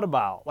forgot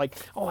about. Like,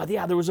 oh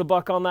yeah, there was a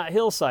buck on that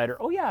hillside, or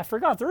oh yeah, I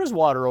forgot there is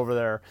water over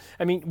there.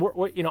 I mean,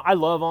 I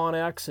love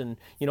onX and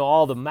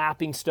all the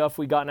mapping stuff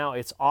we got now.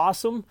 It's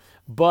awesome,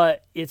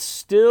 but it's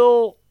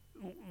still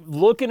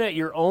looking at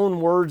your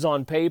own words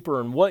on paper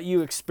and what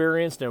you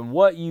experienced and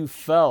what you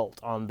felt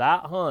on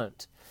that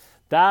hunt.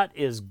 That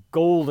is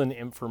golden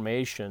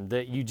information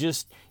that you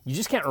just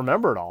can't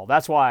remember it all.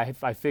 That's why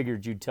I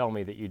figured you'd tell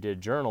me that you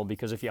did journal,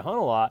 because if you hunt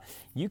a lot,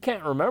 you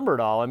can't remember it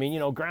all. I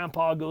mean,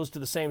 Grandpa goes to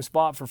the same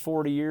spot for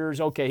 40 years.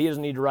 Okay, he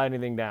doesn't need to write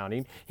anything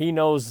down. He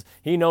knows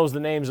the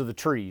names of the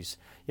trees.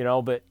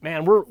 But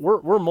man,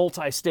 we're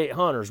multi-state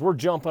hunters. We're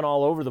jumping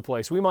all over the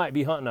place. We might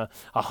be hunting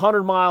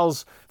 100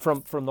 miles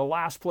from the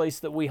last place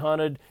that we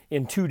hunted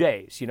in 2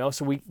 days.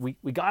 So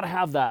we got to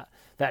have that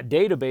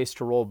database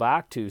to roll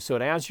back to. So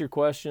to answer your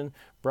question,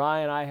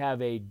 Brian, I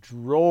have a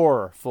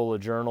drawer full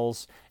of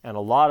journals, and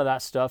a lot of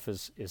that stuff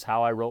is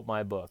how I wrote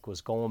my book, was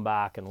going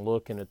back and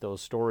looking at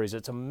those stories.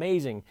 It's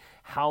amazing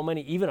how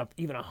many, even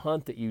a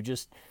hunt that you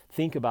just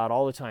think about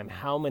all the time,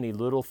 how many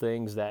little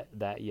things that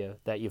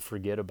you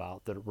forget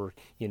about that were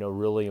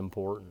really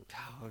important.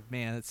 Oh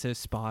man, that's so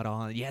spot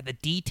on. Yeah, the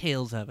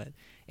details of it,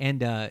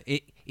 and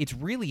it's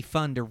really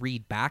fun to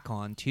read back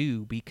on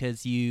too,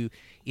 because you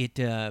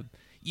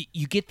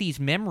get these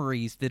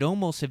memories that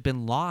almost have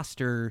been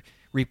lost, or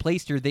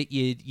replaced or that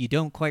you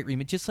don't quite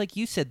remember. Just like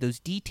you said, those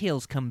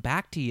details come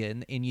back to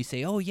you, and you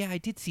say, oh yeah, I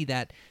did see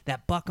that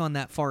buck on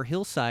that far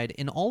hillside,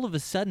 and all of a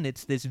sudden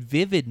it's this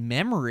vivid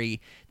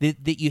memory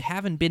that you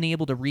haven't been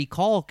able to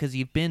recall because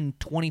you've been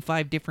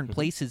 25 different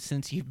places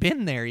since you've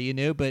been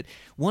there, but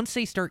once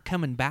they start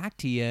coming back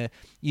to you,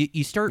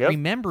 you start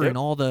remembering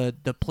all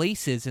the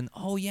places, and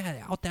oh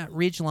yeah, out that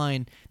ridge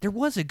line there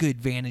was a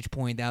good vantage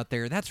point out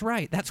there. That's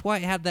right. That's why I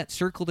have that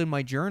circled in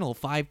my journal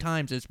 5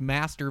 times as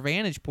master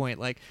vantage point.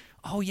 Like,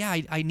 oh yeah,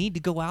 I need to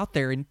go out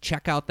there and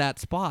check out that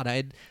spot.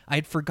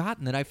 I'd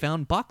forgotten that I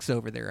found bucks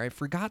over there. I'd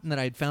forgotten that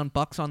I'd found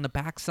bucks on the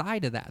back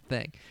side of that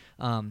thing.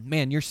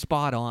 Man, you're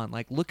spot on.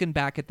 Like, looking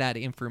back at that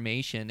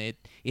information,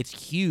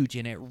 it's huge,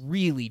 and it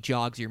really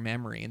jogs your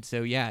memory. And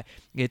so yeah,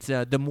 it's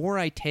the more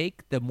I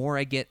take, the more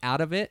I get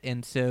out of it.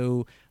 And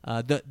so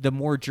the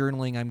more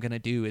journaling I'm gonna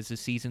do as the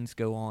seasons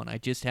go on. I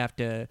just have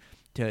to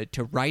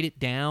write it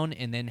down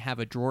and then have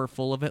a drawer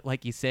full of it,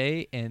 like you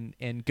say,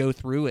 and go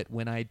through it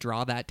when I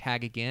draw that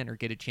tag again or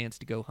get a chance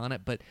to go hunt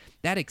it. But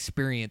that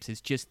experience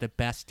is just the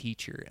best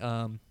teacher.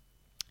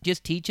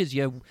 Just teaches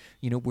you,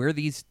 where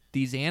these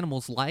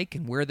animals like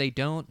and where they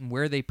don't and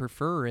where they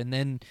prefer, and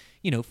then,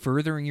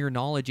 furthering your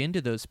knowledge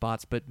into those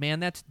spots. But man,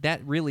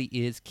 that really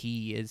is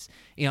key. Is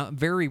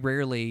very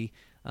rarely,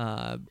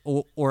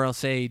 or I'll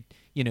say,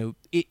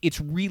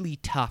 it's really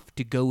tough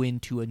to go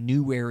into a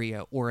new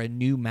area or a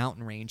new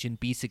mountain range and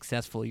be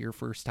successful your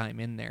first time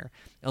in there.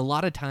 A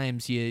lot of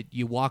times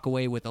you walk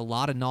away with a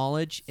lot of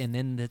knowledge, and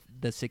then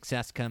the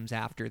success comes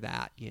after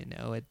that.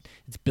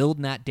 It's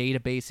building that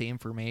database of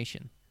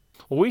information.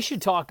 Well, we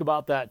should talk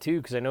about that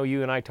too, because I know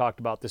you and I talked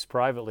about this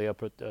privately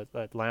up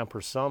at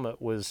Lamper Summit.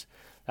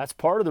 That's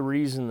part of the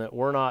reason that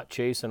we're not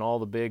chasing all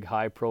the big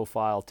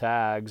high-profile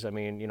tags. I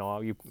mean,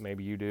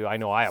 maybe you do. I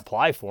know I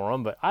apply for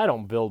them, but I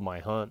don't build my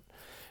hunt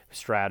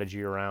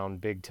strategy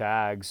around big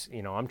tags.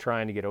 I'm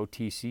trying to get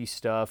OTC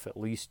stuff, at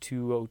least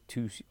 2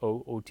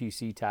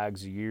 OTC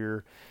tags a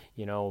year.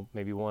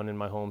 Maybe one in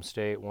my home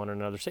state, one in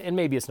another state, and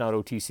maybe it's not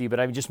OTC,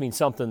 but I just mean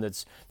something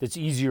that's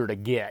easier to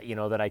get,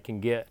 that I can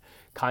get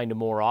kind of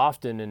more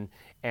often.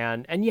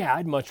 And yeah,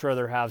 I'd much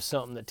rather have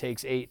something that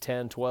takes 8,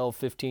 10, 12,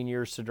 15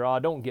 years to draw.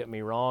 Don't get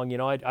me wrong.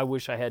 I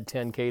wish I had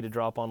 10K to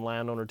drop on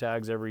landowner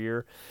tags every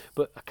year.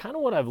 But kind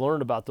of what I've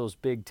learned about those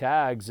big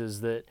tags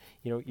is that,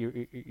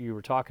 you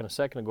were talking a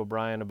second ago,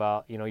 Brian,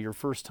 about, your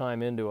first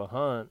time into a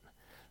hunt,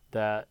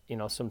 that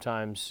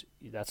sometimes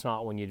that's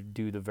not when you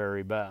do the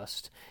very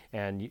best,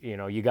 and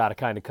you got to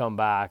kind of come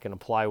back and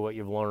apply what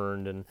you've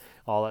learned and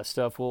all that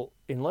stuff. Well,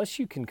 unless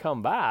you can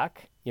come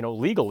back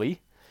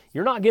legally,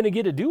 you're not going to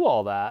get to do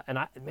all that.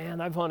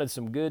 And I've hunted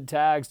some good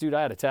tags, dude.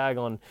 I had a tag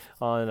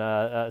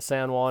on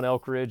San Juan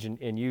Elk Ridge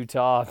in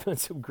Utah.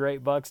 Some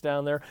great bucks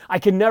down there. I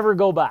can never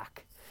go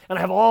back. And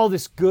I have all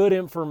this good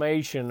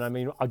information. I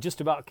mean, I just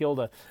about killed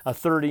a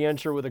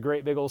 30-incher with a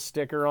great big old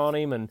sticker on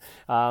him, and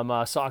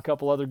saw a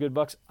couple other good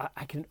bucks.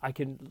 I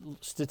can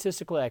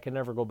statistically, I can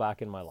never go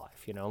back in my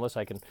life, unless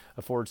I can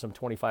afford some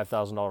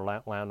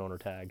 $25,000 landowner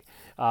tag.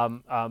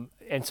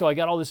 And so I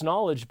got all this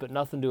knowledge, but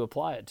nothing to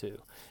apply it to.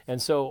 And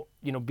so,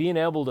 being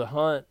able to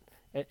hunt,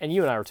 and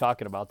you and I were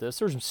talking about this,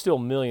 there's still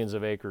millions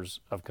of acres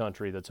of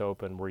country that's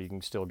open where you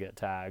can still get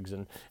tags.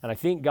 And I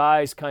think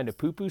guys kind of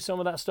poo-poo some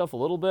of that stuff a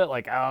little bit,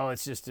 like, oh,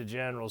 it's just a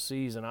general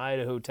season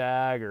Idaho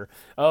tag, or,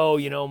 oh,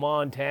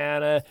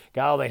 Montana,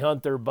 God, they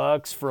hunt their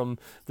bucks from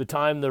the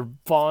time their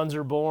fawns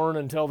are born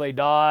until they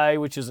die,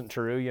 which isn't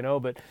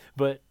true,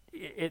 but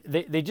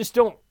they just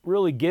don't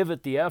really give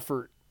it the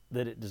effort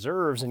that it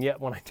deserves. And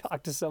yet when I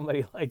talk to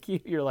somebody like you,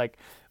 you're like,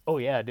 oh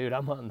yeah, dude,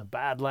 I'm hunting the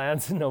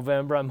Badlands in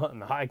November. I'm hunting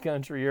the high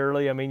country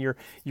early. I mean,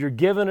 you're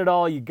giving it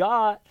all you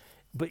got,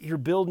 but you're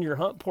building your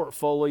hunt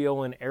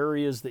portfolio in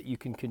areas that you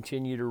can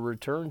continue to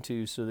return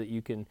to, so that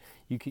you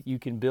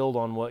can build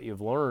on what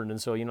you've learned.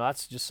 And so,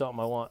 that's just something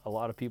I want a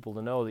lot of people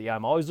to know, that yeah,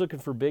 I'm always looking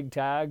for big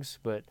tags,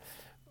 but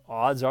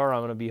odds are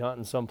I'm going to be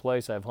hunting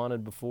someplace I've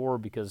hunted before,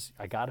 because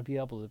I got to be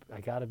able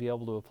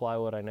to apply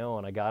what I know,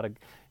 and I got to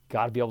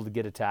be able to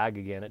get a tag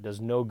again. It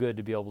does no good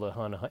to be able to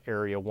hunt an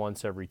area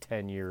once every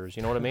 10 years.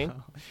 You know what I mean?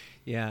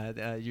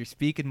 Yeah, you're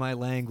speaking my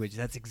language.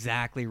 That's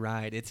exactly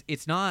right.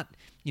 It's not,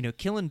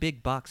 killing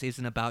big bucks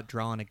isn't about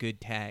drawing a good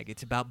tag.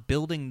 It's about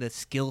building the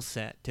skill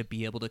set to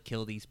be able to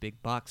kill these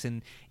big bucks,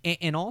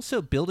 and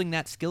also building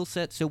that skill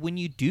set so when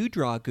you do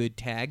draw a good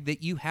tag,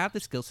 that you have the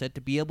skill set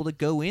to be able to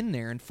go in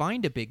there and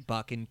find a big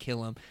buck and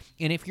kill him.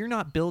 And if you're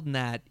not building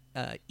that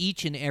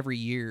each and every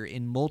year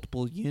in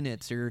multiple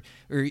units, or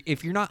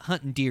if you're not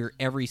hunting deer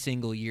every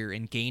single year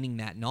and gaining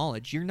that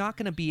knowledge, you're not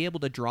going to be able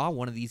to draw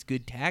one of these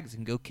good tags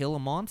and go kill a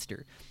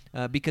monster,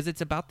 because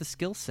it's about the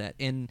skill set.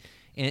 And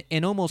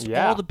almost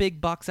all the big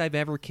bucks I've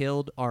ever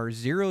killed are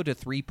 0 to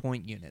 3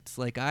 point units.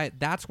 Like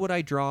that's what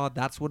I draw,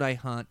 that's what I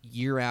hunt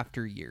year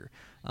after year.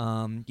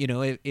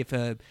 If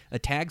a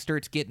tag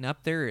starts getting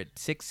up there at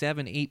 6,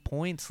 7, 8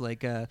 points,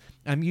 like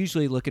I'm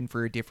usually looking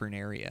for a different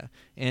area,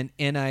 and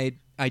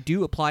I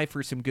do apply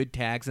for some good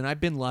tags, and I've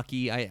been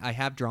lucky. I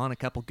have drawn a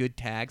couple good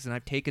tags, and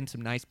I've taken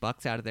some nice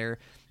bucks out of there.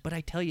 But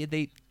I tell you,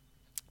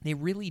 they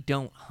really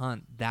don't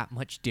hunt that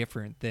much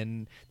different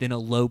than a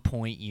low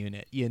point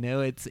unit.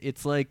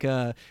 It's like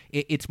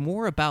it's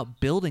more about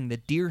building the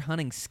deer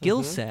hunting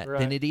skill set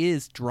than it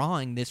is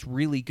drawing this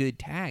really good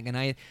tag. And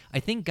I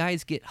think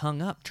guys get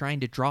hung up trying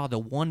to draw the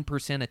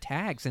 1% of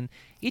tags, and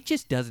it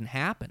just doesn't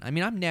happen. I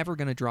mean, I'm never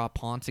going to draw a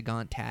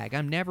Ponsagant tag.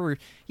 I'm never,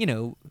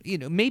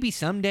 maybe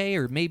someday,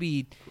 or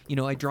maybe,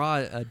 I draw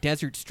a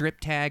desert strip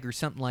tag or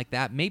something like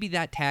that. Maybe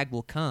that tag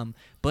will come.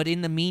 But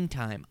in the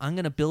meantime, I'm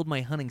going to build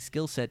my hunting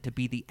skill set to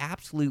be the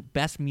absolute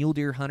best mule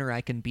deer hunter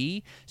I can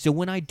be. So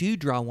when I do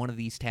draw one of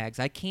these tags,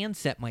 I can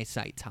set my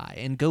sights high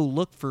and go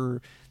look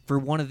for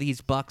one of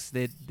these bucks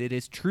that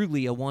is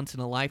truly a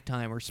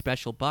once-in-a-lifetime or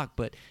special buck.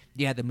 But,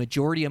 yeah, the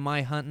majority of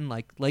my hunting,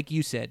 like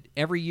you said,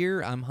 every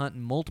year I'm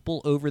hunting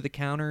multiple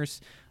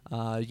over-the-counters.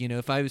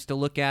 If I was to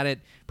look at it,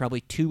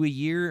 probably 2 a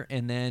year,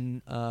 and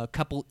then a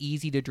couple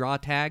easy-to-draw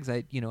tags.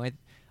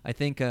 I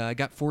think I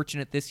got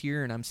fortunate this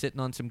year, and I'm sitting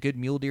on some good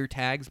mule deer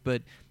tags,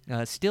 but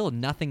still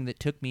nothing that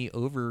took me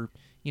over,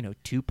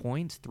 2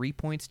 points, 3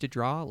 points to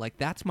draw. Like,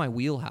 that's my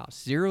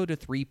wheelhouse, 0 to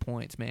 3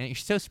 points, man. You're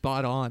so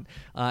spot on.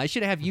 I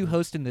should have you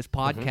hosting this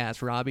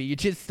podcast, Robbie. You're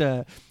just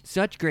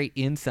such great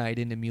insight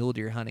into mule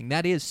deer hunting.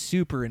 That is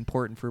super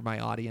important for my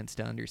audience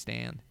to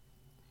understand.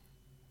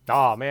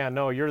 Oh man,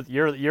 no, you're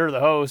the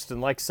host, and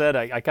like I said,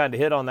 I kind of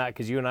hit on that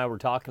because you and I were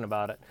talking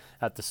about it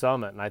at the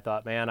summit, and I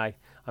thought, man,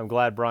 I'm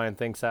glad Brian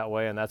thinks that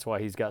way, and that's why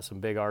he's got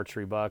some big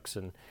archery bucks,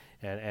 and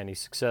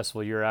he's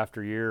successful year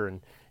after year,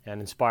 and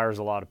inspires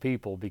a lot of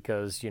people,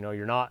 because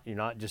you're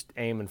not just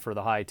aiming for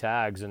the high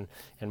tags, and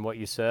what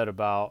you said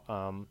about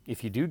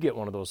if you do get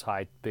one of those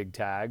big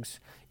tags,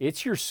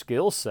 it's your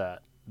skill set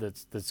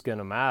that's going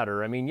to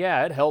matter. I mean,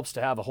 yeah, it helps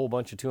to have a whole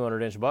bunch of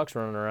 200-inch bucks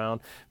running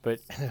around,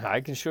 but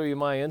I can show you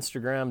my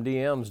Instagram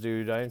DMs,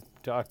 dude. I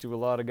talk to a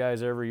lot of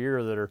guys every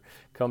year that are,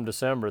 come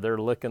December, they're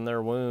licking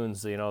their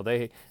wounds.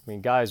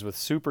 Guys with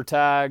super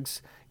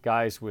tags,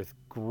 guys with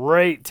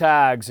great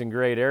tags in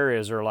great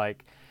areas are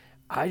like,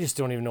 I just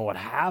don't even know what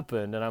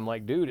happened. And I'm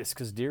like, dude, it's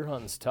because deer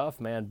hunting's tough,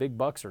 man. Big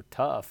bucks are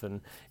tough. And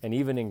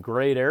even in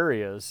great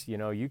areas,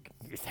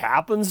 it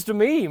happens to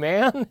me,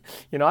 man.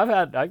 I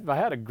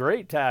had a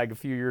great tag a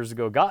few years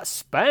ago, got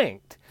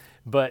spanked,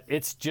 but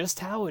it's just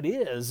how it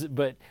is.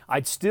 But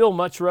I'd still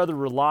much rather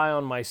rely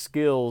on my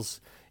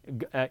skills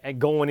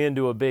going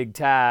into a big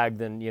tag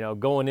than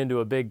going into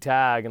a big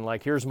tag and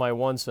like, here's my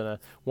once in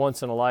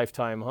a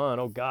lifetime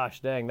hunt. Oh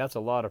gosh dang, that's a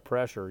lot of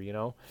pressure.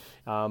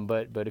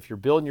 But if you're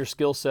building your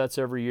skill sets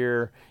every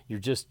year, you're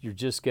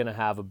just gonna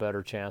have a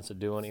better chance at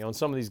doing it. And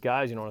some of these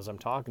guys, as I'm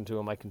talking to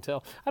them, I can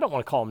tell, I don't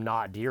want to call them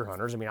not deer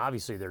hunters. I mean,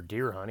 obviously they're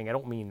deer hunting, I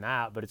don't mean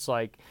that, but it's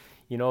like,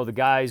 the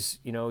guys,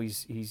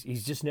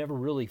 he's just never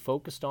really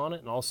focused on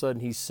it, and all of a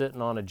sudden he's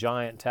sitting on a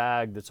giant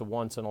tag that's a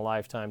once in a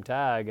lifetime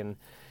tag, and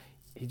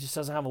he just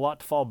doesn't have a lot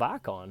to fall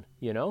back on,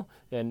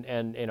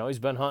 and he's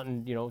been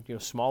hunting,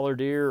 smaller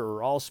deer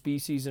or all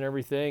species and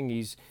everything.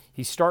 He's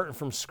starting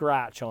from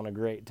scratch on a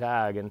great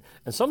tag, and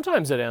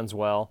sometimes it ends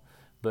well,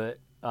 but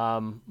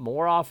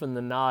more often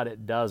than not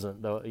it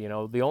doesn't.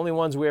 Though, the only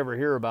ones we ever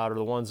hear about are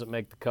the ones that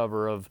make the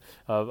cover of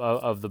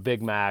the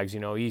big mags,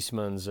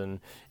 Eastman's and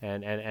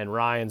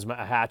Ryan's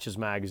Hatches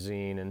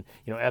magazine, and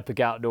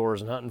Epic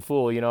Outdoors and Hunting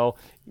Fool.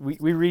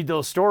 We read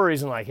those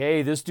stories and like,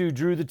 hey, this dude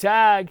drew the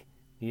tag.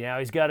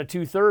 He's got a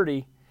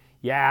 230.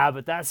 Yeah,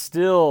 but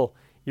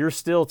you're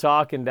still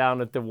talking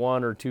down at the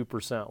 1 or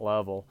 2%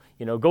 level.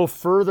 Go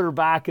further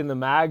back in the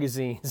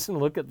magazines and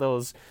look at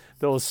those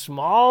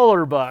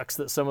smaller bucks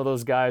that some of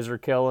those guys are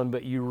killing,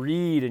 but you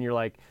read and you're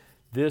like,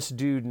 this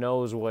dude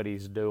knows what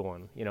he's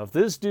doing. If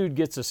this dude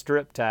gets a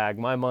strip tag,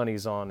 my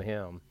money's on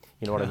him.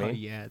 You know what I mean?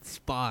 Yeah, it's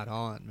spot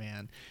on,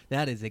 man.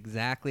 That is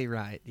exactly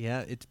right. Yeah,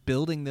 it's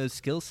building those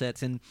skill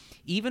sets. And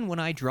even when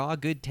I draw a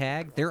good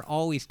tag, they're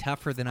always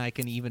tougher than I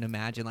can even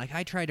imagine. Like,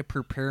 I try to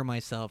prepare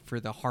myself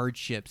for the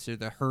hardships or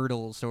the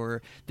hurdles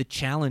or the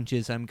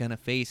challenges I'm going to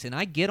face. And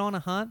I get on a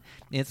hunt,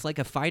 and it's like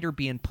a fighter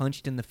being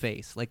punched in the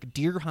face. Like,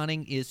 deer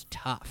hunting is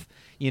tough,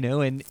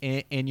 and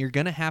you're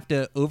going to have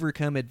to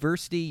overcome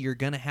adversity. You're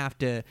going to have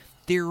to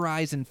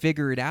theorize and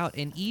figure it out.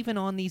 And even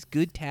on these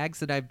good tags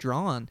that I've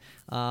drawn,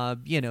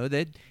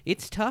 that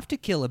it's tough to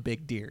kill a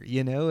big deer.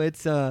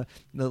 It's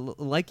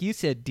like you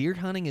said, deer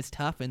hunting is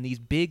tough, and these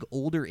big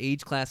older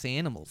age class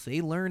animals,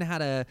 they learn how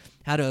to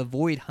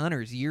avoid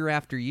hunters year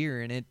after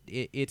year, and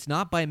it's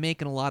not by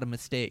making a lot of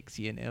mistakes.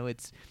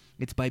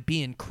 It's by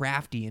being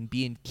crafty and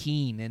being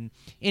keen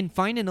and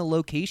finding a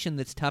location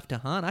that's tough to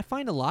hunt. I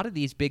find a lot of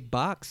these big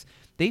bucks,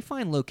 they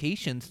find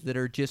locations that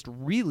are just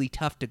really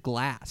tough to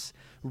glass,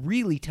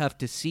 really tough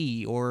to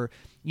see, or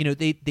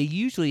they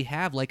usually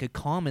have like a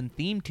common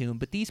theme to them,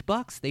 but these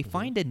bucks, they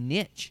find a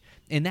niche,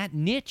 and that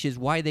niche is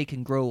why they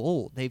can grow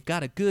old. They've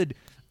got a good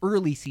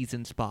early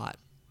season spot,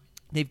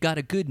 they've got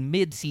a good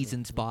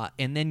mid-season spot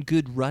and then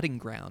good rutting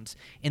grounds,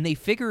 and they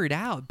figure it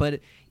out. But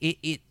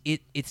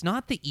it's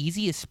not the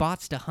easiest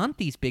spots to hunt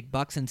these big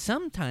bucks, and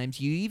sometimes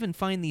you even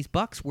find these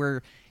bucks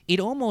where it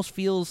almost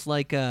feels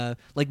like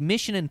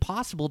Mission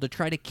Impossible to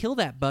try to kill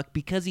that buck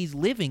because he's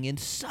living in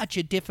such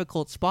a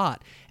difficult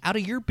spot. Out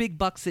of your big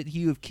bucks that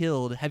you have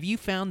killed, have you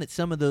found that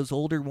some of those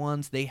older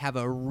ones, they have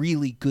a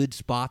really good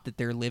spot that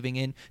they're living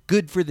in,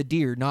 good for the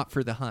deer, not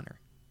for the hunter?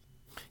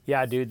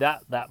 Yeah, dude,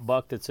 that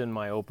buck that's in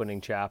my opening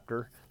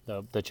chapter,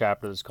 the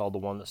chapter that's called The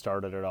One That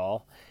Started It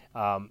All,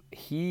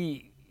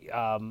 he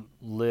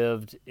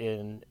lived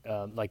in,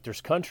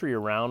 there's country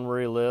around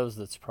where he lives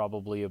that's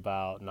probably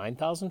about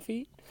 9,000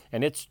 feet.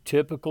 And it's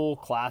typical,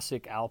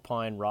 classic,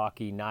 alpine,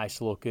 rocky,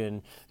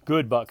 nice-looking,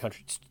 good buck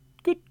country. It's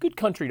good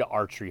country to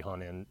archery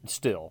hunt in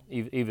still,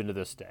 even to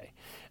this day.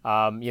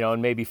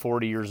 And maybe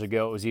 40 years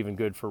ago it was even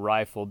good for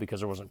rifle because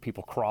there wasn't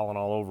people crawling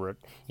all over it,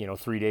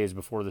 3 days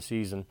before the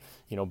season,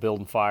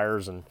 building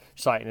fires and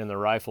sighting in their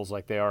rifles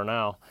like they are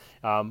now.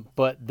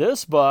 But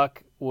this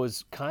buck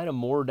was kind of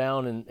more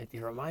down in, it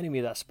reminded me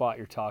of that spot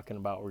you're talking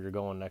about where you're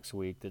going next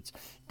week. That's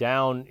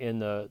down in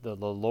the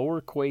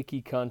lower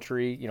Quakey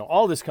country.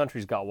 All this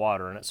country's got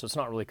water in it, so it's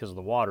not really because of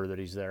the water that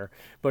he's there.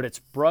 But it's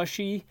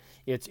brushy,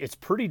 it's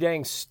pretty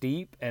dang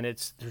steep, and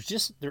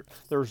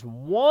there's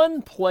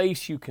one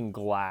place you can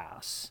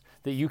glass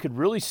that you could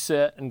really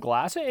sit and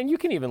glass it, and you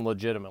can even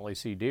legitimately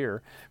see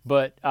deer.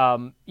 But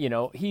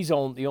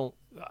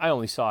I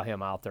only saw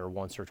him out there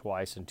once or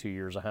twice in 2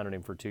 years. I hunted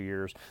him for 2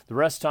 years. The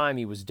rest of the time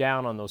he was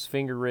down on those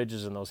finger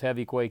ridges and those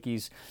heavy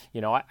Quakies.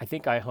 I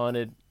think I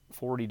hunted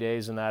 40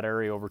 days in that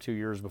area over 2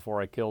 years before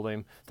I killed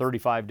him.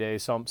 35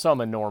 days,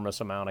 some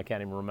enormous amount, I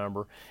can't even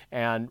remember.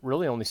 And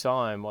really only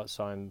saw him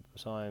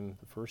the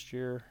first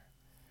year,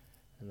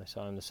 and I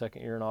saw him the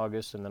second year in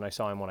August, and then I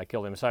saw him when I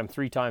killed him. I saw him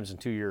 3 times in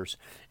 2 years.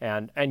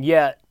 And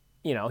yet,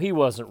 he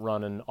wasn't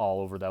running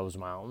all over those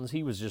mountains.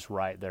 He was just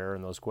right there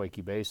in those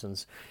Quakey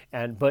basins.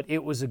 But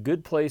it was a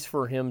good place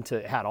for him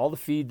to had all the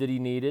feed that he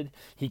needed.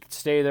 He could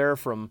stay there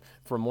from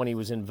when he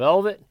was in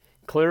velvet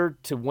clear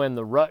to when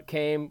the rut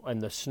came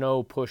and the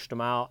snow pushed him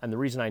out. And the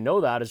reason I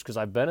know that is because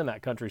I've been in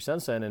that country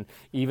since then, and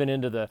even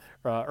into the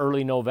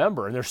early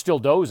November, and there's still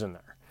does in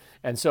there.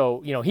 And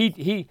so,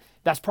 he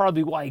that's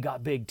probably why he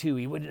got big too.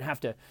 He wouldn't have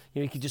to,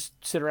 he could just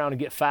sit around and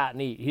get fat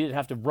and eat. He didn't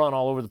have to run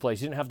all over the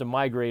place. He didn't have to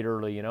migrate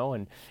early,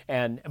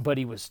 but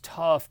he was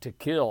tough to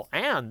kill.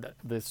 And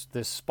this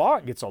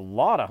spot gets a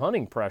lot of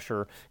hunting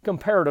pressure,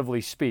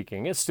 comparatively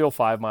speaking. It's still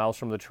 5 miles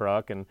from the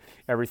truck and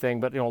everything,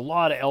 but a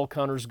lot of elk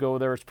hunters go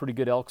there. It's a pretty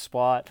good elk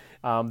spot.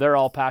 They're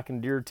all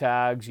packing deer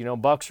tags.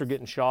 Bucks are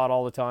getting shot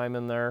all the time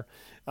in there.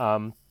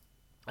 In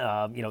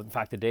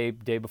fact, the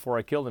day before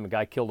I killed him, a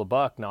guy killed a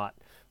buck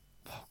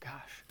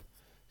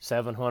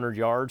 700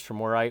 yards from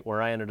where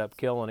I ended up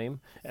killing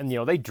him. And,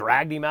 they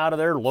dragged him out of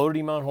there, loaded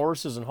him on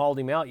horses and hauled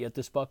him out, yet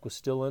this buck was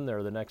still in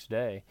there the next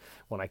day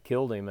when I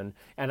killed him. And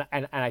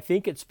I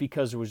think it's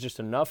because there was just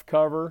enough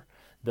cover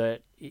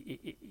that,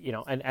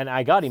 and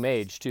I got him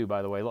aged too,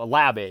 by the way,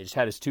 lab aged,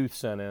 had his tooth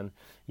sent in.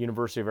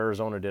 University of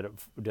Arizona did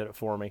it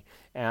for me.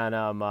 And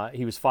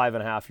he was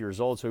 5.5 years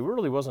old, so he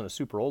really wasn't a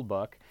super old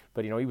buck,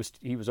 but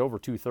he was over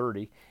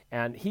 230,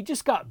 and he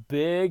just got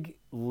big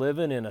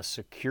living in a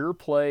secure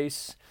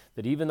place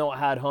that even though it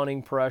had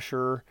hunting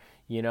pressure,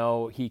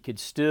 he could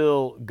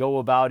still go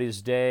about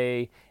his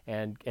day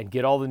and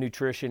get all the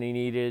nutrition he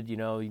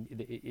needed,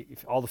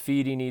 all the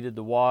feed he needed,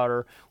 the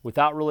water,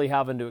 without really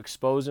having to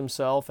expose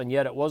himself. And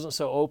yet it wasn't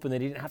so open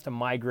that he didn't have to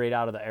migrate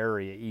out of the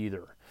area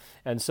either.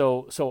 And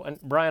so,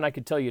 Brian, I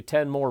could tell you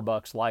 10 more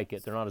bucks like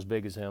it. They're not as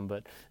big as him,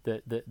 but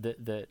that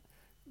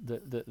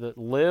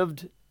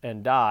lived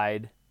and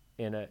died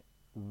in a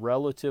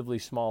relatively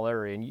small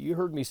area. And you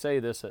heard me say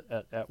this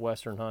at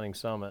Western Hunting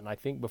Summit, and I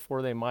think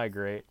before they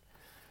migrate,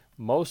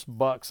 most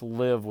bucks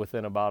live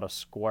within about a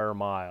square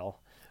mile.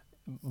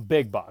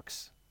 Big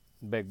bucks,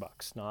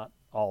 not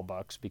all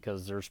bucks,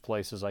 because there's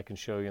places I can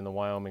show you in the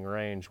Wyoming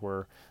range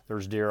where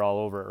there's deer all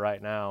over it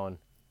right now, and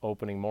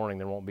opening morning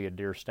there won't be a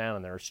deer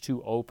standing there. It's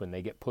too open.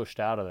 They get pushed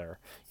out of there.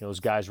 Those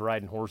guys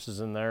riding horses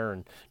in there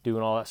and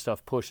doing all that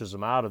stuff pushes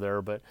them out of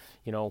there. But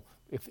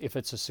if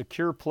it's a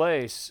secure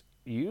place,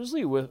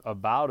 usually with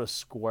about a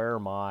square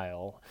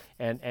mile,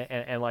 and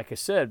like I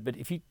said, but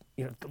if a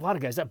lot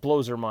of guys, that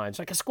blows their minds.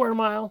 Like, a square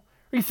mile?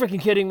 Are you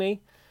freaking kidding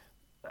me?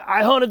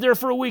 I hunted there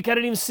for a week. I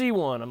didn't even see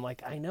one. I'm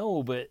like, I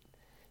know, but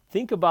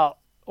think about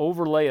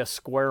overlay a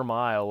square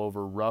mile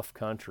over rough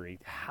country.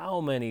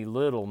 How many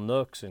little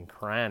nooks and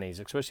crannies,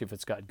 especially if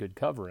it's got good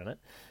cover in it,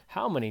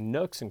 how many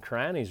nooks and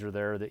crannies are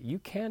there that you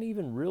can't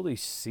even really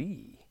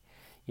see?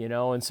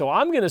 And so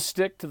I'm going to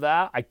stick to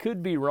that. I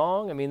could be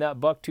wrong. I mean, that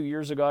buck 2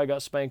 years ago I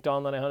got spanked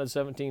on, then I hunted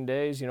 17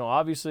 days.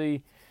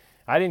 Obviously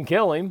I didn't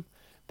kill him,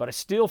 but I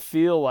still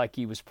feel like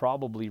he was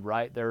probably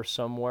right there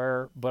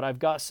somewhere. But I've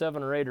got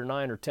 7 or 8 or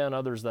 9 or 10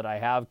 others that I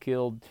have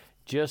killed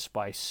just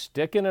by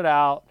sticking it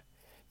out,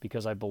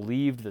 because I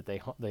believed that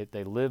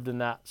they lived in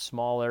that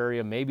small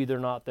area. Maybe they're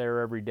not there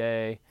every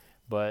day,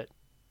 but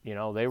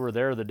they were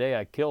there the day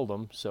I killed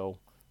them. So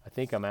I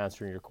think I'm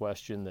answering your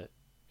question that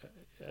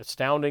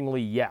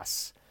astoundingly,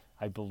 yes,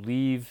 I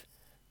believe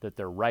that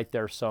they're right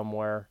there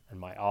somewhere, and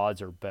my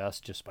odds are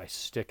best just by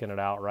sticking it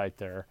out right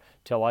there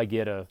till I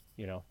get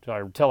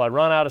till I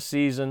run out of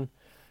season,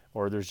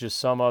 or there's just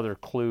some other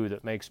clue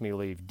that makes me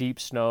leave. Deep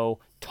snow,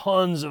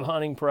 tons of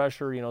hunting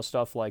pressure,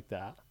 stuff like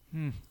that.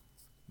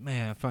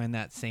 Man, I find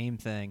that same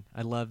thing.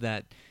 I love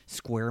that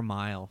square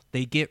mile.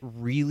 They get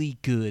really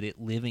good at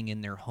living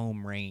in their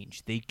home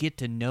range. They get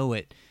to know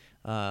it.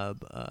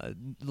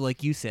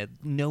 Like you said,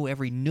 know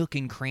every nook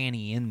and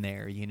cranny in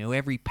there,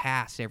 every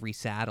pass, every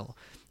saddle.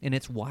 And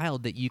it's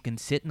wild that you can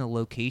sit in a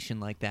location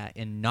like that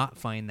and not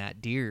find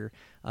that deer,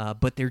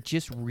 but they're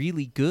just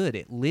really good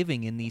at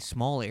living in these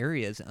small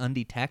areas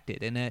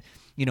undetected. And,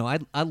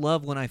 I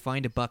love when I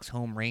find a buck's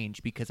home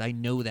range because I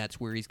know that's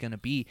where he's going to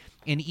be.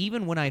 And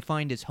even when I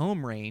find his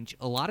home range,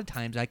 a lot of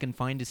times I can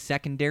find his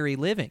secondary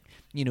living.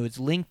 It's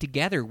linked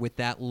together with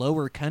that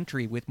lower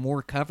country with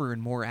more cover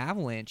and more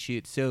avalanche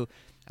shoots. So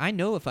I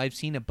know if I've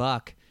seen a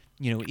buck,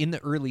 in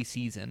the early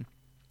season,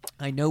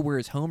 I know where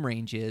his home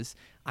range is.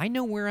 I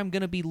know where I'm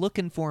going to be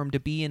looking for him to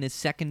be in his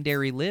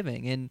secondary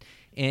living,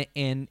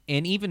 and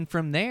even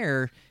from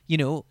there,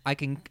 I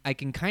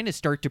can kind of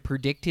start to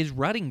predict his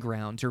rutting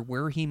grounds or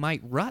where he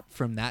might rut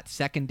from that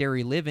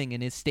secondary living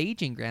and his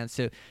staging grounds.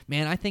 So,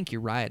 man, I think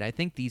you're right. I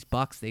think these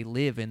bucks, they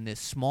live in this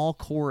small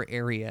core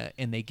area,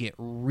 and they get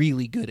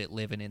really good at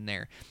living in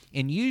there.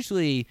 And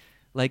usually,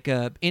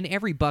 in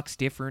every buck's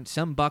different.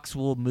 Some bucks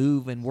will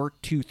move and work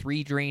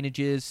 2-3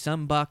 drainages.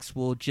 Some bucks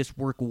will just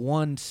work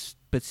one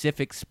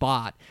specific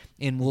spot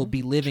and will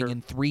be living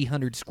in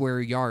 300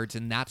 square yards,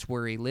 and that's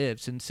where he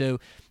lives. And so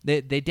they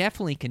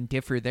definitely can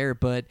differ there,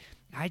 but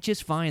I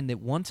just find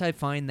that once I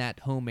find that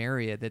home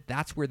area,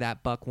 that's where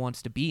that buck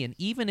wants to be. And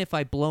even if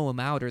I blow him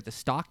out or the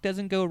stock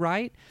doesn't go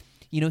right,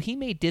 he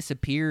may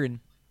disappear, and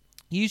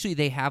usually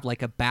they have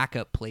like a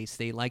backup place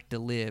they like to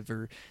live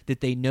or that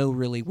they know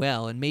really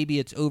well. And maybe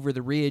it's over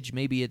the ridge,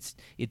 maybe it's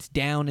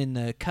down in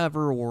the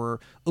cover or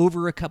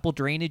over a couple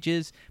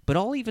drainages. But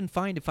I'll even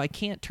find if I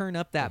can't turn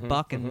up that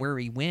buck and where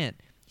he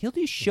went, he'll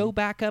just show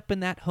back up in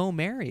that home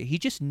area. He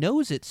just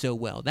knows it so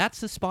well. That's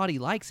the spot he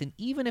likes. And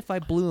even if I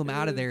blew him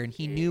out of there and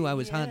he knew I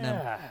was hunting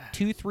him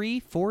 2,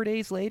 3, 4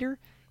 days later,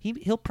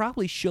 he'll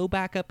probably show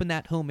back up in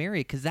that home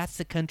area because that's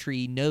the country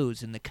he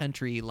knows and the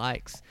country he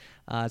likes.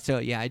 So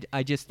yeah,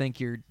 I just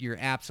think you're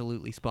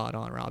absolutely spot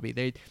on,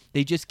 Robbie.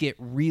 They just get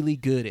really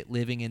good at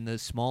living in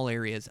those small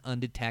areas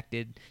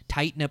undetected,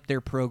 tighten up their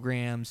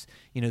programs.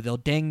 They'll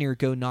dang near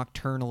go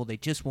nocturnal. They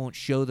just won't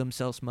show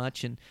themselves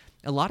much, and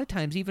a lot of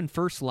times even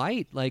first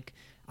light, like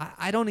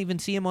I don't even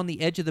see them on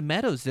the edge of the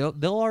meadows. They'll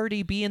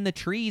already be in the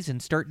trees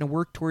and starting to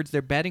work towards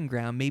their bedding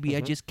ground. Maybe I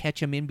just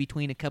catch them in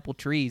between a couple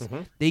trees.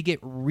 They get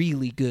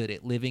really good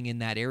at living in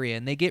that area,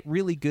 and they get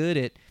really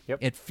good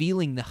at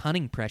feeling the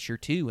hunting pressure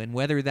too. And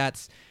whether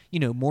that's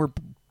more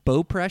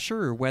bow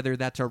pressure or whether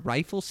that's a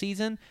rifle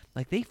season,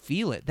 like they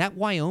feel it. That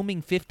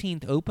Wyoming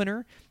 15th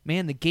opener,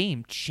 man, the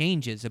game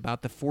changes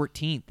about the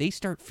 14th. They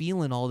start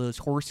feeling all those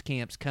horse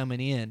camps coming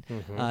in.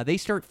 They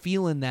start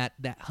feeling that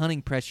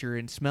hunting pressure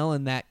and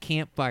smelling that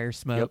campfire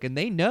smoke, and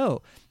they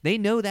know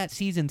that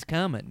season's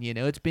coming.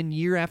 It's been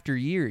year after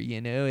year,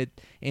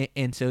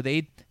 and so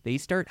they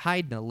start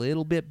hiding a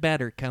little bit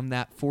better come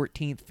that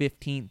 14th,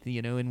 15th,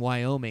 in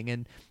Wyoming.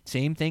 And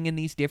same thing in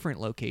these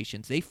different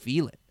locations. They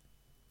feel it.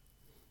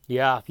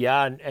 Yeah,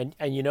 and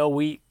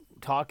we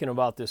talking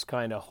about this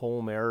kind of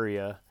home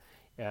area,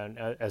 and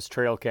as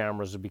trail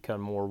cameras have become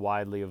more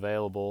widely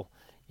available,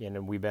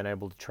 and we've been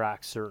able to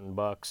track certain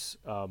bucks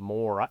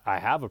more. I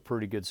have a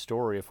pretty good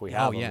story if we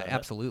have. Oh yeah,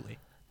 absolutely.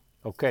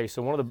 Okay,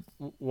 so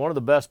one of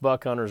the best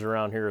buck hunters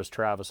around here is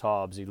Travis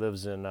Hobbs. He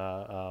lives in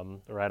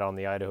right on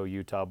the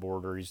Idaho-Utah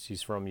border.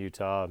 He's from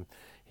Utah. And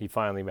he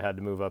finally had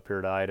to move up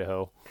here to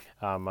Idaho.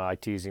 I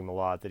tease him a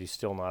lot that he's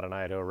still not an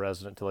Idaho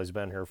resident until he's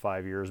been here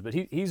 5 years. But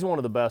he's one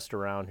of the best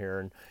around here.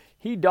 And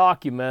he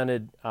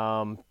documented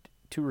 2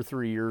 or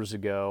 3 years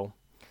ago.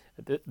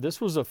 This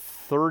was a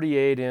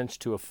 38-inch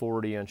to a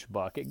 40-inch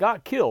buck. It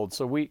got killed,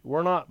 so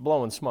we're not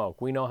blowing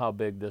smoke. We know how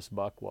big this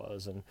buck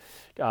was.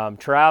 And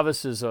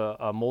Travis is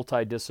a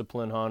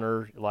multidiscipline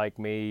hunter like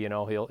me.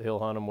 He'll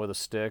hunt him with a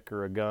stick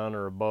or a gun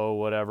or a bow,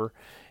 whatever.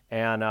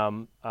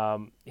 And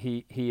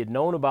he had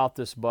known about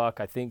this buck,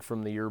 I think,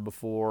 from the year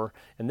before.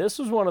 And this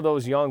was one of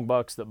those young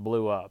bucks that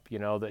blew up,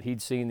 that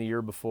he'd seen the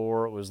year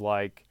before. It was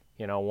like,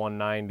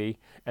 190,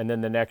 and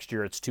then the next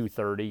year it's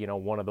 230,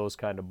 one of those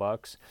kind of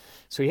bucks.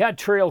 So he had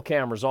trail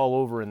cameras all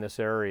over in this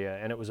area,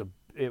 and it was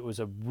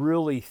a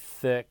really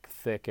thick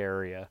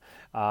area.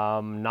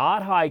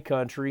 Not high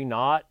country,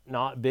 not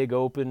big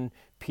open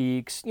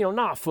peaks,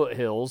 not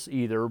foothills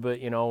either, but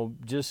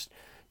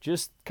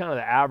just kind of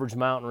the average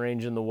mountain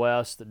range in the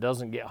west that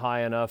doesn't get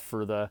high enough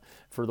for the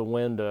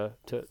wind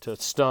to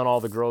stun all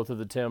the growth of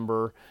the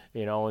timber,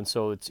 and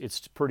so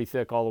it's pretty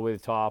thick all the way to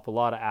the top. A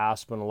lot of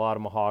aspen, a lot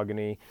of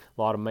mahogany,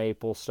 a lot of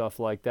maple, stuff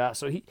like that.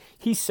 So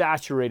he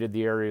saturated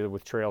the area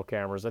with trail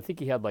cameras. I think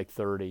he had like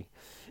 30.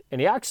 And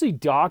he actually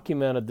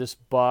documented this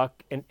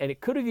buck, and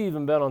it could have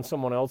even been on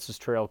someone else's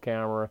trail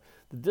camera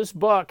that this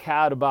buck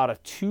had about a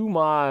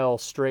 2-mile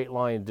straight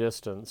line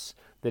distance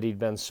that he'd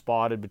been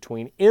spotted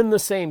between in the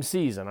same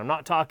season. I'm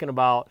not talking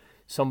about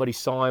somebody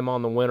saw him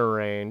on the winter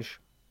range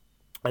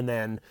and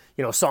then,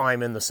 saw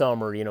him in the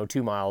summer,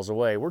 2 miles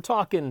away. We're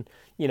talking,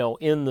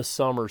 in the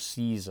summer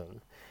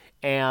season.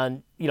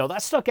 And,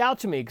 that stuck out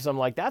to me because I'm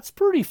like, that's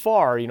pretty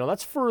far,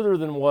 that's further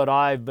than what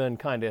I've been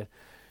kind of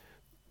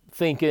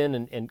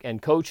thinking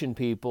and coaching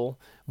people.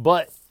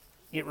 But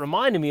it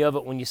reminded me of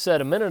it when you said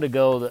a minute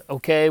ago that,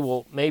 okay,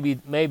 well, maybe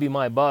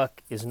my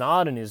buck is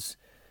not in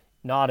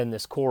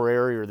this core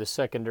area or this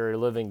secondary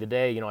living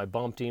today. I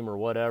bumped him or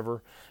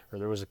whatever, or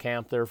there was a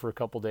camp there for a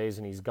couple days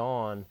and he's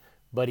gone.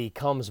 But he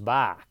comes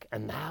back,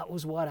 and that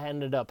was what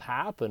ended up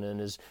happening.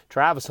 Is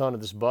Travis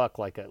hunted this buck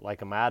like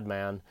a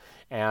madman,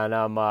 and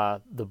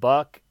the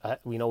buck,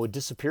 would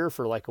disappear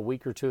for like a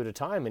week or two at a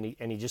time,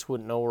 and he just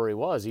wouldn't know where he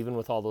was, even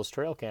with all those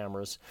trail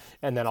cameras.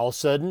 And then all of a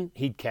sudden,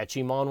 he'd catch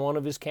him on one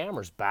of his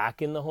cameras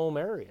back in the home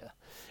area.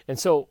 And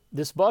so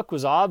this buck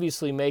was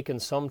obviously making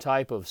some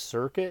type of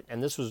circuit,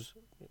 and this was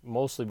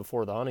mostly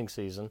before the hunting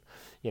season,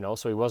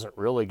 so he wasn't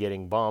really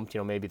getting bumped.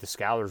 Maybe the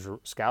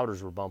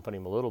scouters were bumping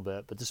him a little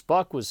bit, but this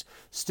buck was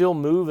still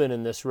moving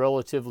in this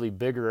relatively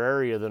bigger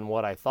area than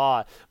what I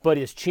thought. But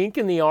his chink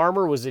in the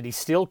armor was that he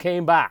still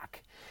came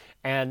back,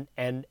 and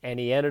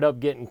he ended up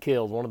getting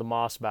killed. One of the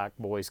Mossback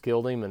boys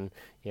killed him, and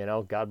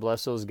God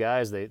bless those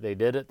guys. They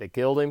did it. They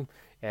killed him.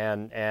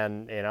 And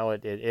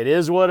it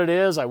is what it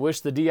is. I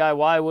wish the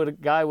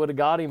DIY guy would have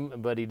got him,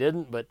 but he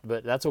didn't. But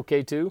that's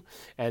okay too.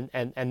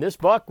 And this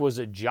buck was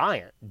a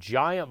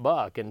giant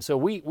buck. And so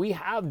we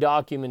have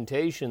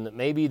documentation that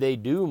maybe they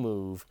do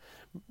move,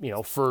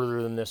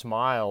 further than this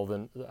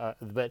mile.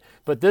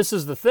 But this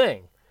is the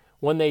thing.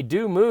 When they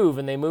do move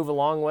and they move a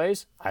long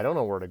ways, I don't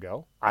know where to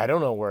go. I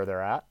don't know where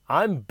they're at.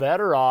 I'm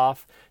better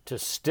off to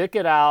stick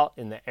it out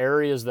in the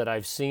areas that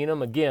I've seen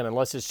them. Again,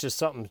 unless it's just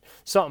something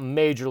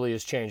majorly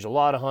has changed. A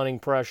lot of hunting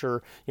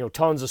pressure,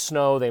 tons of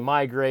snow, they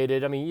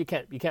migrated. I mean, you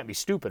can't be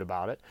stupid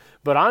about it.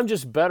 But I'm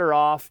just better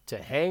off to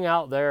hang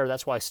out there.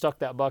 That's why I stuck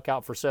that buck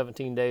out for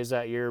 17 days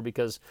that year,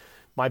 because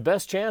my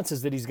best chance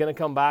is that he's going to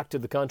come back to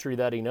the country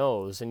that he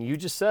knows. And you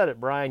just said it,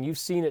 Brian. You've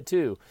seen it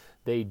too.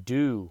 They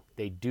do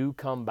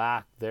come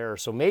back there.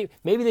 So maybe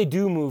they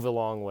do move a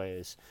long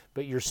ways,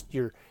 but you're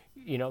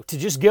to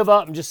just give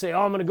up and just say,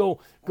 oh, I'm going to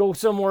go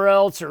somewhere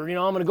else, or I'm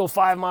going to go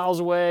 5 miles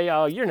away.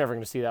 Oh, you're never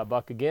going to see that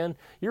buck again.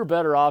 You're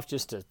better off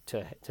just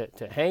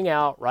to hang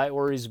out right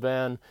where he's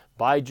been,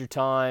 bide your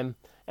time.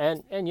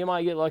 And you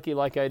might get lucky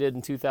like I did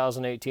in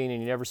 2018,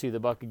 and you never see the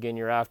buck again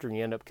year after, and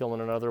you end up killing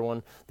another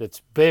one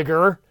that's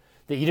bigger,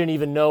 that you didn't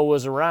even know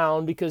was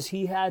around, because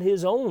he had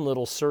his own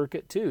little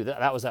circuit too.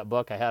 That was that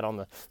buck I had on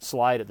the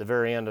slide at the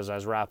very end as I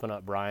was wrapping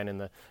up, Brian,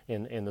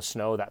 in the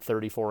snow, that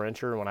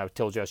 34-incher, when I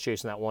told you I was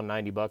chasing that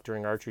 190 buck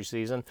during archery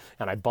season,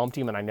 and I bumped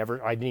him, and I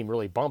didn't even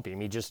really bump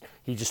him. He just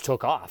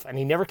took off, and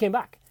he never came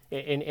back.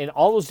 In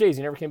all those days,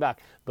 he never came back,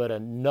 but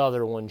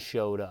another one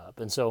showed up.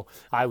 And so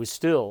I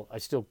still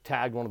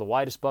tagged one of the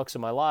widest bucks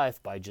in my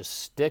life by just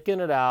sticking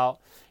it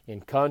out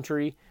in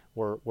country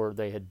where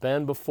they had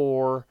been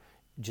before,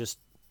 just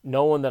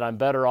knowing that I'm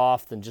better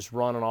off than just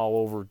running all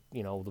over,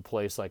 the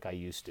place like I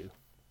used to.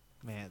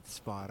 Man,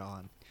 spot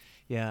on.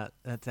 Yeah,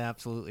 that's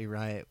absolutely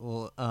right.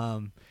 Well,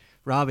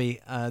 Robbie,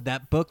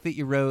 that book that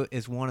you wrote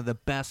is one of the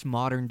best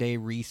modern day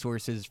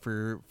resources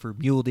for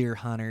mule deer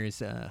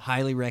hunters.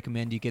 Highly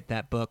recommend you get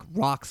that book,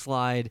 Rock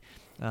Slide.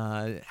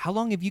 How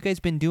long have you guys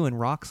been doing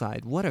Rock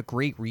Slide? What a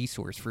great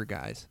resource for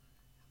guys.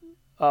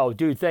 Oh,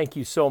 dude, thank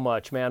you so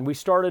much, man. We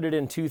started it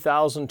in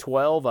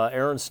 2012.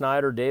 Aaron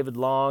Snyder, David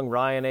Long,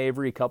 Ryan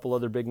Avery, a couple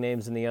other big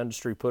names in the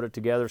industry put it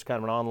together. It's kind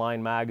of an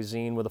online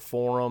magazine with a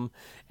forum.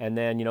 And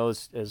then,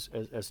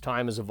 as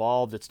time has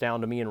evolved, it's down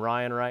to me and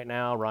Ryan right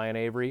now, Ryan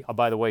Avery. Oh,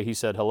 by the way, he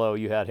said hello.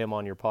 You had him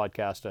on your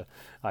podcast,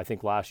 I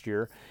think, last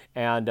year.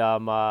 And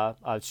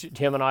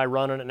him and I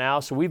running it now.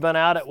 So we've been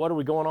at it, what are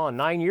we going on?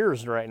 9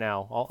 years right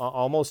now,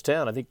 almost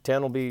 10. I think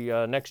 10 will be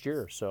next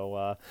year.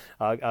 So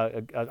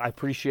I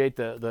appreciate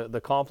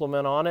the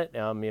compliment on it.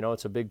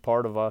 It's a big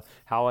part of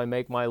how I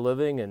make my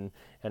living and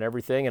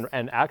everything.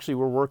 And actually,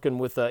 we're working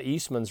with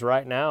Eastman's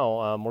right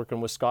now,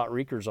 working with Scott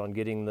Reekers on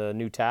getting the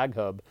new Tag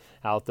Hub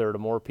out there to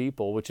more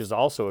people, which is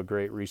also a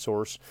great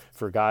resource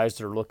for guys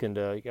that are looking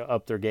to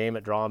up their game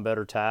at drawing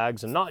better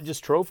tags, and not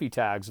just trophy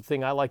tags. The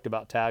thing I liked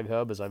about Tag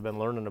Hub, as I've been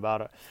learning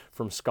about it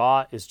from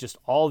Scott, is just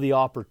all the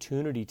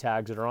opportunity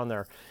tags that are on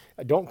there.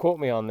 Don't quote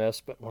me on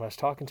this, but when I was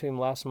talking to him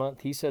last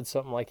month, he said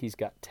something like he's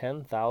got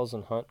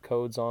 10,000 hunt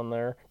codes on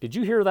there. Did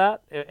you hear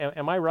that?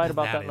 Am I right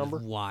about that number?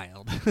 That is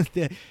wild.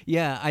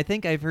 Yeah, I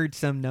think I've heard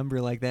some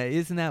number like that.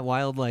 Isn't that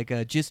wild?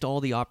 Like just all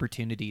the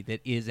opportunity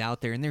that is out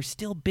there, and there's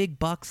still big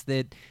bucks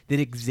that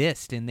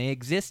exist, and they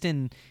exist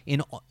in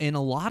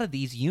a lot of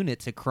these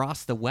units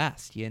across the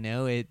West.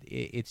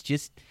 It's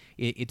just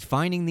it's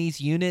finding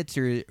these units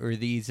or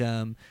these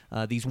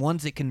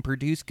ones that can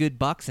produce good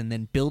bucks, and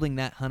then building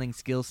that hunting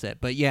skill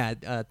set. But yeah.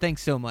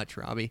 Thanks so much,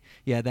 Robbie.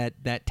 Yeah,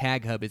 that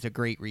Tag Hub is a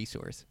great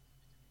resource.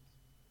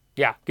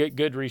 Yeah,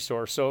 good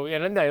resource. So,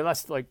 and then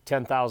that's like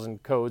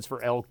 10,000 codes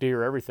for elk,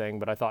 deer, everything.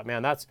 But I thought,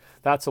 man, that's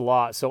a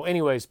lot. So,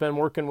 anyways, been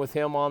working with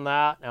him on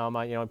that.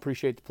 I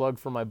appreciate the plug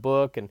for my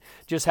book and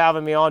just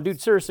having me on,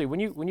 dude. Seriously, when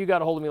you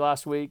got a hold of me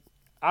last week,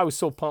 I was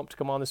so pumped to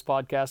come on this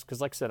podcast because,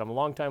 like I said, I'm a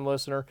longtime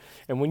listener.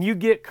 And when you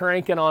get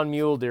cranking on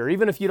mule deer,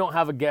 even if you don't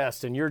have a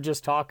guest and you're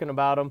just talking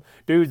about them,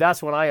 dude,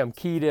 that's when I am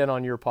keyed in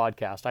on your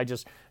podcast. I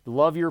just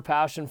love your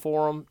passion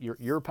for them.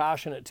 You're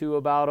passionate too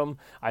about them.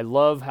 I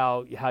love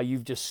how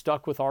you've just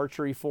stuck with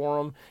archery for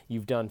them.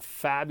 You've done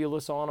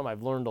fabulous on them.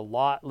 I've learned a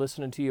lot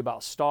listening to you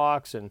about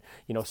stocks and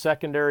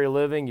secondary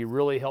living. You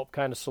really helped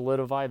kind of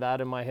solidify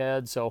that in my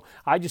head. So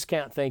I just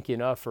can't thank you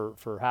enough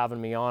for having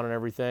me on and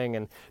everything.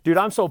 And dude,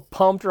 I'm so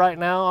pumped right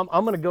now.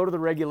 I'm going to go to the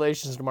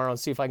regulations tomorrow and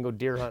see if I can go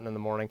deer hunting in the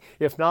morning.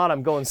 If not,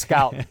 I'm going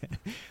scouting.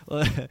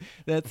 Well,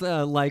 that's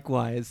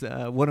likewise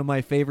one of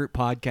my favorite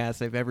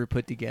podcasts I've ever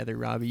put together,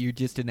 Robbie. You're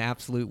just an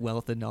absolute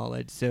wealth of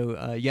knowledge.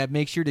 So yeah,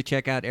 make sure to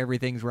check out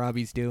everything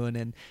Robbie's doing.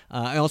 And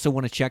I also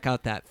want to check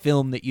out that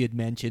film that you had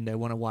mentioned. I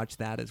want to watch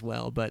that as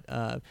well. But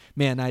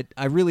man,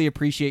 I really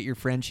appreciate your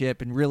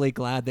friendship and really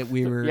glad that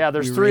we were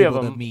there's we were three able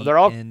of them. to meet They're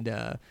all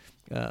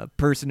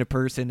person to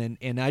person,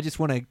 and I just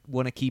want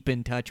to keep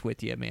in touch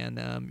with you,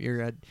 man.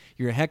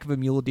 You're a heck of a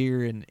mule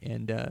deer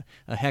and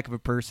a heck of a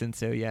person.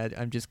 So yeah,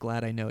 I'm just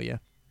glad I know you.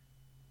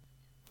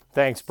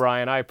 Thanks,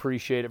 Brian. I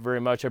appreciate it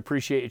very much. I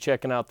appreciate you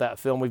checking out that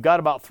film. We've got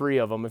about 3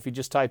 of them. If you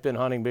just type in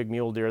hunting big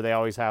mule deer, they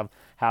always have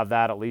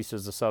that at least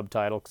as a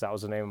subtitle because that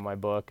was the name of my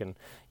book. And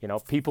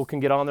people can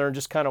get on there and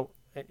just kind of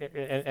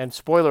and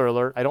spoiler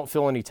alert, I don't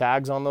fill any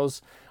tags on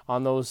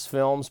those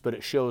films, but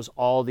it shows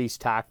all these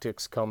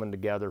tactics coming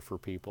together for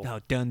people. Oh,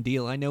 done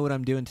deal. I know what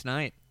I'm doing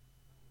tonight.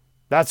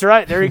 That's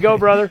right. There you go,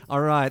 brother.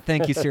 All right.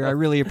 Thank you, sir. I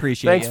really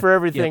appreciate it. Thanks for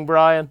everything,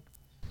 Brian.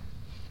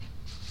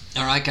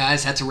 All right,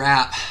 guys, that's a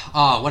wrap.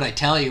 Oh, what I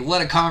tell you, what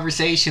a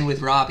conversation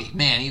with Robbie.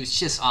 Man, he was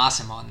just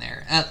awesome on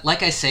there.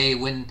 Like I say,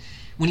 when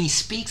he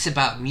speaks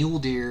about mule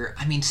deer,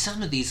 I mean,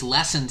 some of these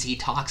lessons he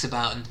talks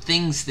about and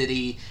things that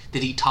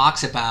he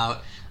talks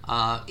about,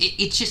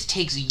 it just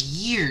takes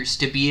years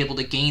to be able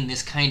to gain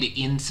this kind of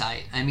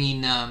insight. I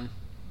mean,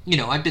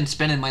 I've been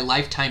spending my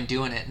lifetime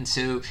doing it, and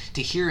so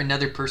to hear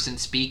another person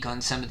speak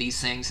on some of these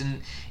things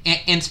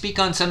and speak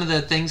on some of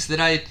the things that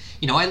I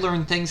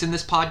learn things in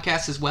this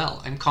podcast as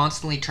well. I'm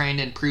constantly trying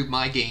to improve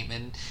my game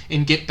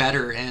and get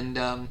better, and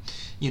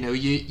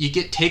you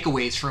get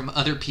takeaways from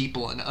other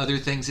people and other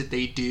things that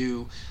they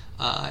do,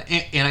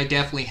 and I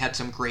definitely had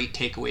some great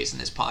takeaways in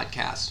this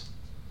podcast.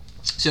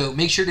 So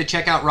make sure to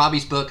check out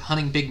Robbie's book,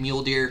 Hunting Big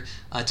Mule Deer.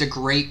 It's a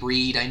great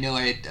read. I know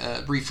I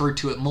referred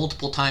to it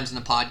multiple times in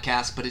the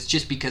podcast, but it's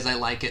just because I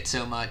like it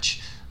so much.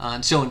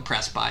 I'm so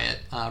impressed by it.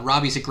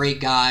 Robbie's a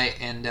great guy,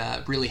 and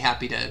really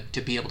happy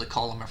to be able to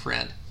call him a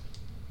friend.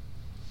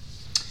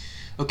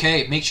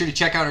 Okay, make sure to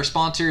check out our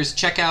sponsors.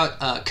 Check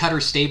out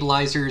Cutter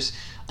Stabilizers.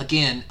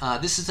 Again,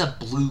 this is a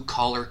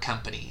blue-collar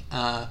company.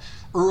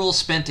 Earl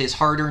spent his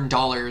hard-earned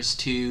dollars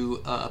to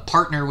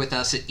partner with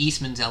us at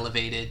Eastman's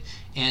Elevated,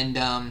 and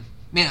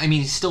man, I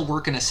mean, he's still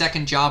working a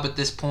second job at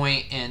this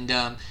point,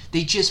 and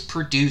they just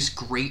produce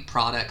great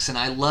products, and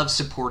I love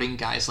supporting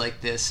guys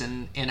like this,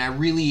 and I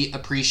really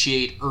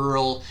appreciate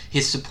Earl,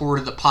 his support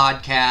of the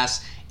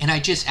podcast, and I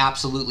just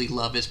absolutely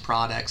love his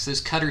products.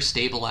 Those Cutter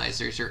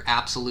Stabilizers are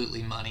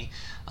absolutely money,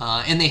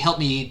 and they help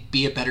me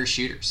be a better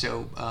shooter,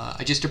 so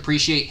I just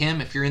appreciate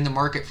him. If you're in the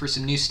market for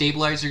some new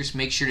stabilizers,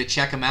 make sure to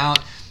check him out.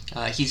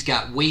 He's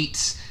got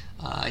weights.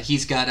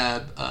 He's got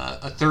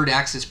a third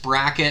axis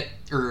bracket,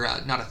 or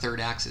not a third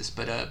axis,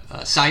 but a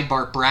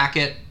sidebar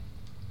bracket.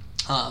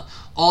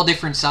 All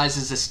different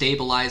sizes of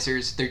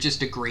stabilizers. They're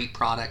just a great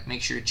product.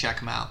 Make sure to check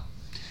them out.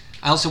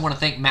 I also want to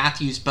thank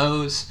Matthews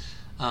Bows.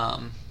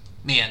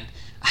 Man,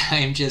 I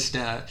am just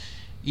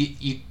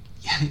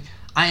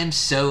I am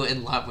so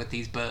in love with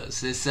these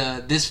bows. This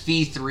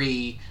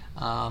V3.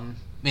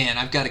 Man,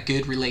 I've got a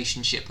good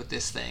relationship with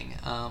this thing.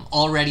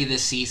 Already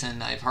this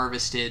season, I've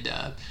harvested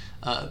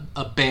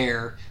a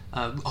bear.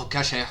 I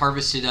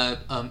harvested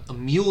a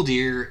mule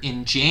deer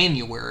in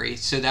January,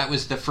 so that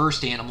was the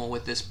first animal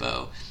with this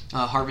bow.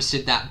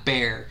 Harvested that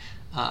bear.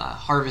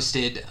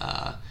 Harvested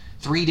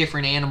 3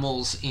 different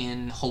animals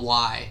in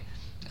Hawaii,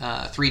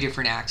 3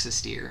 different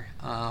axis deer.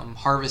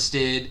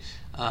 Harvested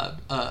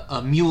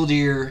a mule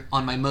deer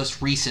on my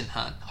most recent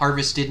hunt.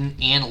 Harvested an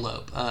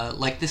antelope.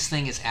 This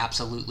thing is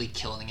absolutely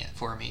killing it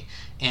for me,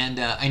 and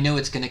I know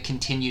it's going to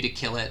continue to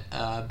kill it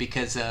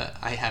because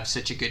I have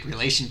such a good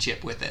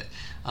relationship with it.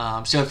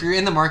 So if you're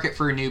in the market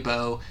for a new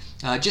bow,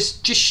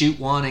 just shoot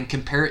one and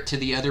compare it to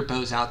the other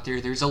bows out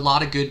there. There's a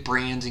lot of good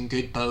brands and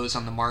good bows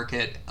on the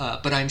market,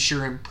 but I'm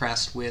sure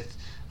impressed with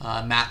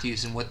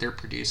Matthews and what they're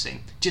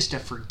producing. Just a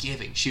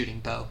forgiving shooting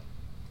bow.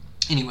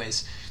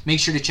 Anyways, make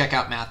sure to check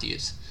out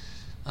Matthews.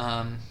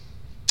 And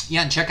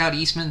check out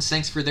Eastman's.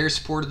 Thanks for their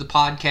support of the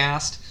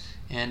podcast,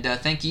 and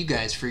thank you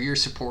guys for your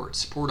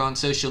support on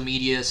social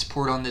media,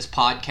 support on this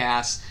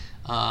podcast.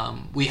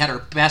 We had our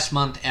best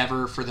month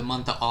ever for the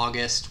month of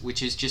August,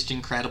 which is just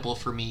incredible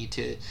for me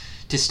to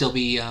still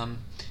be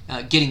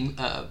getting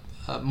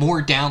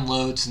more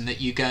downloads and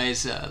that you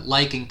guys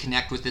like and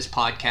connect with this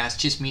podcast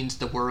just means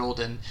the world.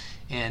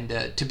 And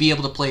to be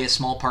able to play a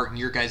small part in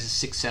your guys'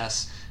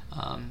 success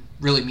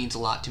really means a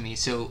lot to me.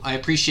 So I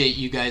appreciate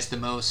you guys the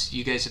most.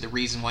 You guys are the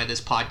reason why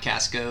this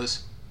podcast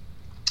goes.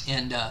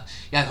 And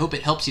I hope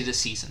it helps you this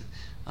season.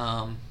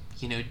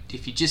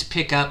 If you just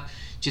pick up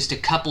just a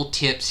couple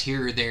tips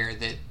here or there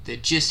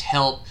that just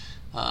help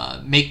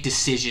make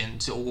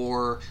decisions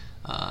or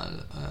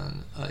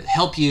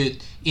help you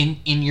in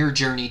your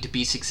journey to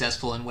be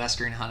successful in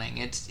Western hunting.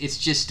 It's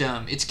just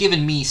it's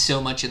given me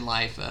so much in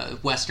life,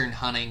 Western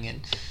hunting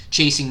and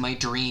chasing my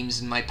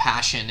dreams and my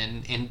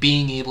passion and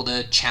being able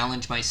to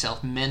challenge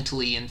myself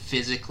mentally and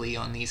physically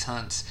on these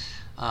hunts.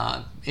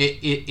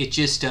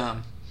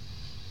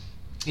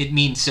 It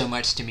means so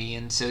much to me,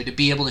 and so to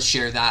be able to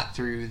share that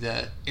through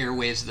the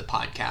airwaves of the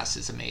podcast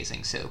is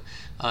amazing. So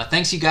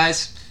thanks, you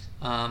guys.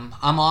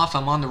 I'm off.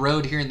 I'm on the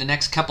road here in the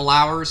next couple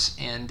hours,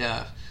 and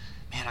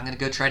I'm going to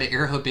go try to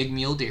arrow a big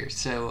mule deer.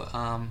 So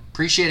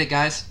appreciate it,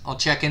 guys. I'll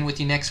check in with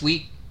you next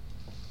week.